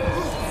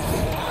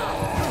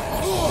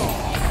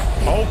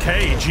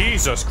 Okay,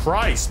 Jesus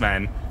Christ,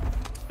 man.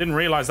 Didn't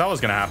realize that was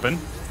gonna happen.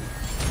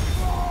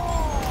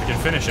 We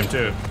can finish him,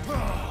 too.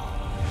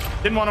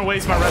 Didn't want to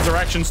waste my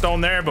resurrection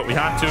stone there, but we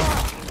had to.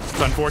 It's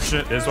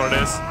unfortunate. It is what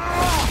it is.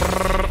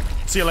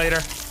 See you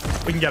later.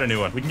 We can get a new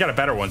one. We can get a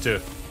better one, too.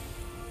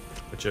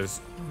 Which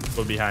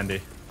will be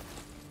handy.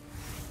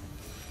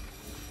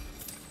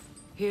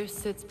 Here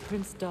sits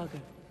Prince Dagger.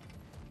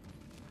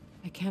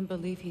 I can't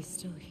believe he's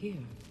still here.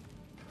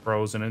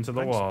 Frozen into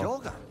the Prince wall.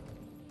 Dagger?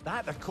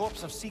 That the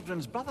corpse of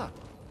Sigrun's brother?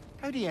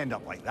 How'd he end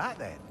up like that,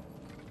 then?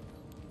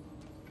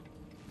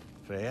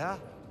 Freya?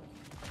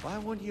 Why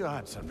won't you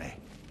answer me?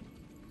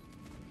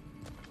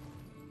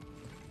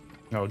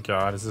 Oh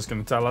god, is this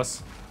gonna tell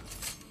us?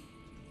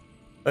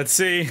 Let's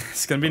see.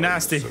 It's gonna be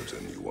nasty. I'm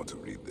certain you want to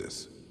read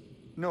this.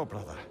 No,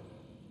 brother.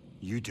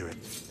 You do it.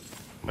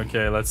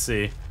 Okay, let's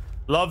see.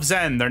 Love's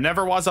End. There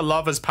never was a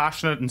love as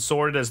passionate and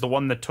sordid as the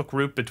one that took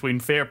root between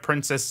fair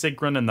Princess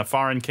Sigrun and the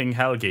foreign King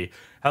Helgi.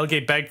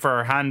 Helgi begged for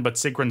her hand, but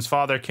Sigrun's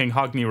father, King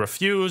Hogni,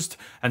 refused,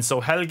 and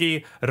so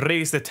Helgi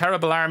raised a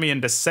terrible army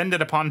and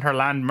descended upon her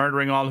land,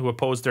 murdering all who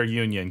opposed their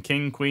union.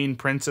 King, queen,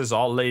 princes,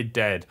 all laid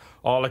dead,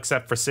 all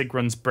except for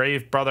Sigrun's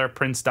brave brother,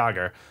 Prince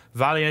Dagger.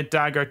 Valiant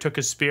Dagger took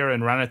his spear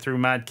and ran it through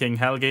mad King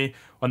Helgi.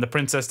 When the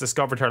princess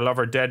discovered her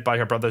lover dead by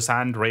her brother's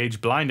hand,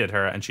 rage blinded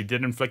her, and she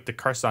did inflict a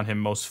curse on him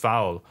most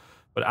foul.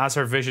 But as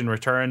her vision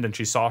returned and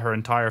she saw her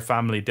entire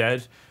family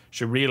dead,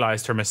 she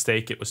realized her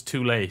mistake. It was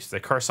too late. The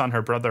curse on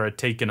her brother had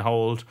taken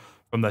hold.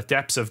 From the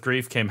depths of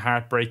grief came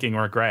heartbreaking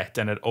regret,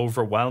 and it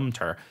overwhelmed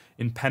her.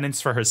 In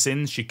penance for her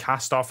sins, she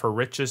cast off her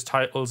riches,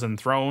 titles, and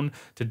throne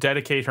to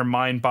dedicate her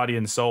mind, body,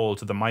 and soul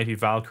to the mighty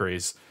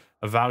Valkyries.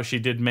 A vow she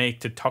did make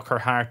to tuck her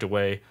heart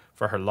away,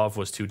 for her love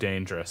was too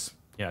dangerous.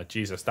 Yeah,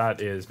 Jesus, that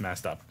is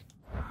messed up.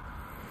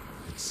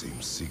 It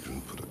seems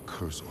Sigrun put a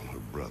curse on her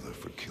brother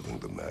for killing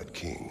the Mad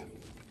King.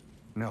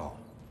 No.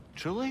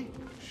 Truly?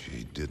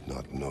 She did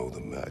not know the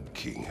Mad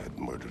King had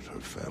murdered her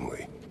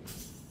family.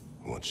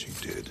 Once she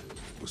did,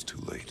 it was too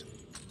late.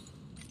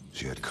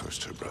 She had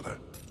cursed her brother.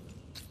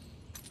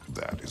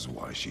 That is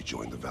why she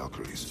joined the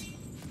Valkyries.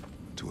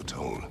 To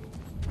atone.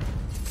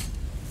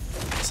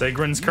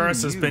 Sigrun's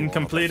curse has been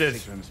completed.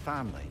 Sigrun's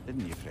family,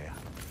 didn't you, Freya?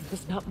 It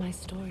was not my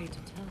story to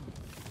tell.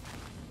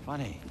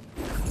 Funny.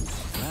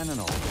 Man and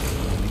all,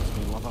 makes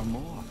me love her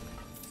more.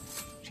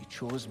 She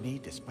chose me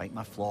despite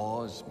my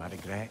flaws, my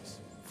regrets.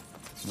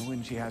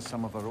 Knowing she has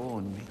some of her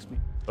own makes me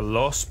The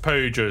Lost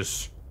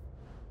Pages.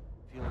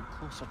 feel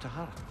closer to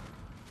her.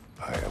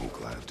 I am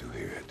glad to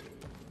hear it.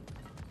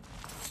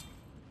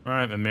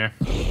 Alright, Mimir.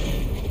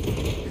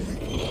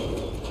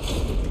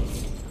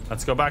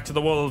 Let's go back to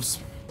the wolves.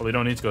 Well, we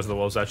don't need to go to the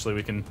wolves, actually.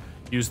 We can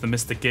use the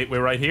Mystic Gateway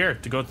right here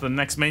to go to the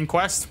next main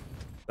quest.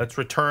 Let's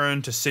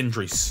return to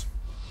Sindris.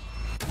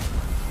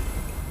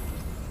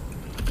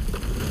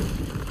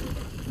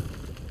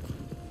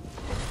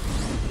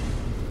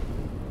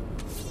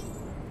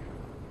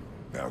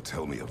 Now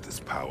tell me of this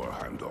power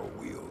Heimdall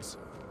wields.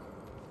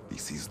 He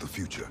sees the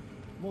future.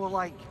 More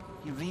like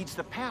he reads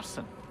the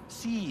person,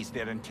 sees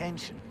their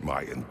intention.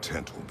 My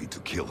intent will be to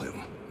kill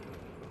him.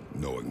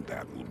 Knowing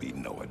that will be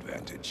no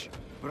advantage.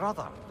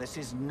 Brother, this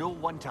is no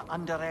one to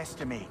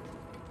underestimate.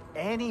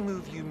 Any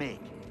move you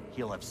make,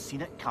 he'll have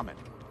seen it coming.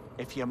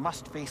 If you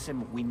must face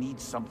him, we need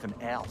something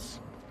else.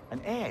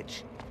 An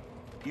edge.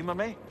 Humor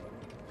me?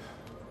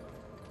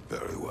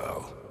 Very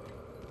well.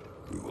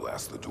 We will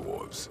ask the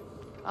dwarves.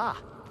 Ah,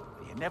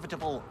 the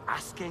inevitable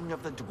asking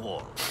of the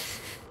dwarves.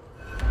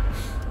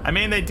 I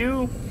mean, they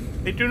do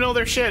know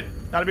their shit.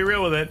 Gotta be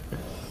real with it.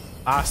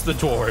 Ask the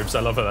dwarves.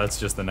 I love how that's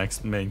just the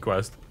next main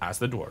quest. Ask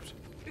the dwarves.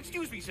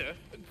 Excuse me, sir.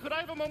 Could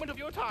I have a moment of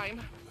your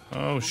time?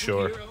 Oh,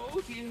 sure.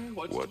 Oh dear,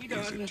 what's What to be done?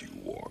 is it you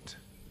want?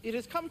 It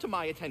has come to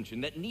my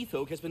attention that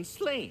Nithog has been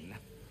slain,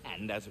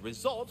 and as a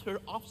result, her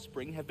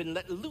offspring have been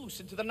let loose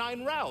into the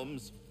Nine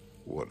Realms.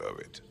 What of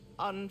it?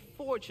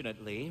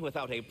 Unfortunately,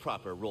 without a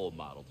proper role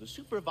model to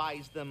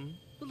supervise them,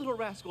 the little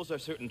rascals are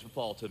certain to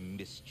fall to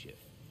mischief.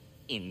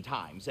 In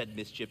time, said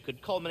mischief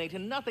could culminate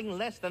in nothing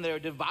less than their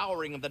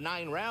devouring of the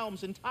Nine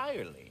Realms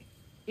entirely.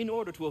 In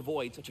order to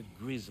avoid such a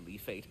grisly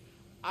fate,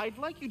 I'd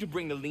like you to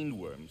bring the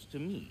Lindworms to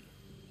me.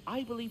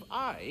 I believe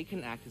I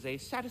can act as a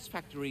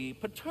satisfactory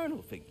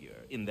paternal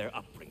figure in their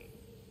upbringing.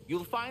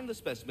 You'll find the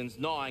specimens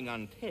gnawing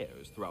on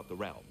tears throughout the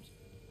realms.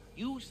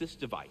 Use this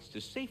device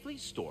to safely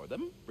store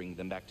them, bring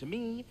them back to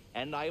me,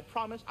 and I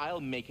promise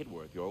I'll make it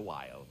worth your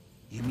while.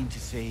 You mean to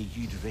say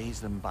you'd raise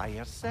them by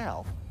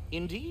yourself?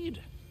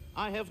 Indeed.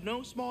 I have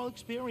no small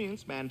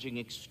experience managing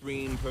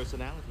extreme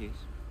personalities.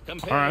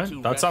 Compared All right,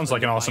 to that sounds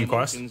like an awesome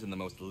quest. in the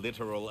most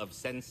literal of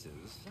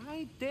senses,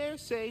 I dare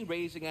say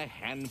raising a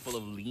handful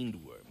of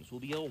lindworms will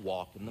be a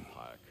walk in the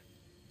park.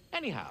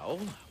 Anyhow,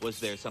 was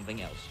there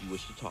something else you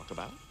wish to talk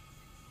about?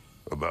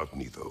 About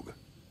Nithog.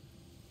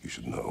 You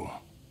should know,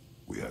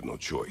 we had no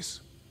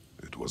choice.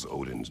 It was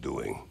Odin's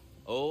doing.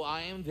 Oh,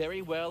 I am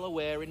very well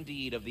aware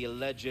indeed of the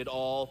alleged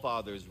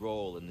All-Father's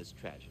role in this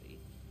tragedy.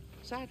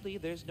 Sadly,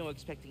 there's no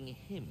expecting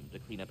him to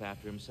clean up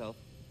after himself.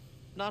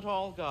 Not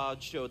all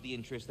gods showed the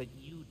interest that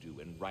you do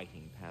in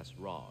righting past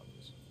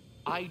wrongs.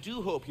 I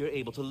do hope you're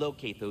able to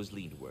locate those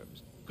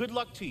lindworms. Good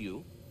luck to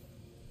you.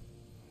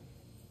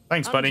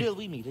 Thanks, buddy. Until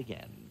we meet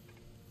again.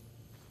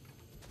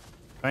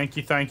 Thank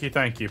you, thank you,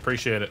 thank you.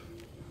 Appreciate it.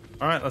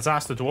 All right, let's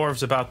ask the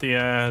dwarves about the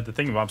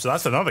thingamabobs. So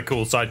that's another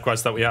cool side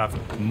quest that we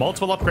have.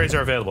 Multiple upgrades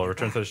are available.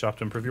 Return to the shop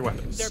to improve your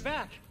weapons. They're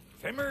back.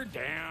 Simmer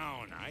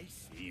down. I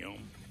see them.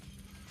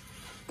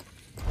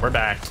 We're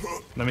back.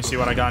 Let me see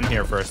what I got in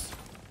here first.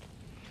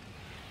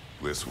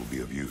 This will be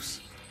of use.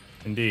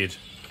 Indeed.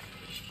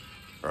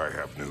 I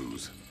have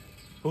news.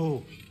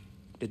 Oh,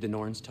 did the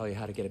Norns tell you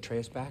how to get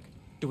Atreus back?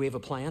 Do we have a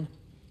plan?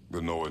 The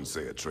Norns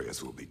say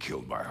Atreus will be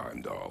killed by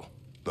Heimdall.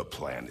 The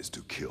plan is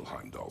to kill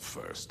Heimdall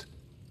first.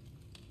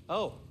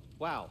 Oh,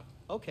 wow.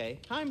 Okay,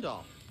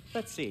 Heimdall.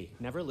 Let's see.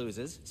 Never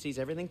loses, sees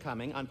everything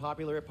coming,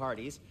 unpopular at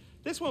parties.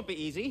 This won't be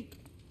easy.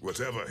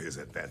 Whatever his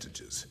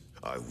advantages,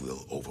 I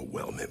will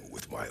overwhelm him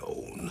with my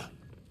own.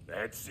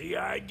 That's the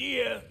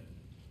idea.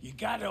 You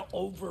gotta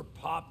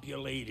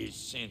overpopulate his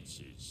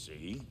senses,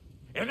 see?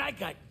 And I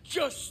got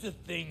just the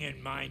thing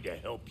in mind to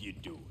help you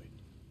do it.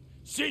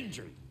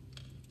 Sindri,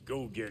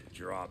 go get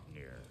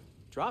Dropnir.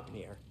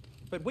 Dropnir?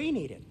 But we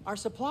need it. Our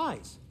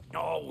supplies.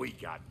 Oh, we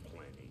got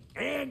plenty.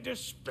 And to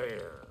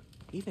spare.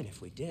 Even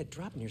if we did,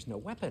 Dropnir's no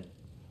weapon.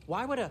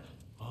 Why would a...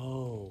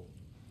 Oh.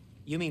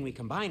 You mean we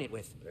combine it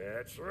with...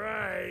 That's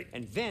right.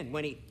 And then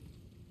when he...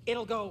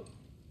 It'll go...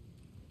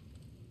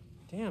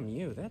 Damn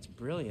you, that's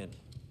brilliant.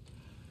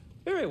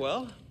 Very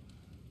well.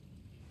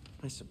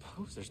 I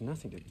suppose there's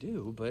nothing to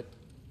do, but...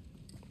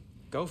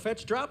 Go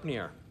fetch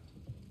Dropnir.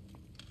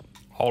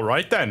 All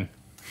right, then.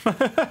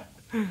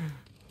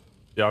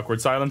 The awkward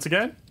silence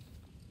again.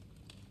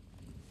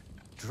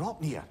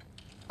 Dropnir?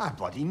 I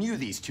bloody knew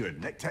these two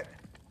had nicked it.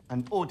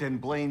 And Odin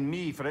blamed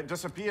me for it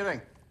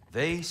disappearing.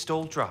 They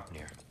stole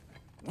Dropnir.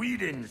 We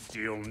didn't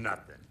steal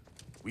nothing.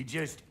 We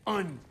just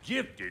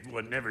ungifted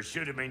what never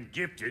should have been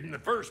gifted in the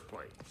first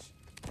place.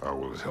 How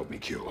will it help me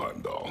kill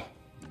Heimdall?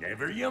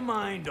 Never you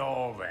mind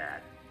all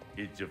that.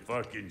 It's a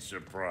fucking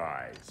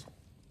surprise.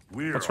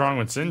 What's wrong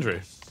with Sindri?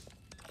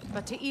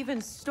 But to even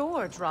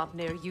store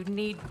Dropnir, you'd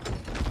need...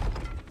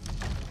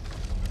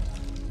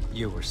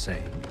 You were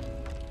saying?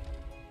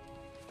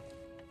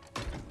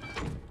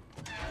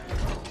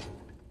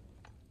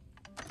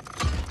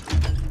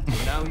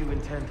 Now you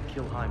intend to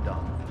kill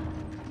Heimdall.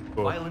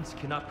 Cool. Violence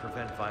cannot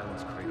prevent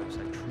violence, Kratos.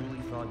 I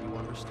truly thought you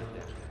understood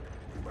that.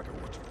 No matter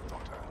what you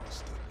thought I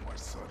understood, my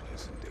son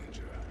is in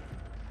danger.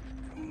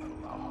 I will not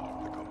allow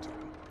harm to come to him.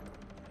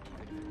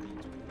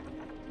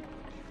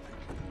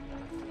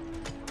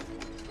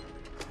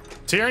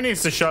 Tyr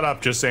needs to shut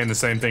up just saying the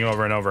same thing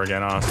over and over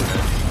again, honestly.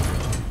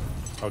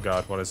 Oh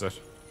god, what is it?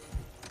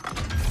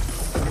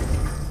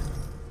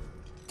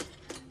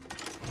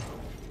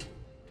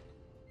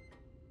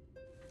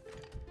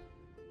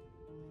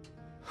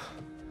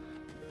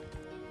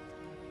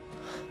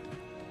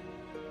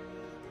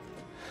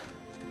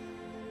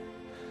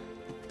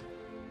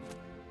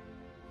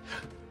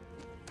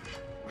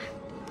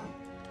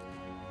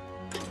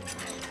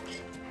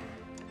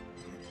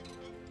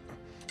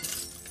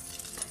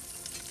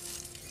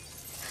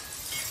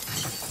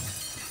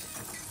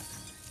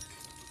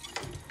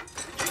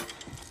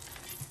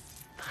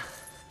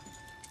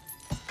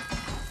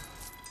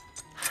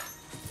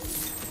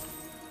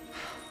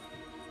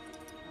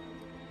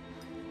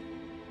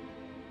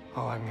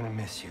 Oh, I'm gonna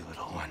miss you,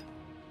 little one.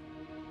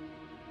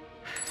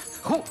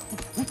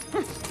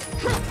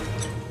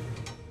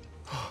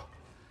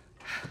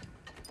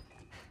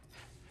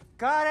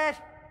 Got it!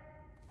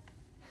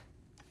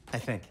 I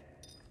think.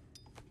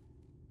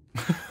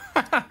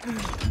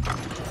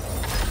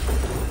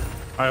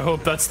 I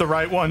hope that's the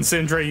right one,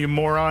 Sindri, you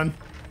moron.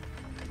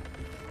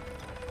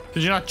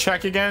 Did you not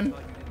check again? I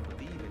thought you didn't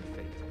believe in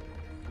fate.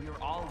 We are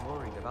all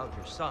worried about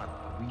your son.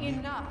 We need...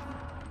 Enough!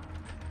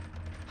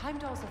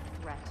 Heimdall's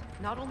a threat,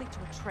 not only to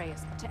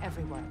Atreus, but to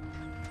everyone.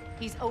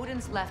 He's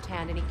Odin's left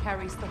hand, and he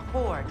carries the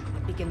horde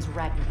that begins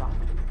Ragnarok.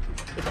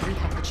 If we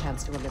have the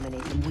chance to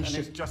eliminate him, we should...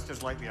 And it's just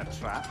as likely a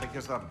trap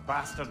because the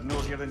bastard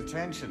knows your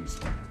intentions.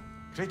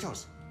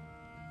 Kratos,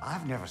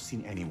 I've never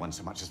seen anyone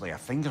so much as lay a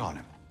finger on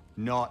him.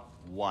 Not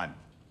one.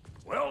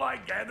 Well, I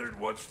gathered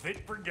what's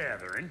fit for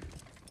gathering.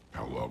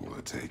 How long will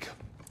it take?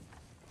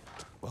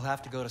 We'll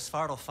have to go to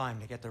Svartalfheim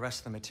to get the rest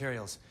of the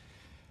materials.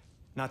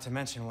 Not to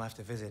mention we'll have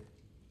to visit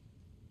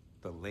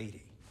the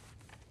lady.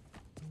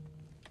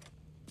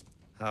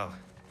 Oh.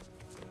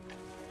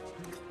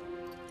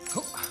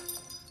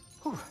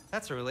 Whew,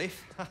 that's a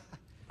relief.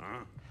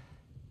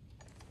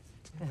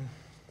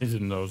 He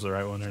didn't know it was the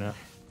right one or not.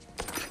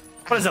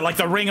 What is it, like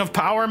the Ring of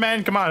Power,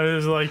 man? Come on, it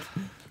is like...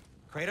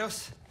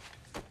 Kratos?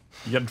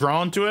 You get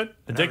drawn to it?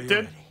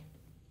 Addicted?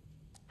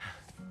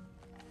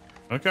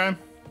 Okay.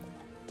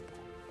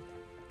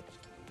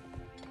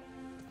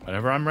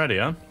 Whenever I'm ready,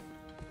 huh?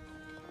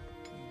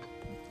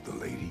 The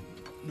lady?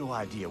 No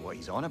idea what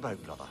he's on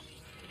about, brother.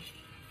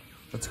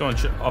 Let's go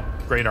and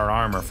upgrade our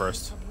armor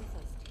first.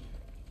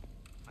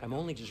 I'm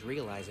only just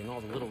realizing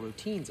all the little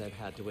routines I've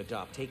had to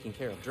adopt taking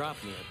care of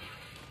Dropnir.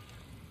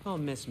 I'll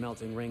miss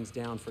melting rings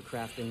down for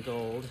crafting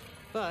gold,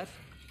 but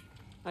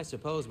I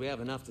suppose we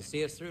have enough to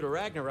see us through to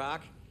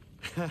Ragnarok.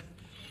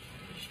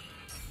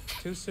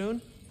 Too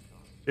soon?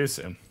 Too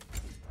soon.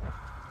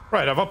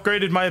 Right, I've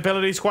upgraded my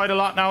abilities quite a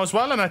lot now as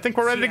well, and I think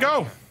we're ready to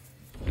go.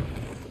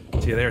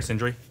 See you there,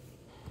 Sindri.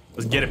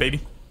 Let's get it, baby.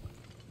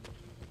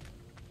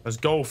 Let's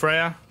go,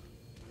 Freya.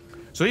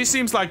 So he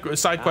seems like a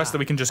side quest that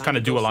we can just kind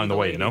of do along the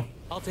way, you know?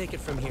 I'll take it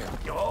from here.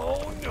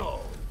 Oh,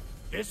 no.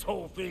 This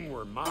whole thing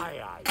were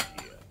my idea.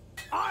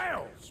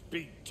 I'll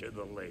speak to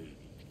the lady.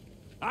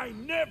 I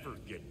never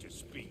get to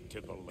speak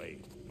to the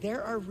lady.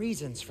 There are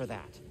reasons for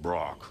that.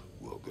 Brock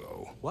will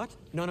go. What?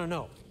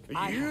 No.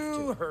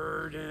 You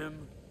heard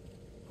him.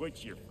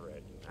 Quit your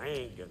fretting. I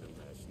ain't gonna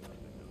mess nothing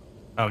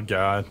up. Oh,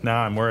 God.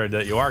 Now I'm worried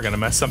that you are going to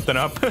mess something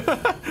up.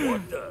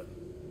 What the?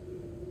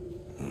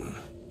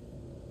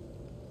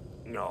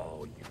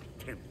 No, you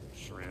pimp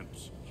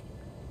shrimps.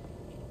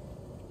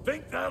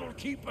 Think that'll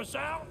keep us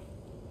out?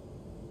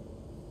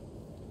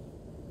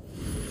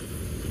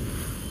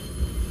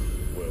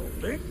 Well,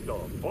 think the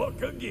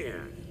fuck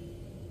again.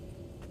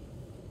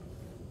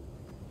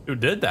 Who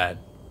did that?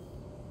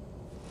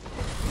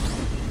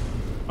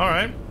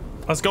 Alright.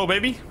 Let's go,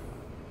 baby.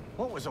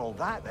 What was all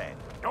that then?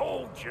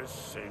 Oh,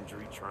 just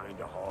Sindri trying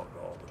to hog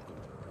all the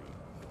glory.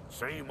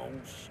 Same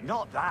old shit.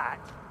 Not that.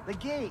 The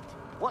gate.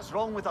 What's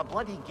wrong with a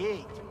bloody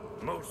gate?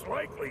 Most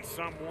likely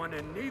someone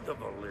in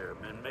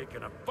Nidavellir been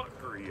making a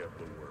fuckery of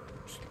the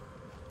works.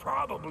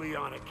 Probably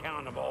on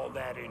account of all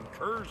that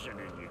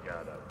incursioning you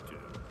got up to.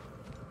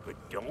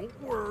 But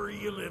don't worry,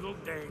 you little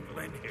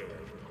dangling head.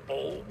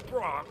 Old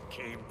Brock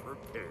came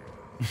prepared.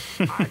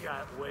 I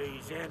got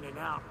ways in and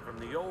out from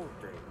the old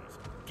days.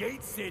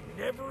 Gates said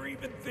never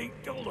even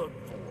think to look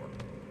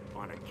for,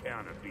 on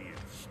account of being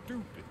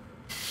stupid.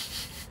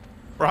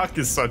 Brock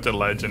is such a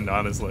legend,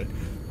 honestly.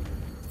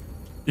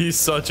 He's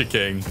such a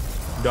king.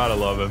 Gotta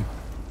love him.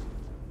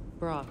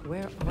 Brock,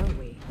 where are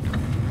we?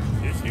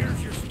 This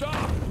here's your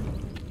stop.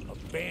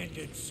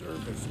 Abandoned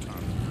service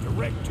tunnel,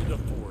 direct to the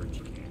forge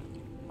camp.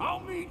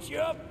 I'll meet you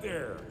up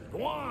there.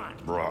 Go on.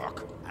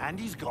 Brock. And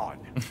he's gone.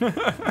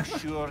 You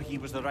sure he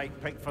was the right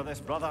pick for this,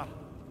 brother?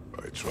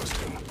 I trust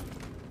him.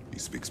 He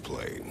speaks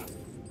plain.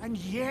 And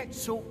yet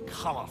so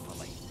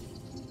colorfully.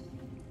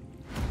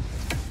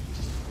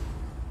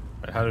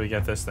 Right, how do we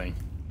get this thing?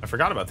 I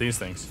forgot about these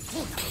things.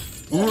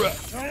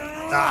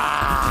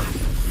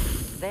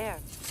 There.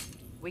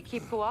 We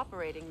keep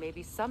cooperating,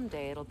 maybe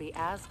someday it'll be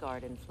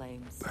Asgard in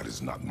flames. That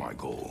is not my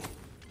goal.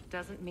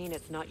 Doesn't mean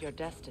it's not your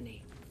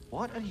destiny.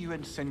 What are you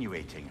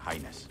insinuating,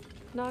 Highness?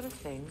 Not a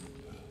thing.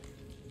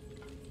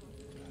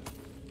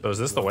 So is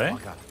this the way?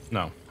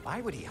 No.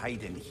 Why would he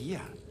hide in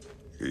here?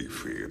 He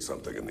feared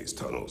something in these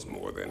tunnels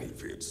more than he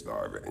feared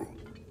starving.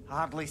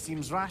 Hardly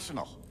seems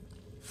rational.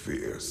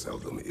 Fear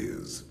seldom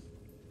is.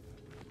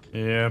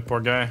 Yeah, poor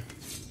guy.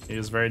 He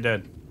is very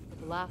dead.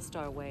 Blast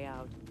our way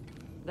out.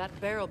 That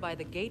barrel by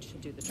the gate should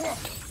do the trick.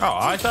 Oh,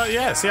 I thought,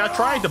 yeah. See, I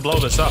tried to blow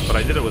this up, but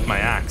I did it with my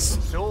axe.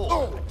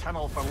 So, a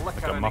tunnel for liquor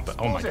Like a and muppet.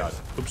 Oh my god.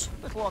 explosives. Oops.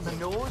 Little on the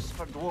nose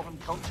for dwarven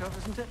culture,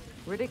 isn't it?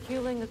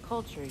 Ridiculing a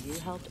culture you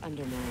helped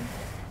undermine.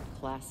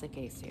 Classic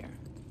Aesir.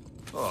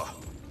 Oh,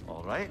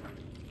 all right.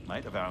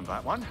 Might have earned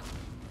that one.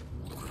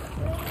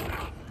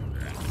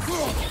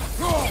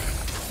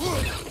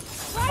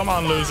 Come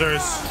on,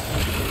 losers.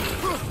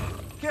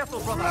 Careful,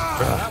 brother.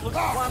 That looks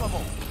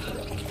flammable.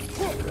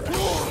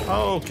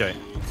 Okay.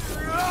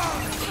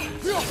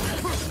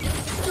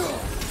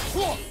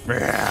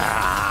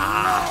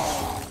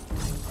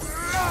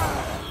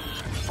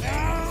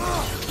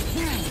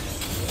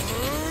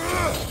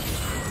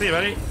 See you,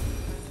 buddy.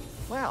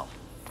 Well,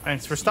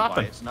 thanks for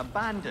stopping. it's an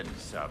abandoned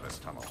service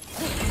tunnel.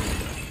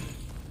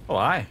 Oh,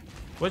 hi.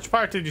 Which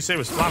part did you say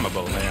was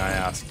flammable, may I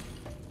ask?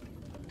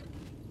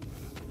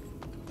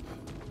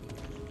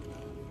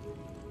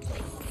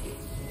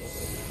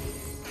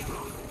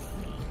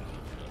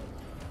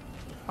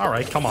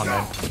 Alright, come on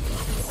then.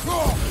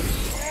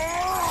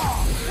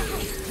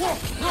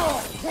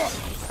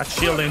 That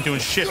shield ain't doing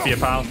shit for you,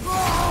 pal.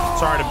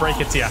 Sorry to break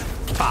it to you.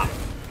 Pa.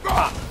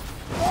 Pa.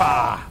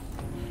 Pa.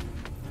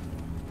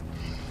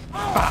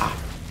 Pa.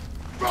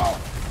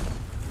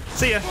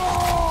 See ya.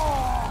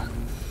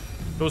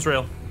 It was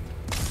real.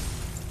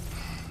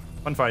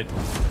 Fun fight.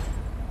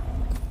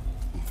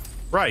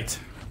 Right.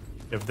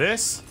 You have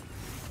this.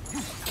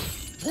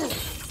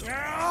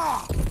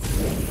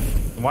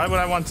 Why would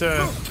I want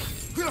to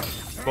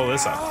pull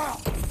this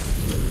up?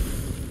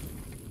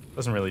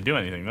 Doesn't really do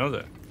anything, does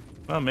it?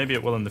 Well, maybe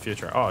it will in the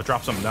future. Oh, it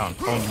dropped something down.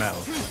 Bone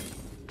metal.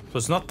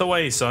 'Twas not the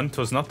way, son.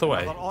 'Twas not the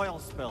way. Another oil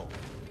spill.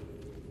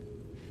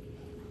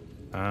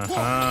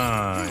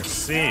 I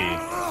see.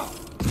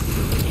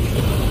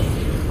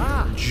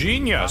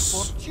 Genius.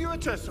 A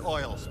fortuitous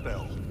oil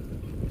spill.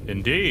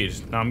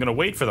 Indeed. Now I'm gonna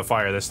wait for the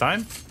fire this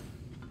time.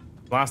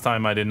 Last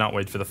time I did not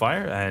wait for the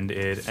fire, and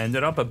it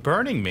ended up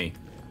burning me.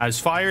 As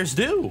fires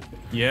do,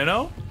 you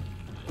know?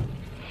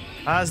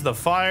 As the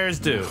fires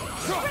do.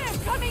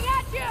 Coming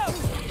at you!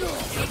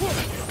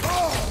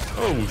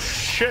 Oh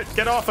shit,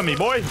 get off of me,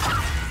 boy!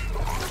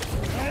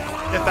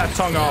 Get that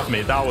tongue off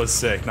me. That was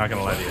sick, not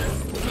gonna lie to you.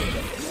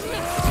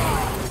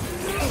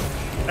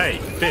 Hey,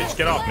 bitch,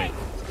 get off me.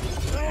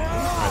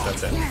 Alright,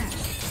 that's it.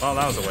 Well,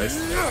 that was a waste.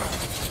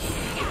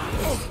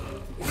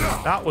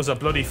 That was a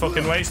bloody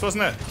fucking waste,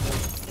 wasn't it?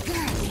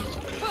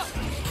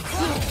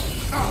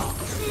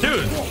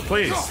 Dude,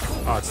 please.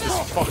 Oh, it's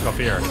this fuck up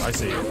here. I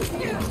see you.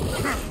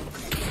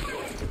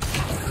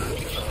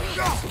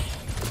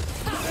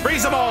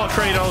 Freeze them all,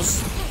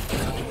 Kratos!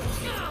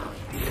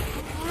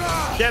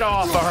 Get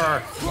off of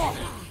her!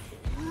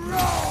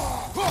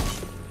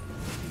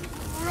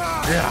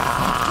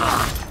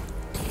 Yeah.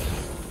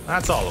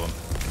 That's all of them.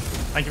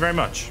 Thank you very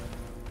much.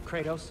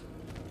 Kratos.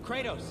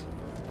 Kratos!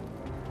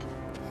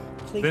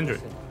 Please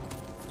Bindred. listen.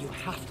 You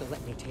have to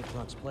let me take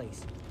Rock's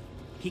place.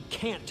 He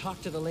can't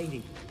talk to the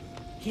lady.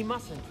 He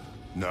mustn't.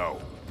 No.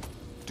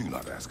 Do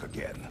not ask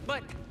again.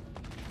 But...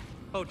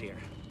 Oh dear.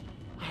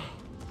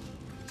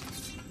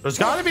 There's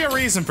got to be a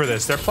reason for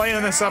this. They're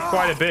playing this up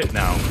quite a bit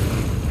now.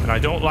 And I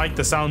don't like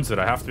the sounds of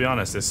it, I have to be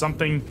honest. Is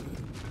something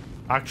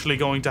actually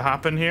going to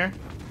happen here?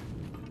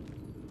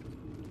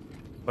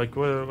 Like,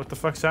 what the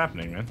fuck's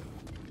happening, man?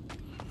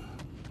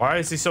 Why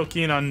is he so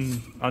keen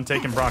on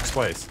taking Brock's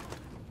place?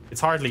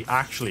 It's hardly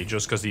actually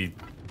just because he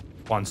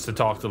wants to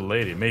talk to the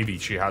lady. Maybe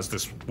she has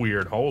this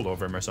weird hold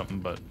over him or something,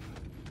 but...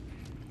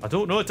 I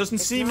don't know, it doesn't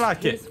seem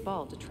like it. It's not his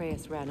fault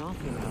Atreus ran off,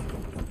 you know.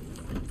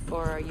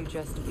 Or are you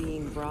just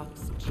being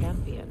Brock's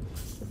champion?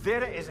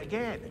 There it is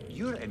again.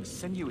 You're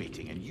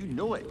insinuating, and you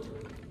know it.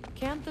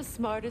 Can't the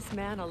smartest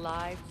man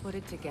alive put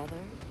it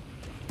together?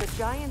 The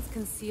giants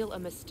conceal a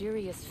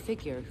mysterious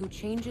figure who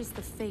changes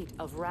the fate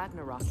of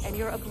Ragnarok, and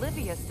you're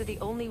oblivious to the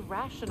only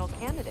rational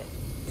candidate.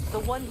 The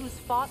one who's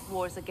fought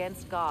wars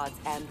against gods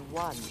and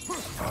won.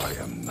 I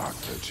am not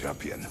the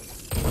champion.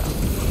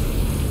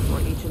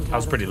 That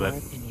was pretty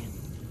lit.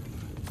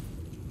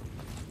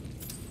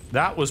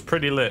 That was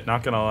pretty lit,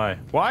 not gonna lie.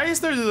 Why is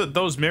there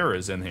those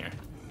mirrors in here?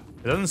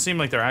 It doesn't seem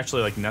like they're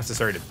actually like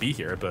necessary to be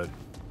here, but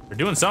they're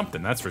doing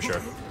something, that's for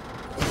sure.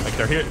 Like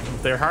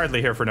they're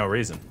hardly here for no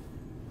reason.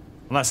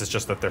 Unless it's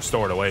just that they're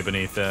stored away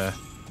beneath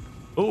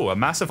ooh, a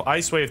massive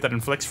ice wave that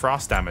inflicts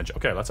frost damage.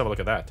 Okay, let's have a look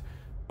at that.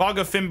 Fog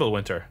of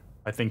Fimbulwinter.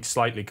 I think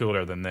slightly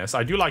cooler than this.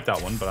 I do like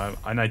that one, but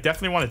I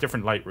definitely want a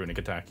different light runic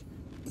attack.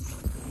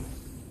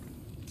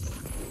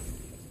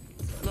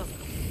 Look,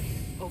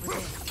 over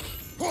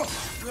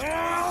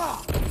there.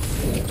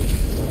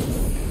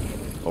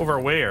 Over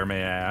where,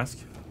 may I ask?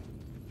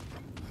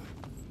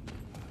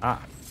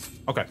 Ah,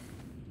 okay.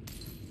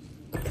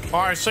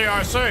 I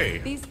see.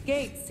 These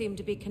gates seem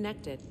to be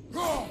connected.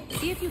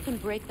 See if you can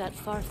break that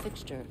far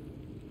fixture.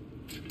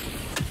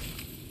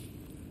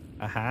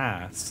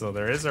 Aha, so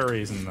there is a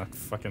reason that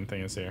fucking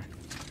thing is here.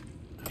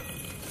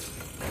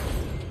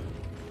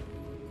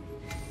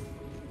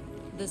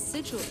 The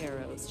sigil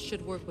arrows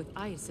should work with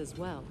ice as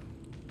well.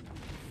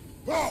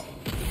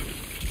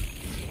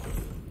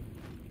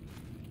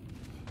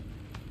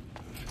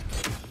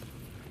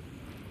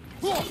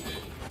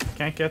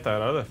 Can't get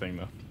that other thing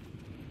though.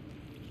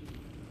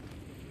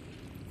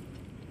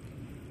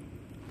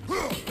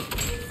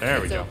 There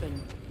we go.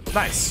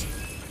 Nice.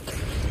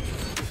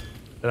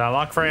 Did I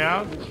lock Frey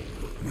out?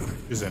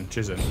 She's in.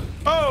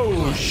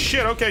 Oh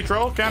shit, okay,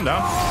 troll, calm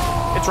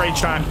down. It's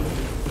rage time.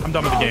 I'm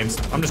done with the games.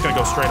 I'm just gonna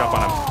go straight up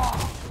on him.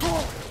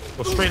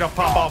 Go straight up,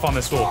 pop off on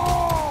this fool.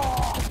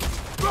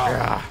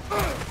 Yeah.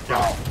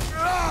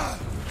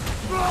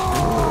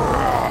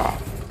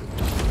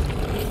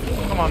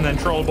 Come on then,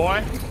 troll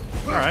boy.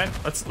 Alright,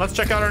 let's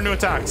check out our new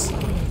attacks.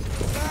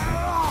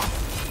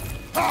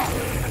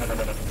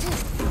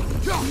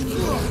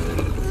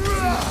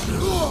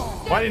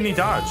 Why didn't he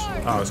dodge?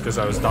 Oh, it's because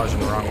I was dodging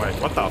the wrong way.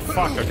 What the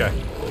fuck? Okay.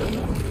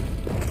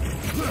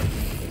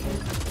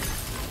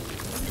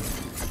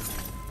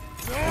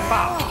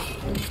 Wow.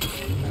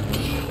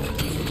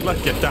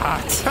 Look at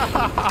that.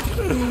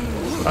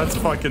 That's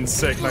fucking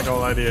sick, not gonna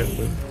lie to you.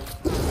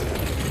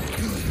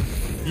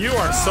 You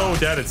are so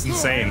dead, it's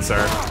insane,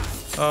 sir.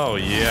 Oh,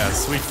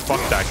 yes. We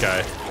fucked that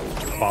guy.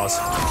 Boss.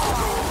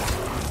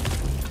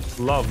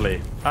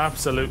 Lovely.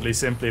 Absolutely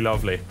simply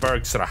lovely.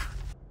 Bergsra.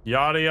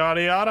 Yada,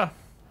 yada, yada.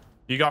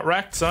 You got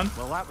wrecked, son.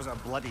 Well, that was a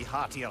bloody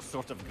heartier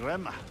sort of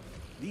grim.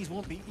 These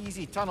won't be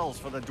easy tunnels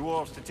for the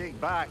dwarves to take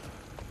back.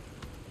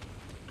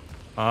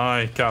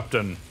 Aye,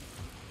 Captain.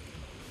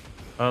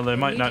 Well, they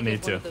might not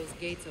need to.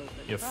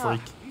 You freak.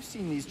 We've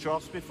seen these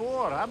troughs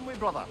before, haven't we,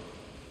 brother?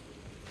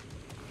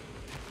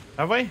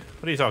 Have we?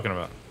 What are you talking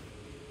about?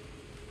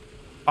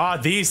 Ah,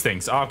 these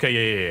things.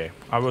 Okay, yeah.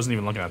 I wasn't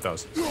even looking at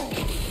those.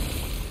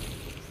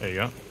 There you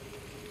go.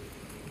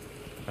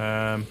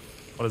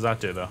 What does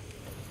that do, though?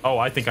 Oh,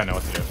 I think I know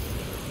what to do.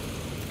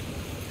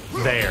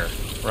 There,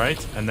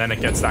 right? And then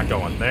it gets that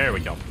going. There we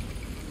go.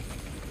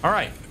 All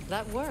right.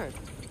 That word.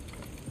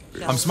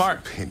 I'm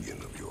smart.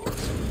 Opinion of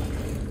yours.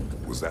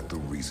 Was that the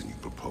reason you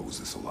proposed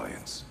this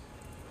alliance?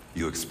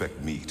 You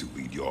expect me to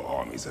lead your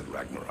armies at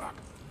Ragnarok?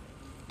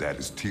 That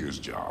is Tyr's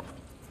job,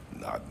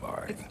 not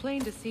mine. It's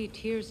plain to see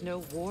Tyr's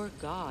no war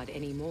god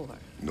anymore.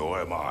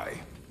 Nor am I.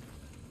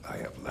 I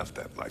have left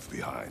that life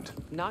behind.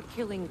 Not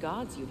killing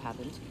gods, you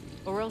haven't.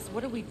 Or else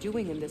what are we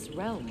doing in this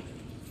realm?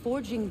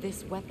 Forging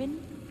this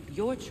weapon?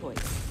 Your choice.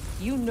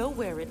 You know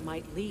where it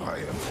might lead. I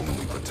am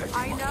only protecting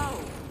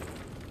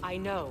I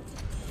know.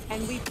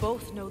 And we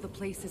both know the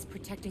places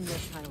protecting your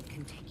child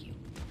can take you.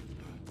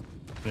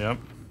 Yep.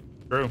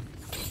 True.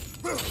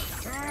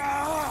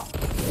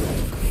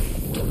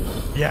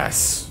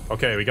 Yes.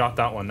 Okay, we got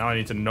that one. Now I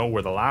need to know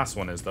where the last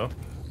one is, though.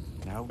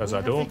 Because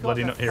I don't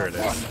bloody know. Here it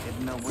is.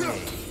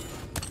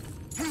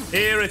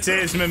 Here it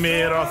is,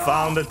 Mimir. I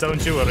found it.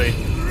 Don't you worry.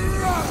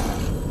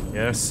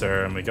 Yes,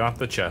 sir. And we got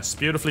the chest.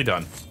 Beautifully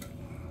done.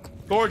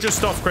 Gorgeous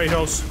stuff,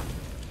 Kratos.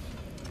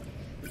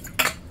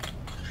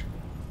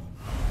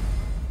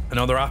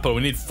 Another apple.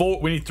 We need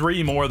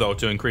 3 more, though,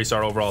 to increase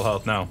our overall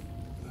health now.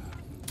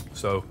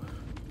 So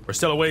we're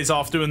still a ways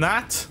off doing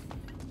that.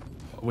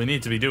 We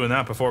need to be doing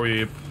that before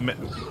we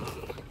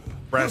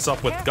press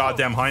up with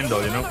goddamn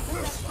Heimdall, you know?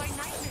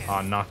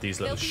 Oh, not these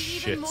little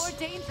shits. Even more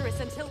dangerous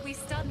until we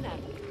stun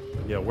them.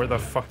 Yeah, where the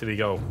fuck did he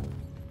go?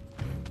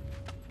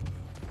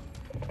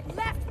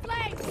 Left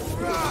flank. There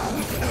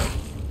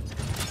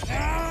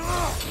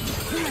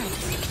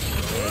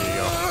you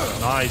go.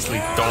 Nicely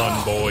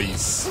done,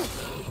 boys.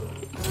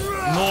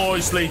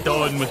 Nicely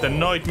done with the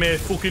nightmare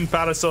fucking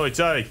parasites,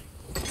 eh?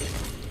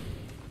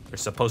 We're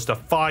supposed to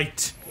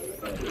fight.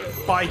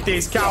 Fight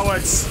these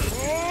cowards.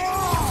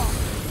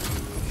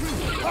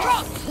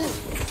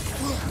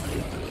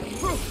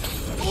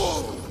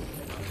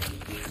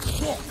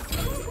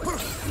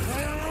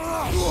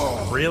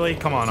 Really?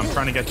 Come on, I'm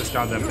trying to get this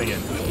goddamn thing in.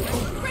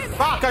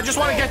 Fuck, I just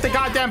want to get the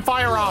goddamn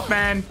fire off,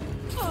 man.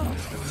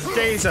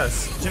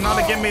 Jesus. Did you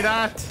not give me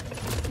that?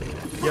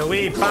 You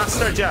wee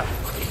bastard, you.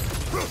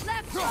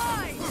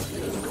 I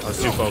was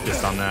too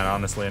focused on that,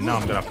 honestly, and now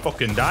I'm gonna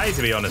fucking die,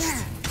 to be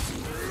honest.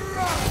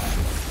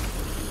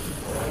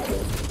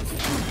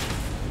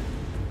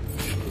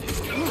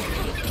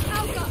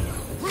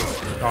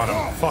 Got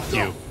him. Fuck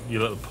you, you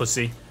little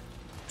pussy.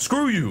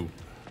 Screw you.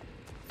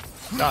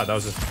 God, that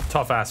was a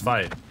tough-ass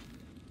fight.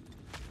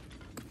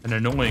 An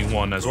annoying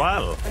one as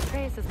well.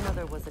 Atreus'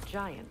 mother was a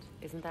giant,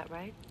 isn't that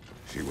right?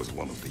 She was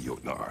one of the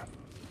Jotnar.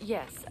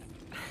 Yes.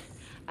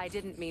 I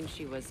didn't mean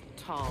she was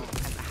tall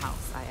as a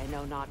house. I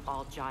know not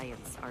all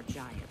giants are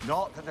giants.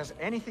 Not that there's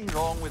anything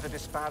wrong with a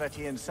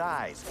disparity in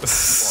size. or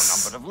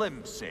number of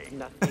limbs, say.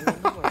 Nothing in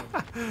the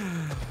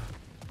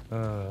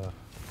world.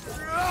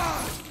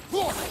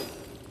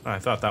 I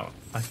thought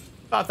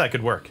that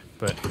could work,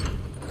 but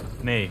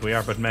nay, we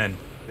are but men.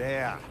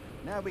 There.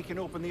 Now we can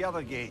open the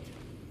other gate.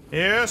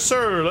 Yes,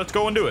 sir. Let's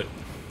go and do it.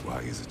 Why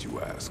is it you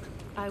ask?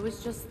 I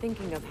was just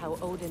thinking of how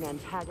Odin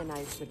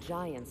antagonized the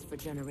giants for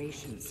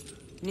generations.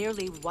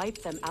 Nearly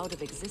wiped them out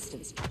of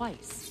existence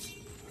twice.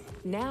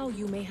 Now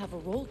you may have a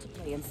role to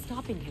play in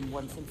stopping him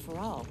once and for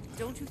all.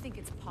 Don't you think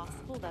it's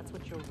possible that's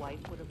what your wife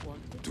would have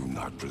wanted? Do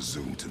not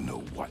presume to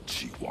know what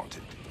she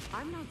wanted.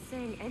 I'm not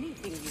saying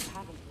anything you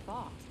haven't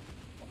thought.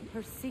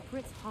 Her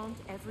secrets haunt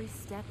every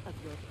step of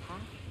your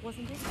path,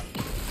 wasn't it?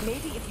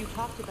 Maybe if you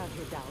talked about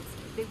your doubts,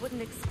 they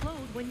wouldn't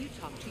explode when you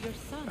talk to your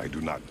son. I do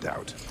not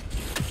doubt.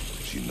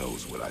 She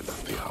knows what I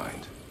left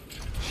behind.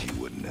 She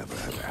would never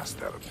have asked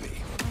that of me.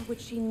 Why would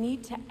she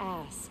need to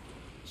ask?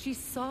 She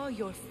saw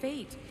your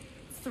fate.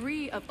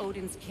 3 of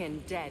Odin's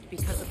kin dead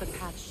because of the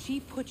path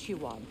she put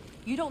you on.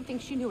 You don't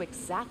think she knew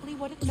exactly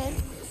what it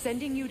meant,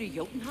 sending you to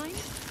Jotunheim?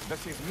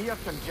 This is mere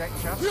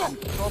conjecture,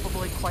 and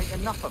probably quite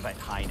enough of it,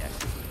 Highness.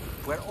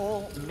 We're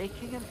all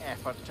making an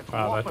effort to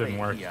cooperate that didn't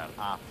work. here,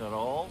 after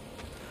all.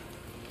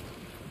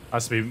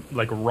 Has to be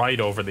like right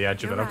over the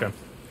edge of it. You're Okay. right.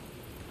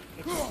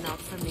 It's not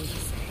for me to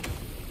say.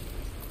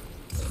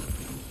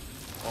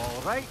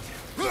 All right,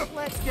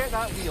 let's get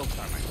that wheel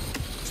turning.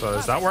 So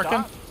is that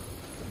working?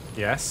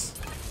 Yes.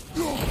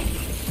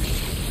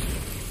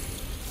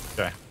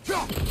 Okay.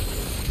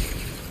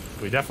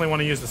 We definitely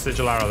want to use the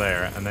sigil arrow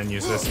there, and then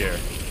use this here.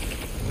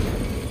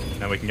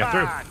 Then we can get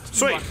through.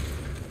 Sweet.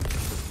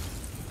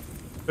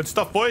 Good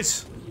stuff,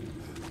 boys.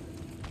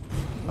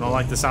 I don't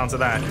like the sounds of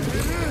that.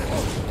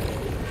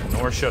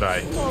 Nor should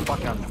I. Oh,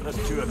 Buckham, there's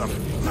 2 of them.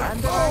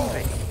 And they're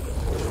angry.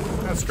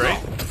 That's great.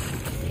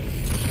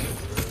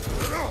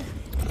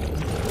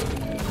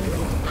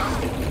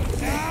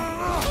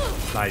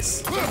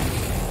 Nice.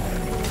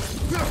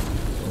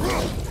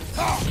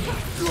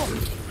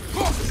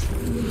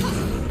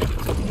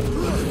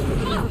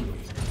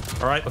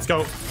 All right, let's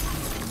go.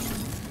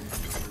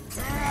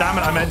 Damn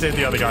it, I meant to hit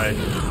the other guy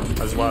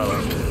as well.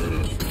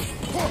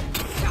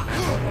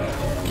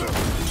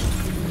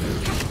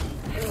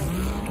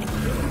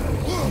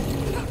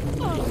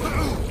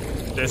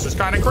 This is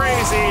kind of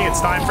crazy. It's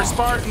time for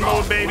Spartan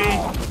mode, baby.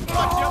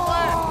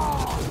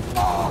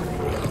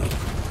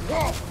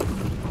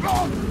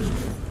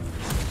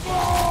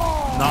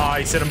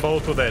 Nice, hit them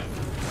both with it.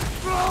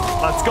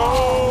 Let's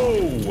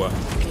go.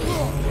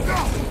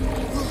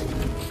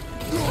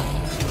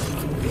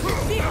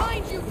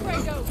 Behind you,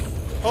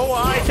 Kratos! Oh,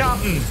 aye,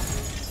 Captain.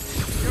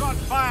 You're on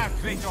fire,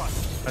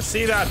 Kratos. I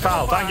see that,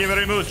 pal. Thank you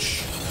very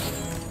much.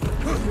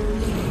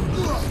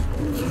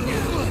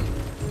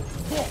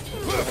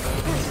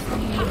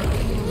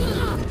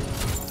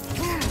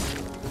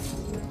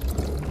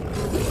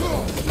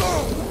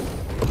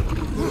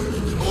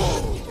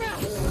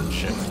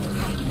 Shit.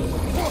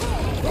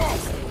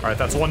 All right,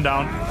 that's one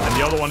down, and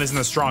the other one isn't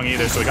as strong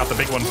either, so we got the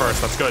big one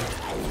first. That's good.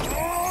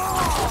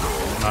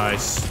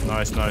 Nice,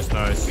 nice, nice,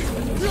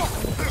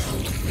 nice.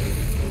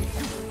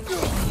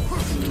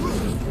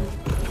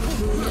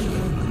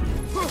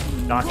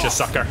 Gotcha,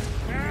 sucker.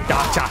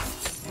 Gotcha.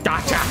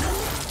 Gotcha.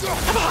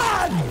 Come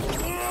on!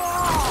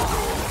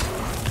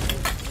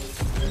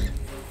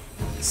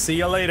 See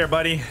you later,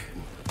 buddy.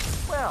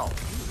 Well,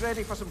 who's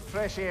ready for some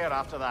fresh air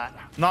after that?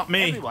 Not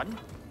me. Everyone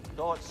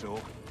thought so.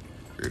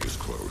 It is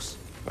close.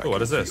 Oh,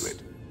 what is this? Feel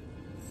it.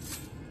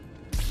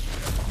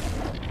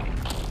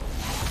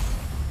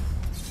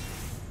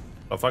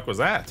 The fuck was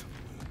that?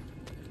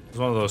 It was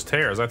one of those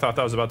tears. I thought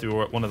that was about to be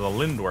one of the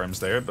lindworms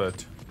there,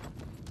 but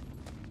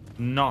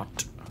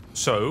not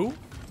so.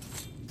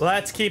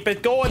 Let's keep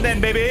it going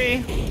then,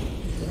 baby.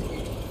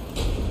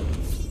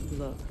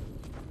 Look,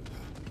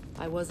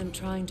 I wasn't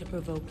trying to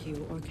provoke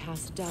you or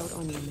cast doubt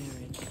on your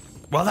marriage.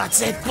 Well,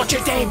 that's it. What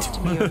you did. To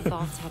me, your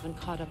thoughts haven't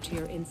caught up to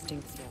your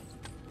instincts yet,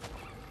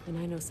 and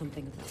I know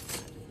something about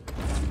that.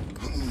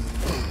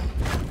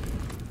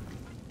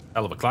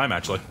 Hell of a climb,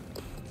 actually.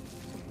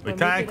 We Or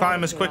can't make it climb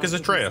out as of quick as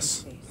your Atreus.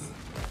 space.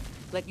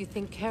 Let you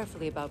think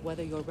carefully about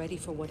whether you're ready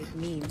for what it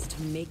means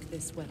to make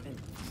this weapon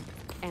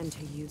and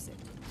to use it.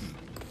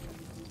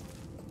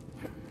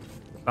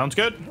 Sounds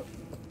good.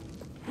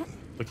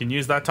 We can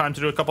use that time to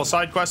do a couple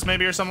side quests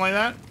maybe or something like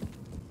that.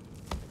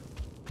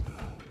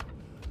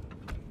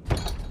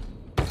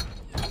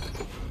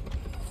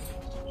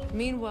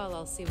 Meanwhile,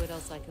 I'll see what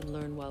else I can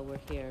learn while we're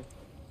here.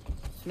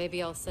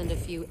 Maybe I'll send a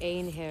few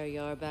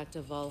Einherjar back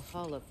to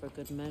Valhalla for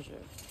good measure.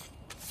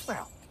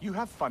 Well, you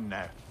have fun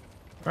now.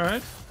 All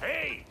right.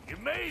 Hey, you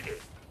made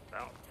it.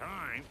 About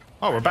time.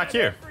 Oh, we're back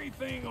here.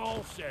 Everything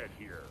all set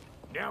here.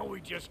 Now we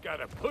just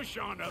gotta push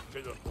on up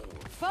to the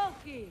fort.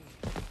 Falky!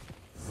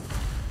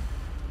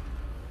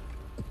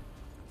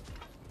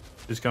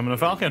 Who's coming to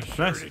Falcon?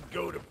 Sure Nice. did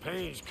go to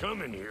pains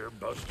coming here,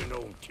 busting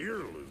old tier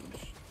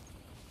loose.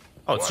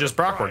 Oh, it's What just a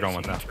Brock we're prize going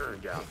with he now.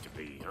 Turned out to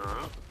be,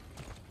 huh?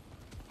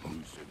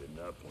 Lucid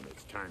enough when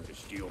it's time to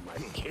steal my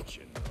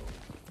kitchen, though.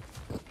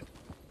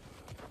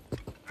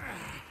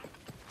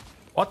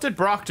 What did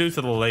Brock do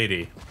to the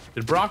lady?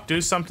 Did Brock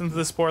do something to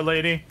this poor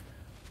lady?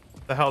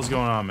 What the hell's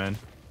going on, man?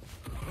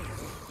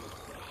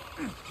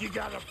 You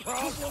got a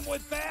problem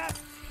with that?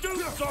 Do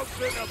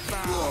something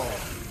about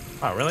it!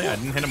 Oh, really? I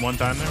didn't hit him one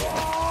time there?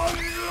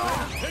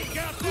 Take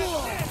out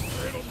that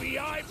nest, or it'll be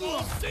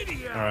Eyeball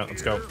City out Alright,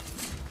 let's go.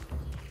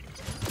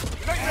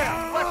 Right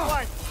there, left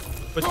flank.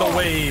 With the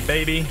way,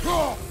 baby.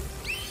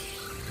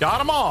 Got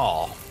them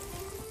all.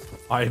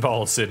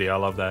 Eyeball City, I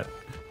love that.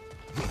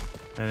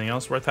 Anything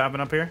else worth having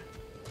up here?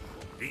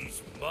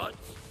 These mutts?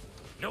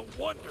 No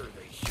wonder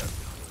they shut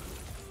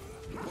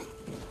down.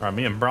 Alright,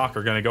 me and Brock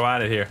are gonna go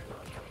at it here.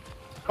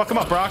 Fuck him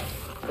up, Brock.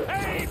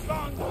 Hey,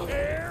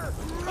 Bunker!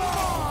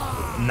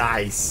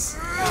 Nice.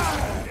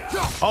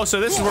 Oh, so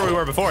this is where we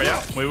were before,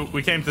 yeah.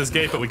 We came to this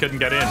gate, but we couldn't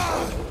get in.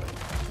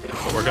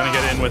 But we're gonna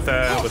get in with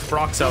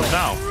Brock's help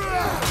now.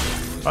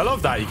 I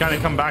love that. You kind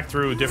of come back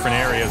through different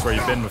areas where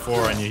you've been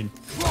before, and you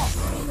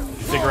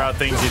figure out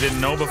things you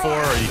didn't know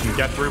before, or you can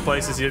get through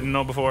places you didn't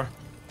know before.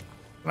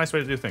 Nice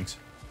way to do things.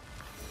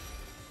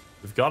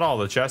 We've got all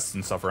the chests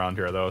and stuff around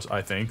here, though,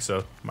 I think,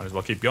 so might as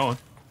well keep going.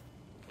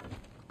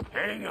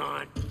 Hang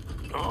on.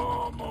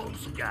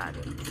 Almost got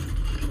it.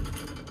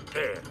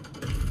 There.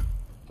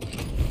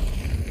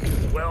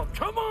 Well,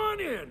 come on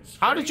in.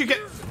 How did you get...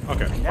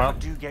 Okay, You well, never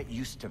do get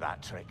used to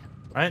that trick.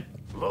 right?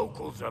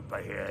 Locals up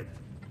ahead.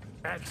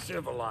 Act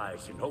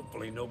civilized, and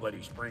hopefully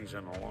nobody springs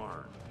an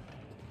alarm.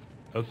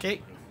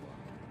 Okay.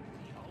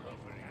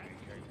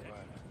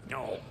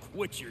 No,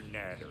 quit your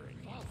nattering,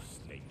 you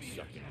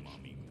snake-sucking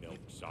mommy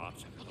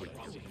milksops with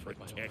your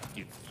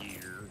protective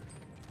gear.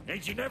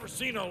 Ain't you never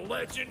seen a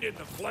legend in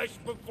the flesh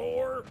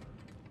before?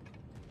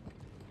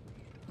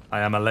 I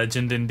am a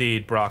legend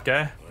indeed, Brock,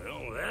 eh?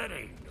 Well, that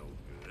ain't no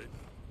good.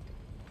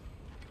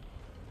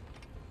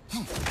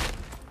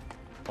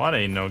 What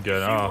ain't no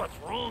good? See Oh. what's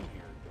wrong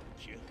here,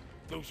 don't you?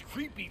 Those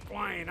creepy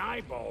flying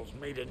eyeballs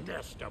made a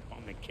nest up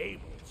on the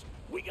cables.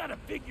 We gotta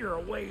figure a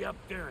way up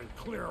there and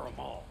clear them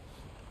all.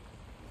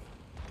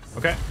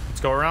 Okay, let's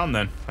go around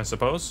then, I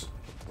suppose.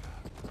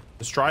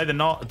 Destroy the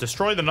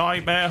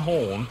nightmare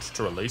horn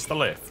to release the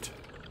lift.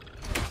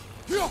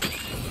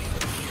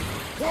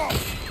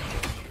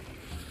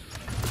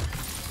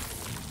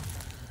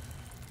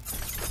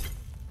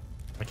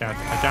 I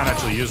can't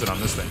actually use it on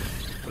this thing,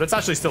 but it's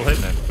actually still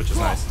hitting it, which is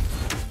nice.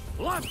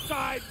 Left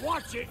side,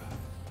 watch it.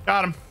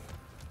 Got him.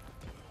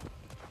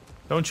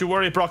 Don't you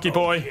worry, Brocky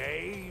boy.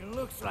 Okay,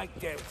 looks like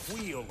that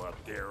wheel up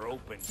there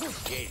opens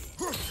the gate.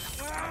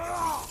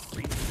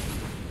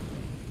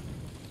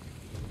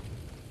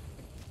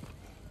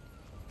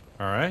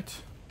 All right.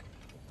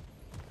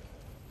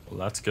 Well,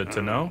 that's good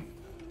to know.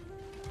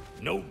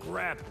 No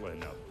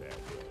grappling up there.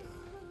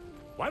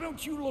 Why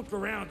don't you look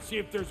around and see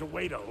if there's a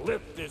way to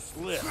lift this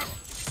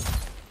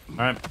lift? All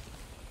right.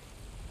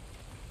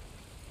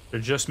 There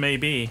just may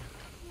be.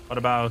 What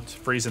about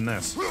freezing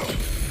this?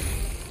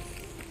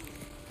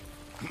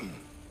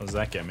 What does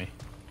that get me?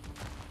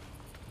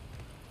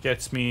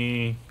 Gets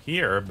me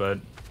here, but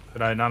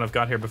could I not have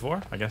got here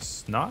before? I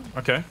guess not.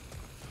 Okay.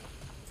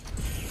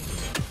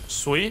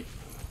 Sweet.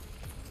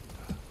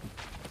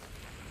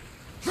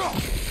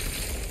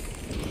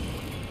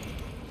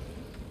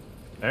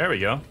 There we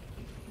go.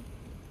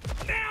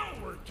 Now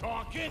we're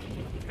talking.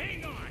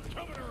 Hang on,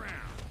 coming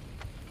around.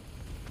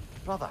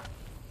 Brother,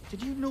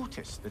 did you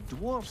notice the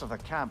dwarves of the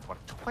camp were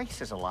twice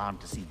as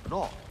alarmed to see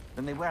Brock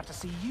than they were to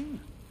see you?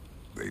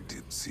 They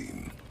did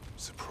seem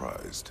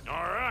surprised. All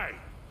right.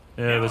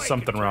 Yeah, now there's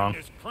something wrong.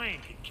 This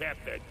crank and cap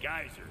that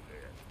geyser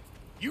there.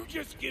 You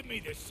just give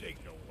me the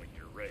signal when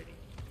you're ready.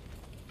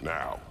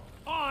 Now.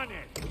 On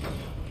it.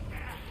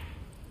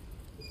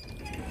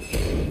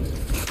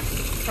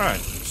 All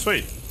right,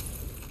 sweet.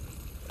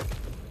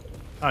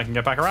 I can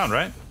get back around,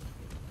 right?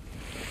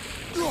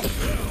 Well,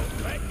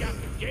 that got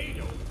the gate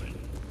open,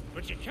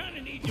 but you kind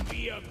of need to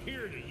be up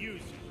here to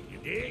use it. You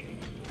dig?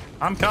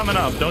 I'm coming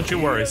up. Don't you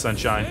worry,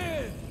 sunshine.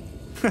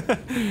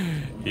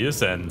 You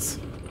sends.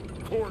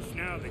 Of course,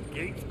 now the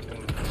gate's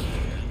closed.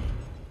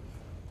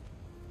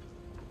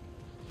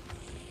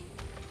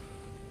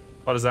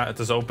 What is that?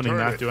 Does opening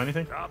that do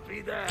anything?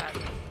 Copy that.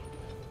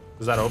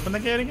 Does that open the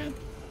gate again?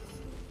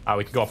 Ah,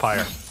 we can go up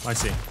higher. I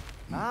see.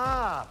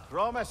 Ah,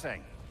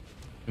 promising.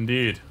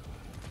 Indeed.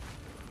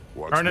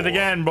 What's Turn it more?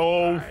 again,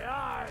 Bo. Aye,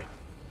 aye.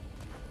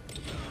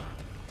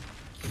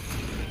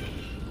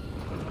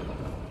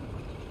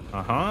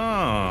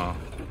 Uh-huh.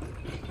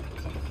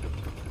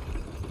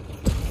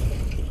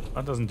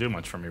 That doesn't do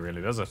much for me,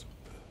 really, does it?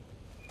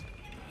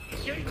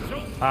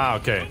 Ah,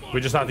 okay. We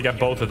just have to get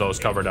both of those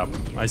covered up.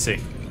 I see.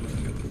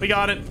 We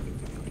got it.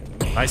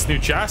 Nice new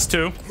chest,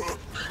 too.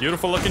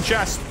 Beautiful looking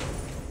chest.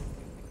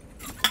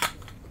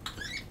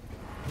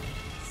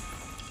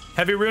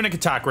 Heavy runic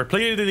attack.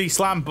 Repeatedly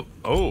slam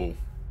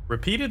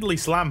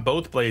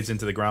both blades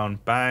into the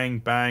ground. Bang,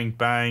 bang,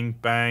 bang,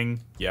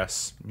 bang.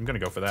 Yes, I'm gonna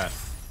go for that.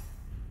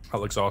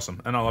 That looks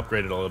awesome. And I'll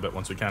upgrade it a little bit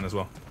once we can as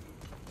well.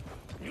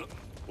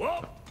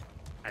 Whoa!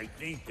 I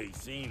think they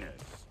seen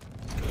us.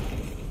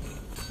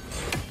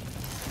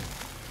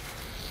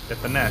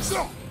 Get the nest.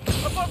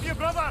 Above you,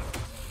 brother!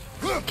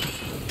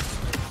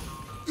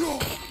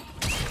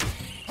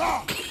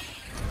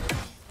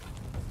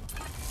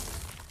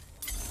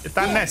 Get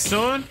that nest,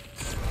 son.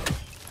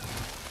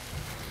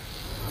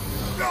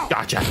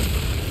 Gotcha.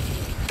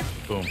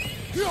 Boom.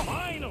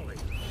 Finally!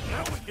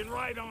 Now we can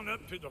ride on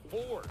up to the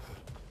fort.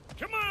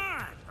 Come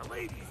on! The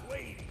lady's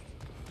waiting.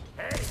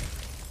 Hey,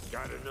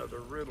 got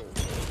another riddle.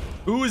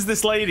 Who is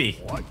this lady?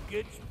 What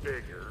gets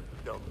bigger,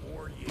 the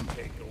more you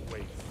take away from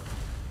it.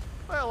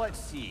 Well,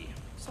 let's see.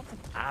 Something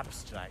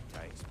abstract,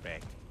 I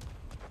expect.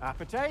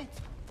 Appetite?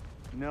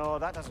 No,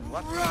 that doesn't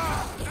work.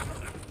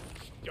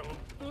 Stomp,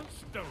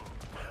 stomp.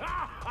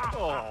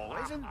 Oh,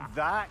 isn't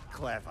that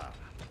clever?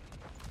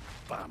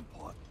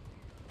 Vampot.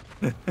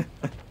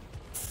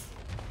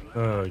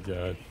 Oh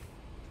god.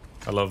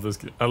 I love this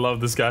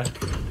guy.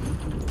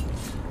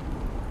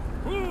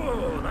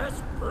 Ooh,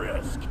 that's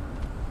brisk.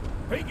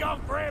 Think I'll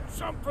grab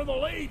some for the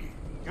lady.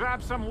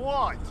 Grab some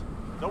what?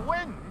 The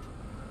wind?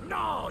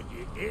 No,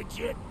 you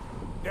idiot.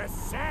 The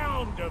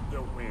sound of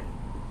the wind.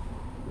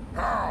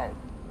 How?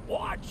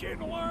 Watch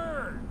and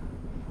learn.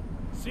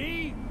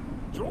 See?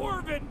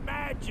 Dwarven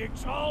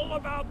magic's all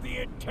about the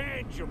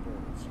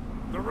intangibles.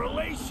 The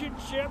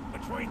relationship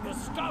between the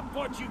stuff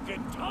what you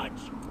can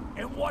touch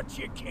and what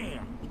you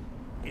can't.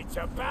 It's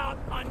about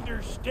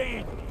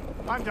understanding.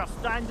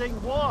 Understanding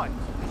what?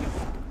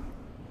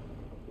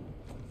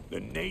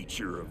 The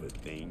nature of a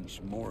thing's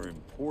more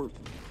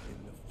important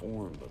than the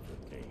form of a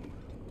thing.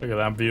 Look at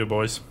that view,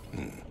 boys.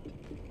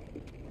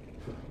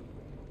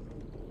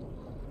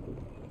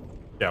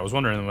 Yeah, I was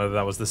wondering whether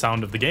that was the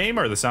sound of the game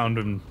or the sound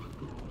in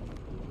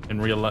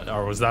real life,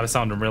 or was that a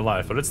sound in real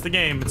life? But it's the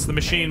game. It's the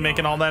machine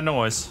making all that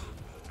noise.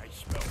 I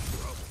smell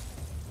trouble.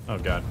 Oh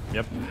god.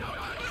 Yep.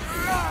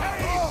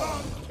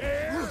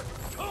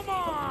 Come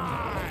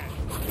on!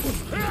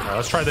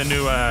 Let's try the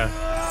new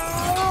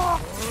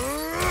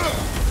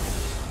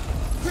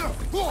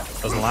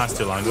Doesn't last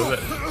too long, does it?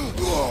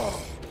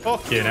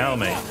 Fucking hell,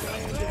 mate.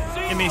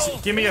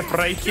 Give me a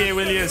break here,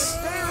 will yous?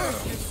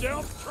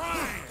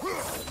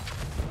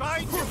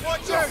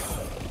 Watch out!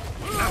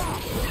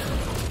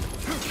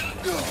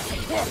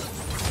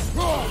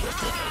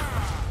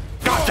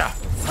 Gotcha!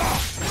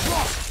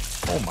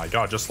 Oh my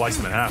god, just sliced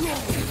him in half.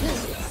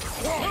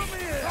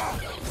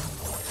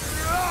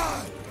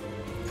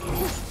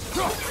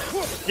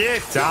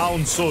 Get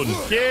down, son.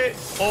 Get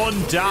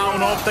on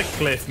down off the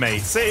cliff,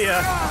 mate. See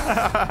ya.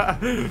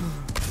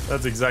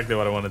 That's exactly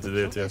what I wanted to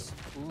do, too.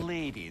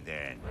 Lady,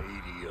 then.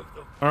 Lady of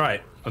the... All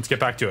right, let's get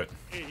back to it.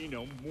 Ain't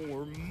no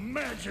more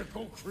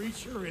magical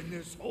creature in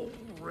this whole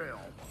realm.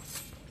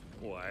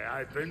 Why,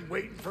 I've been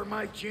waiting for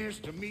my chance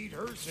to meet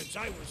her since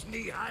I was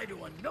knee-high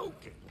to a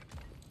Noken.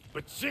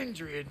 But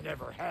Sindri'd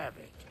never have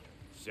it.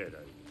 Said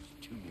I was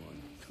too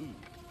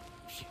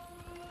uncouth.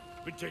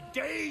 But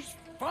today's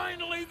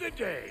finally the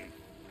day.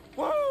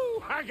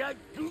 Whoa! I got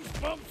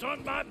goosebumps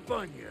on my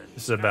bunion.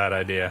 This is a bad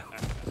idea.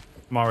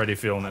 I'm already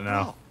feeling it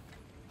now.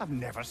 I've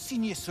never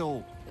seen you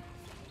so...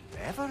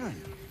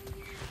 reverent.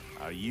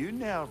 Are you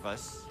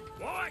nervous?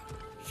 What?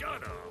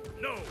 Shut up.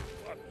 No,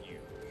 fuck you.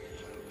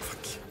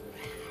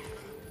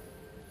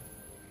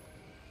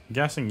 I'm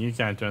guessing you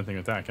can't do anything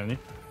with that, can you?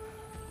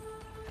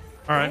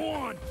 All right. Go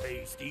on,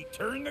 Pasty.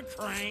 Turn the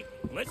crank.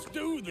 Let's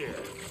do this.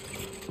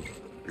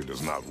 It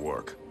does not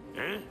work.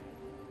 Huh?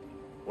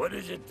 What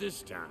is it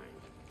this time?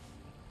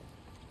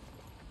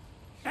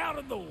 Out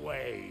of the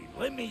way.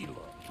 Let me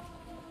look.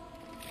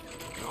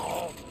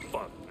 Oh,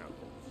 fuck no.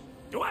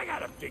 Do I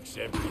gotta fix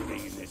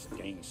everything in this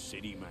dang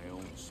city my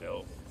own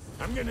self?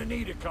 I'm gonna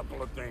need a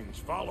couple of things.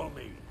 Follow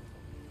me.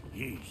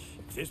 Yeesh,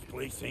 if this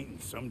place ain't in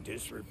some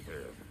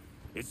disrepair.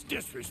 It's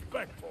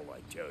disrespectful,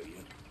 I tell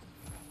you.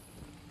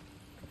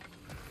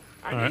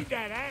 I need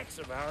that axe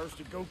of ours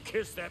to go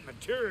kiss that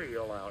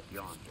material out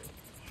yonder.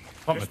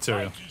 What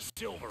material? Spiky,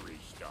 silvery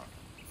stuff.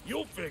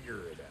 You'll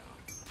figure it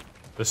out.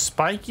 The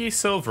spiky,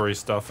 silvery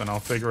stuff, and I'll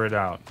figure it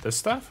out. This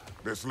stuff?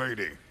 This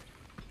lady,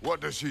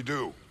 what does she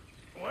do?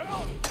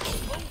 Well,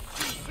 we'll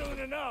see soon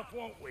enough,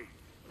 won't we?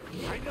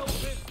 I know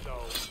this,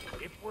 though.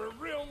 If we're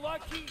real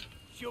lucky,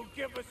 she'll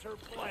give us her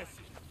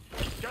blessing.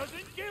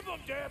 Doesn't give them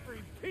to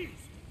every piece,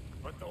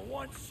 but the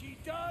ones she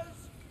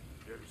does,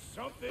 there's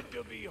something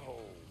to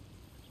behold.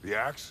 The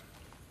axe?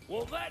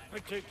 Well, that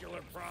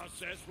particular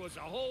process was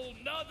a whole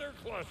nother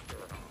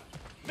cluster.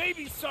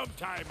 Maybe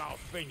sometime I'll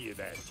spin you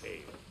that tale.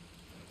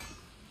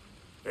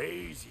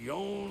 Faye's the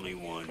only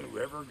one who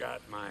ever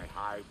got my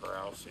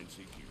highbrow sense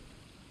of humor.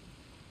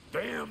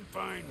 Damn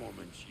fine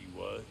woman she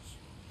was.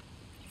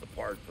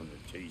 Apart from the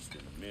taste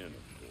of the men, of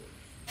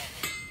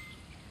course.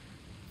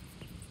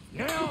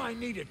 Now I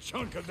need a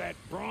chunk of that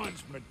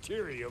bronze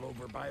material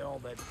over by all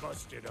that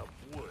busted up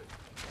wood.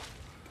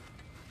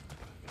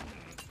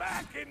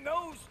 Back in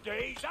those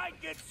days, I'd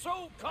get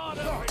so caught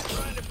up in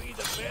trying to be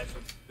the best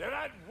that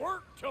I'd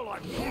work till I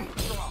couldn't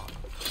drop.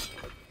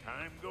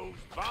 Time goes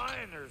by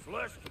and there's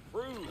less to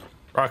prove.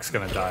 Brock's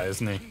gonna die,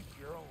 isn't he? Keep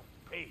your own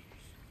pace.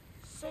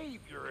 Save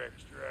your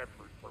extra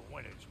effort for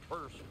when it's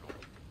personal.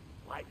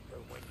 Like for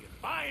when you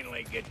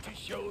finally get to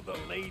show the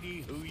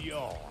lady who you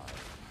are.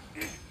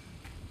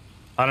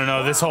 I don't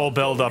know, this whole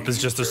build-up is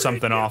just there's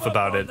something off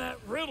about it. That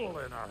riddle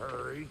in a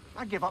hurry.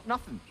 I give up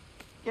nothing.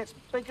 Gets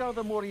bigger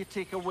the more you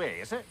take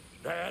away, is it?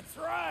 That's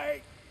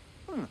right.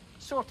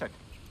 Sorted.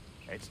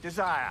 It's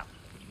desire.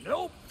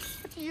 Nope.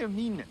 What do you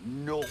mean,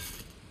 nope?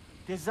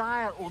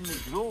 Desire only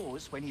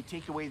grows when you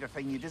take away the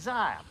thing you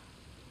desire.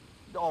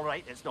 All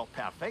right, it's not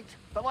perfect,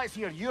 but let's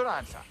hear your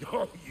answer.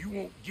 Oh, you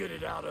won't get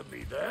it out of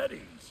me that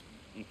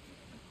easy.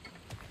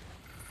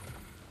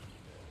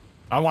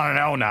 I want to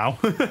know now.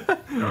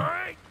 All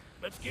right,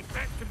 let's get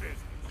back to business.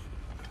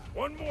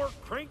 One more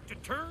crank to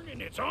turn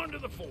and it's on to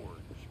the forge.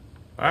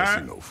 I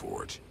see no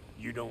forge.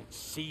 You don't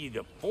see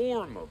the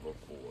form of a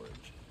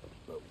forge,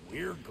 but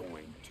we're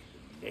going to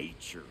the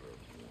nature of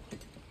one.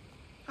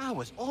 I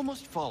was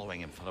almost following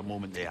him for a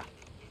moment there.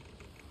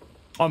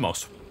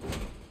 Almost.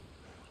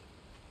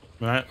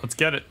 All right, let's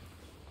get it.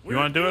 You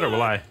want to do it or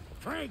will I?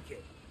 Crank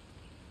it.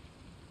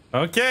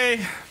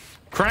 Okay.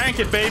 Crank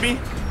it, baby.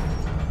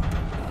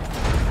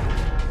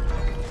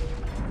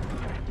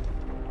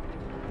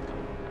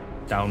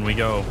 Down we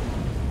go.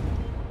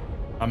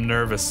 I'm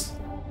nervous.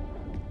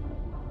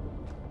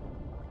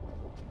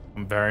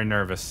 I'm very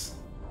nervous.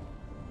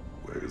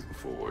 Where's the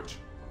forge?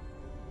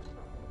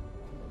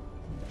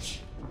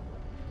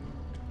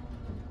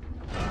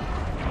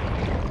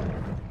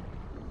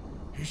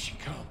 Here she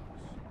comes.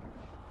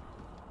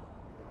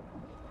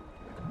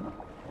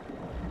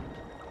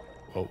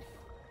 Whoa.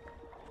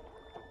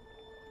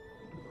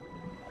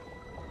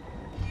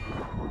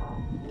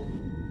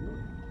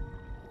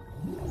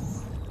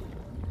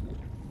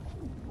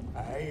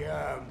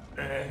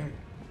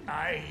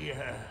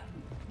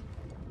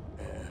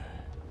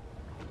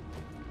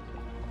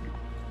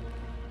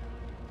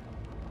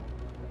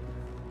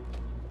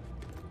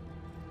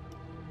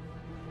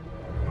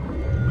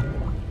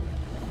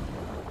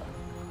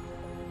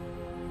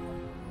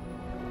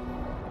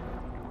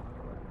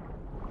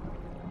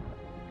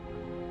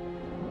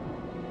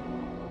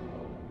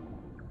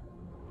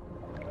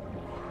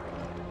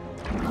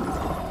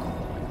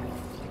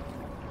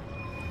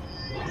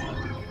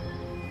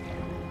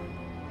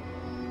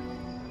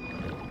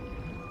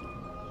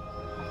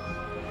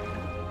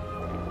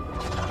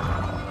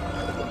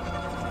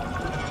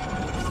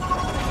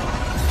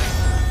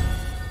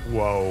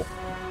 Whoa.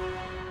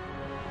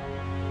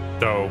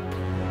 Dope.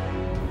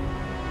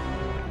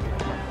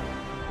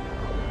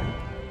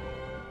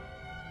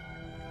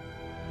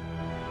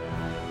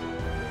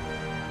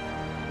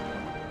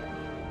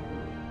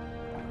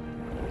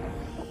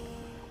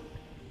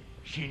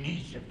 She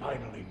needs the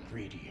final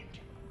ingredient.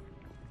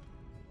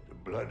 The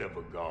blood of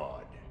a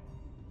god.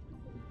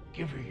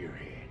 Give her your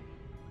hand.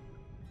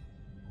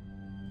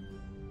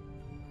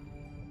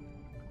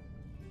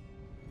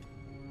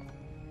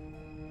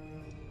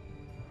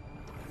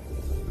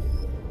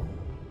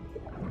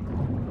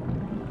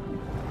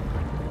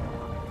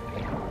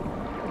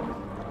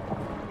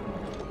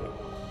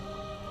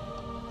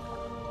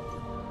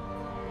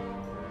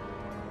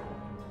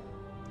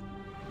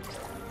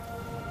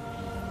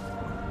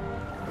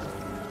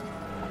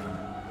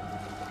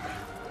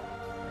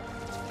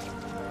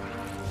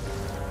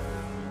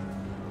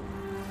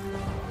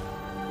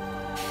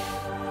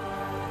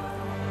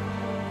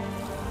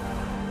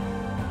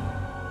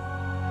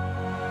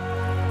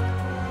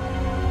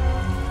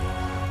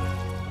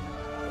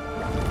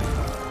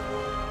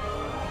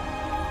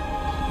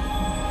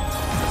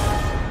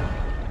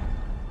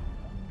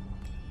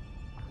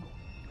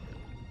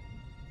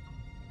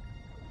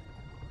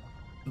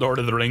 Lord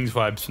of the Rings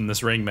vibes from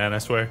this ring, man, I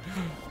swear.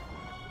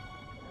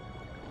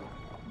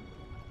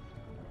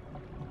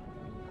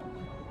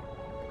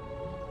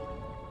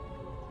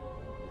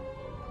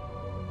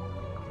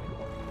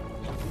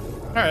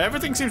 Alright,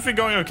 everything seems to be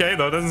going okay,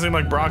 though. It doesn't seem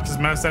like Brock has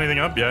messed anything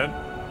up yet.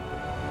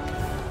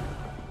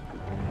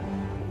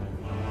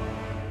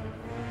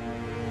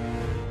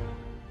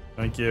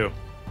 Thank you.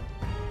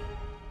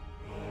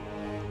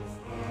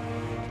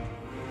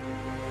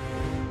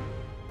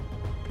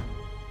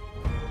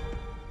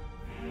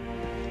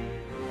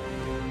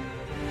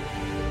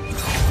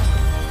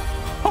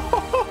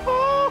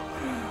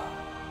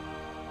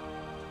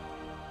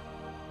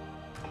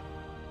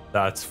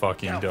 That's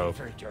fucking dope.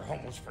 I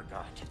almost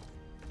forgot.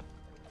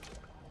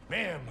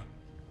 Ma'am,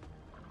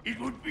 it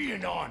would be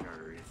an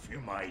honor if you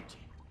might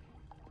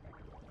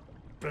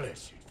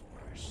bless it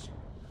for us.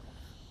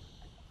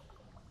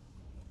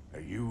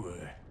 Are you,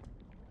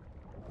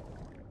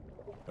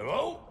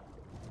 hello?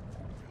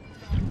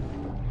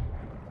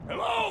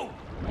 Hello?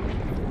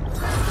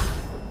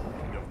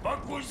 The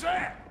fuck was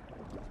that?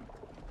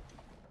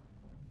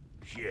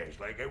 She acts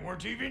like I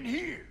weren't even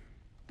here.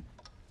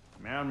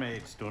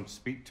 Mermaids don't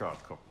speak to our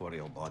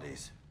corporeal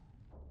bodies.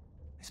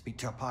 They speak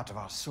to a part of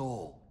our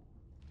soul.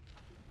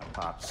 A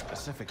part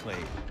specifically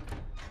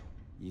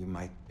you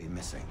might be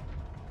missing.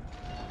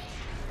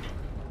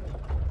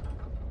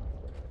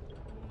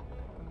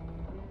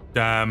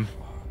 Damn.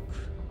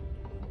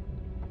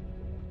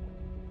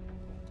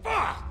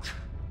 Fuck!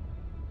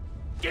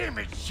 Damn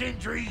it,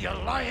 Sindri, you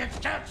lying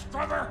cat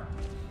scrubber!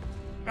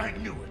 I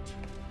knew it.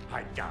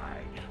 I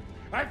died.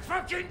 I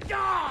fucking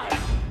died!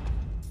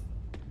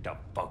 The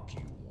fuck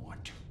you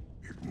want?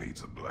 It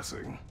needs a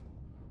blessing.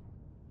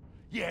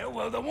 Yeah,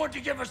 well, the one to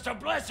give us the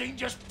blessing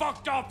just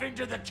fucked off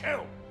into the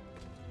tomb.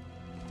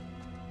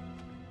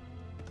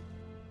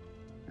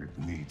 It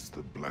needs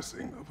the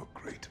blessing of a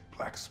great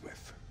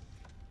blacksmith.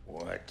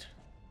 What?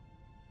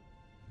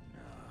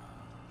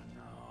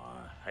 No,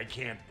 I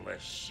can't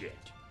bless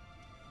shit.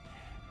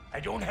 I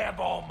don't have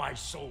all my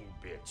soul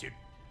bits.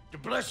 The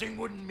blessing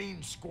wouldn't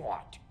mean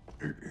squat.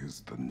 It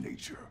is the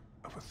nature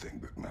of a thing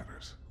that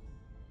matters,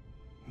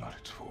 not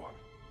its form.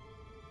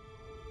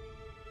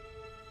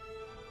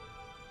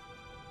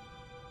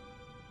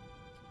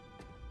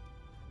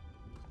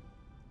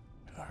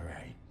 All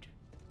right.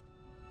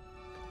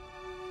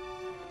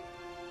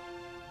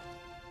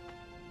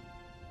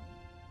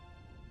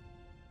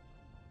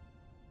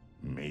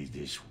 May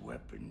this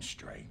weapon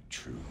strike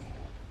true.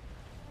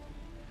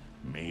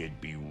 May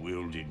it be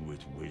wielded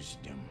with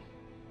wisdom.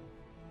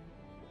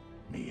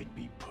 May it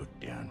be put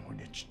down when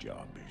its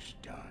job is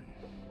done.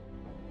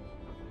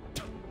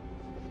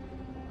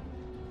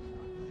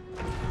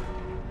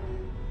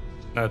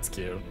 That's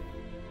cute.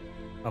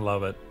 I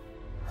love it.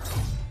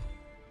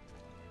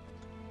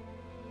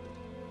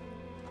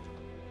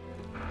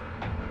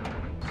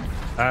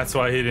 That's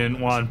why he didn't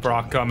want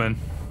Brock coming.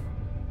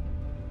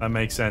 That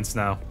makes sense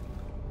now.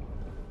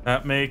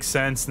 That makes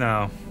sense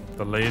now.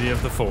 The Lady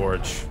of the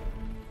Forge.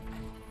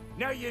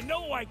 Now you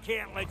know I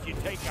can't let you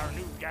take our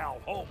new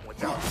gal home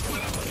without.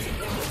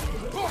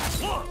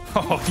 Look,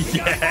 oh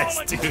yes,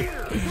 dude.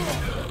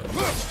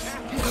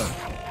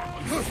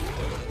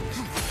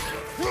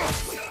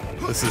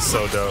 This is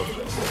so dope.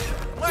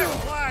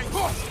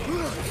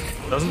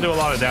 Doesn't do a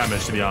lot of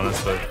damage, to be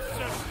honest, but.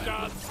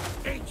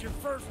 Ain't your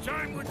first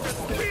time with the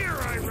spear,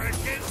 I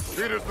reckon.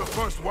 It is the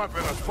first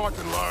weapon a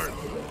Spartan learned.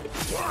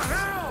 What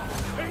hell?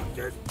 Ain't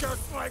this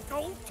just like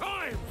old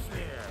times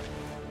here?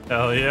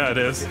 Hell yeah, it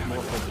is.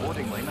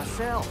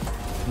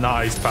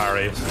 Nice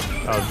parry.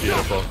 That was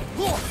beautiful.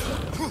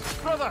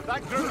 Brother,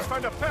 that group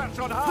found a perch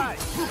on high.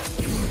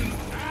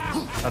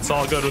 That's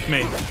all good with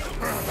me.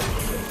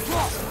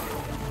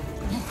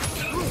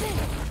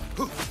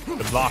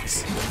 Good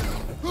blocks.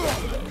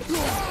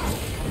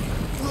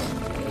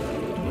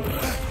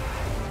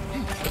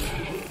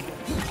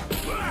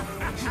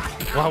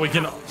 Wow, we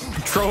can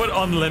throw it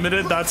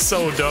unlimited? That's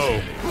so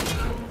dope.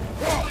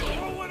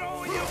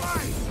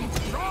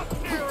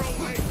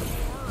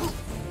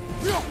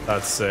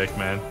 That's sick,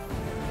 man.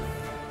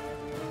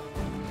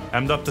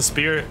 Emmed up the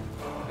spirit.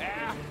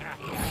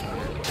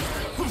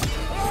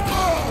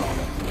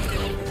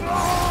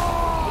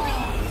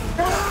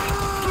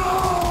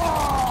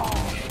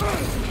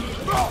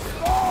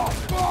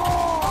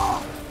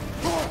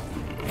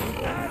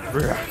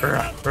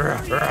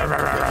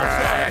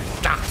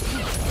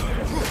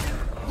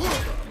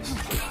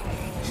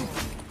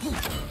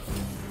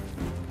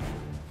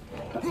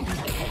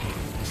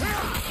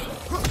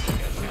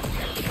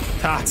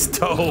 That's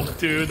dope,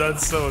 dude.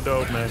 That's so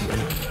dope, man.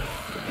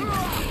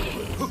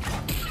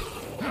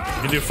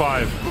 You can do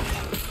 5.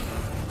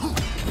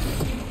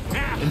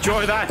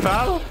 Enjoy that,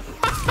 pal.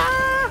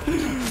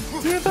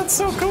 Dude, that's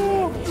so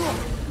cool.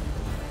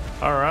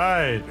 All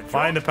right,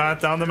 find a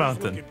path down the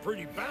mountain.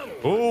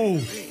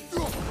 Ooh,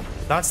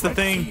 that's the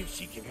thing.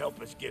 She can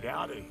help us get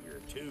out of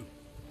here too.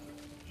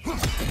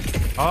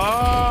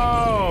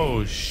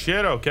 Oh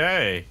shit!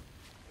 Okay,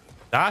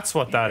 that's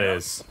what that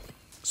is.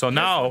 So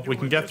now we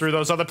can get through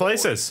those other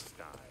places.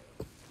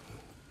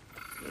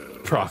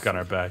 Proc on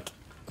our back.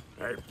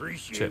 I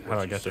appreciate Shit, how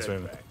do I get this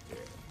way?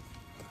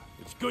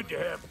 It's good to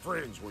have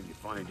friends when you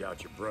find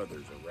out your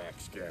brother's a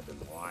rack-scabbing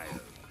liar.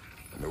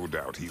 No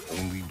doubt he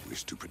only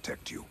wished to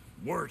protect you.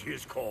 Weren't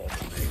his call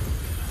to make.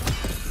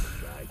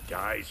 Guy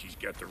dies, he's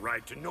got the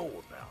right to know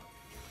about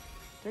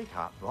it. Take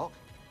heart, Brock.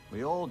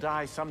 We all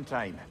die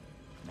sometime.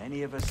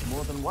 Many of us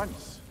more than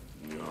once.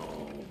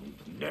 No,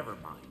 never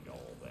mind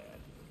all that.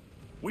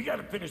 We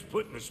gotta finish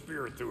putting the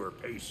spirit through her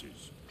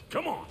paces.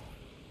 Come on.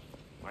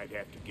 Might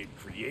have to get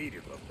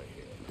creative up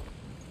ahead.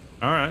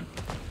 All right.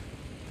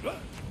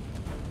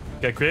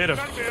 Get creative.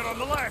 On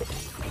the left.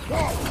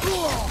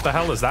 What the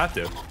hell does that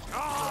do?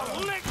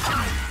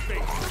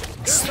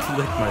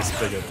 Lick my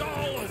spigot.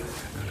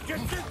 Get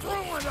your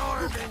throwing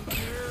arm in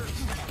here.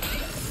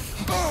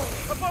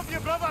 Above you,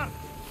 brother.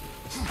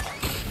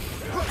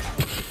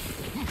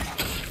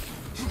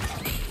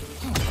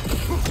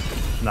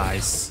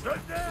 Nice.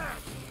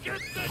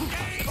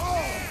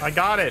 I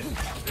got it.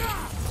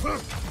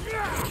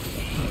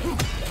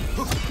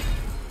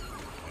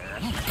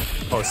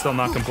 Oh, it's still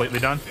not completely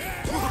done.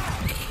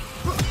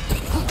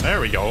 There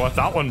we go.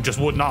 That one just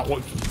would not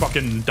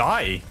fucking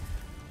die.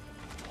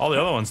 All the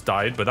other ones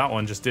died, but that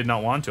one just did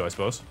not want to, I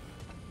suppose.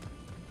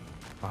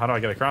 How do I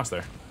get across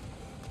there?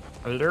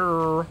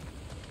 Hello?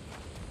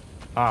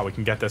 Ah, we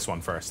can get this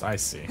one first. I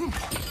see.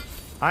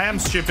 I am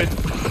stupid.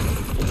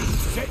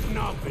 Setting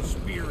off a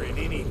spear in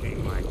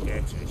anything like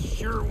that's a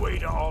sure way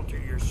to alter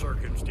your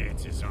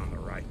circumstances on the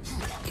right.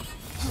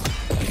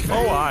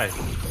 Oh, aye.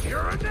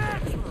 You're a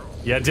natural.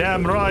 Yeah,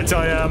 damn right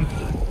I am.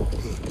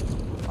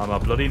 I'm a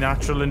bloody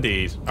natural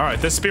indeed. All right,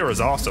 this spear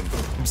is awesome.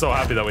 I'm so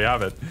happy that we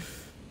have it.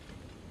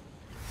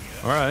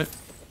 All right.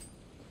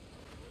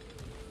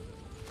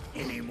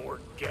 Any more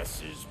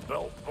guesses,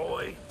 belt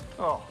boy?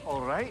 Oh,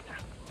 all right.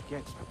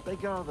 Gets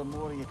bigger the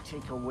more you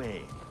take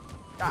away.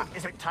 Ah,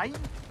 is it time?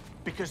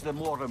 Because the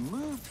more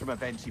removed from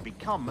events you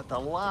become, the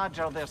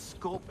larger their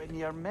scope in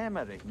your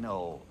memory.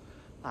 No,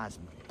 that's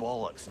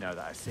bollocks now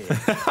that I say it.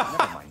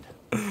 Never mind.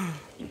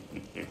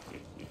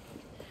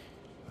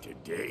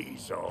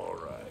 Today's all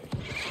right.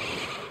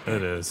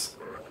 It is.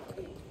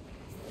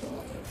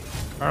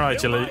 All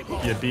right,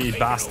 you be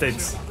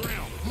bastards.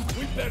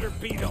 We better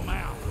beat them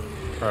out.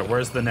 All right,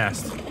 where's the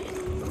nest?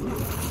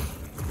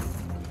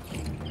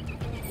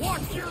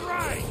 Watch your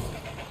right.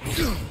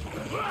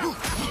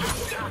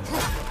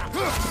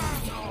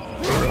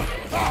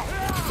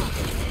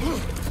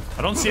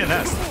 I don't see a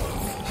nest.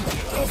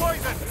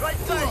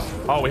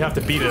 Oh, we have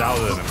to beat it out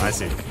of them. I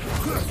see.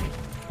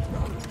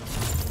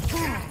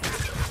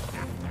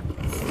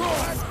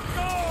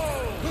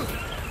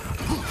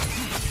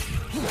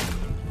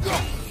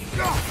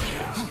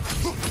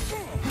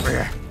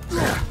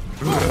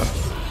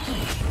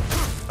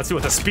 Let's see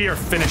what the spear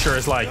finisher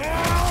is like.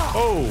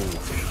 Oh.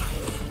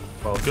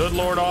 Well, good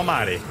Lord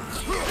Almighty.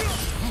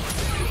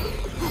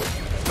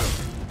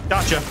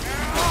 Gotcha.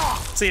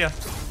 See ya.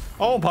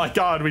 Oh my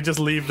God, we just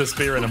leave the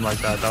spear in him like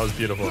that. That was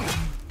beautiful.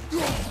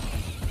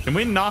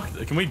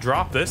 Can we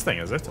drop this thing,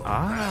 is it?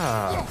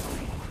 Ah.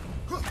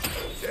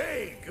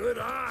 Hey, good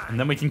eye. And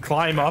then we can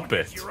climb up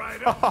it.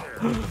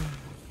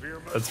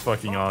 That's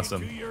fucking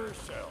awesome.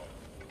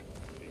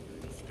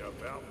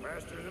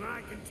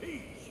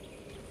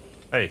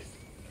 Hey.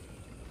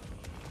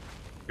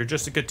 You're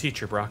just a good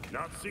teacher, Brock.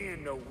 Not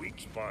seeing no weak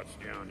spots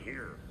down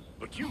here,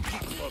 but you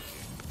keep looking.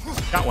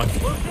 Got one.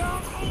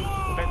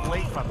 A bit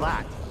late for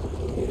that.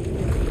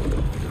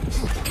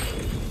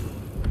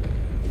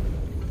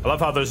 I love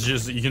how there's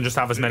just you can just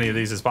have as many of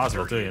these as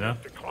possible too, you know?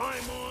 To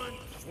climb on,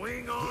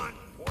 swing on,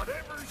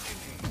 whatever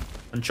you need.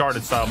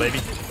 Uncharted style, baby.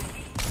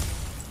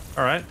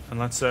 All right, and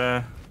let's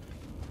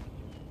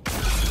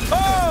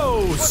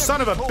Oh,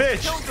 son of a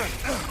bitch!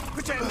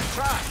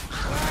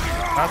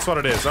 That's what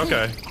it is.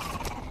 Okay.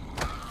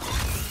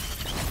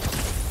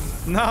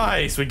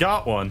 Nice, we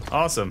got one.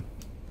 Awesome.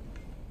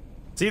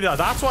 See,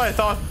 that's what I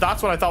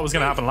thought was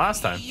gonna happen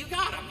last time. You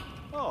got him.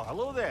 Oh,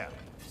 hello there.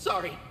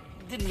 Sorry,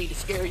 didn't mean to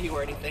scare you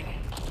or anything.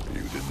 You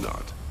did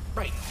not.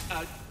 Right,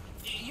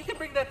 you can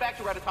bring that back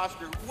to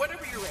Ratatoskru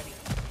whenever you're ready.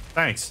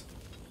 Thanks.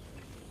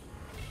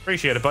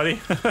 Appreciate it,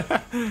 buddy.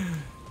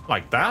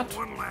 Like that.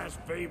 One last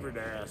favor to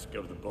ask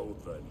of the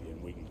both of you,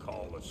 and we can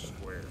call us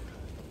square.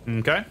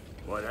 Okay.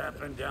 What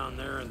happened down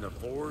there in the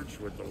forge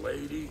with the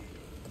lady?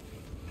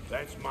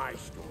 That's my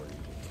story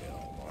to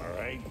tell, all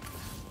right?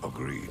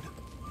 Agreed.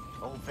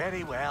 Oh,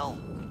 very well.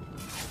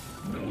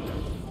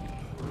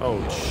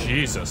 Oh,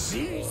 Jesus.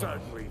 These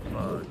ugly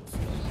bugs.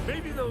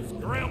 Maybe those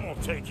Grim will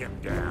take him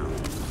down.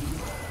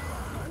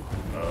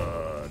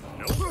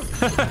 Nope.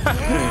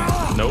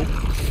 Nope.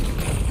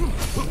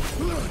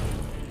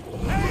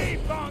 Hey,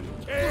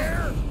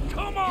 Bunker!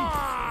 Come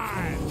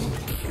on!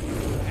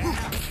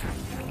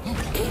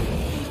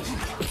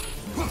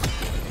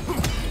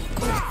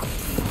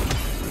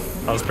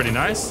 That was pretty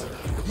nice.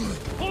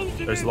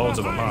 There's loads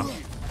of them, huh?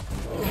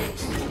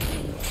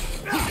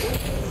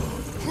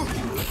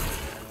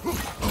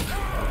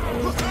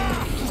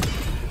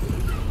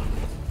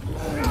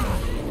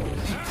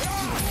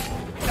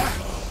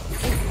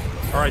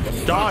 Alright,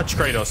 dodge,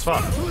 Kratos,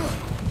 fuck.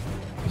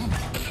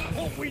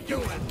 What we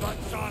doing, butt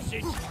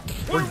sausage?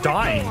 We're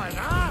dying. Going,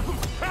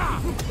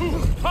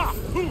 huh?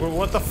 Well,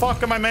 what the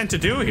fuck am I meant to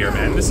do here,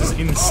 man? This is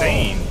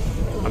insane.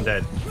 I'm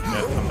dead.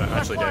 Yeah, I'm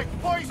actually dead.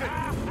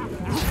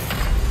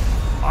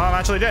 I'm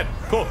actually dead.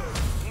 Cool.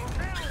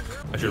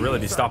 I should really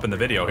be stopping the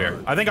video here.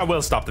 I think I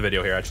will stop the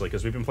video here, actually,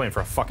 because we've been playing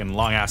for a fucking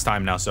long-ass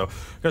time now. So,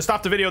 gonna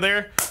stop the video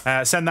there,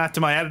 send that to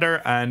my editor,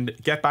 and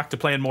get back to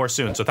playing more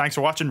soon. So, thanks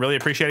for watching. Really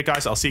appreciate it,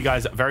 guys. I'll see you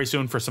guys very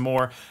soon for some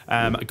more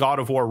God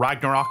of War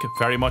Ragnarok.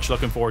 Very much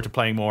looking forward to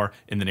playing more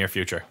in the near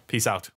future. Peace out.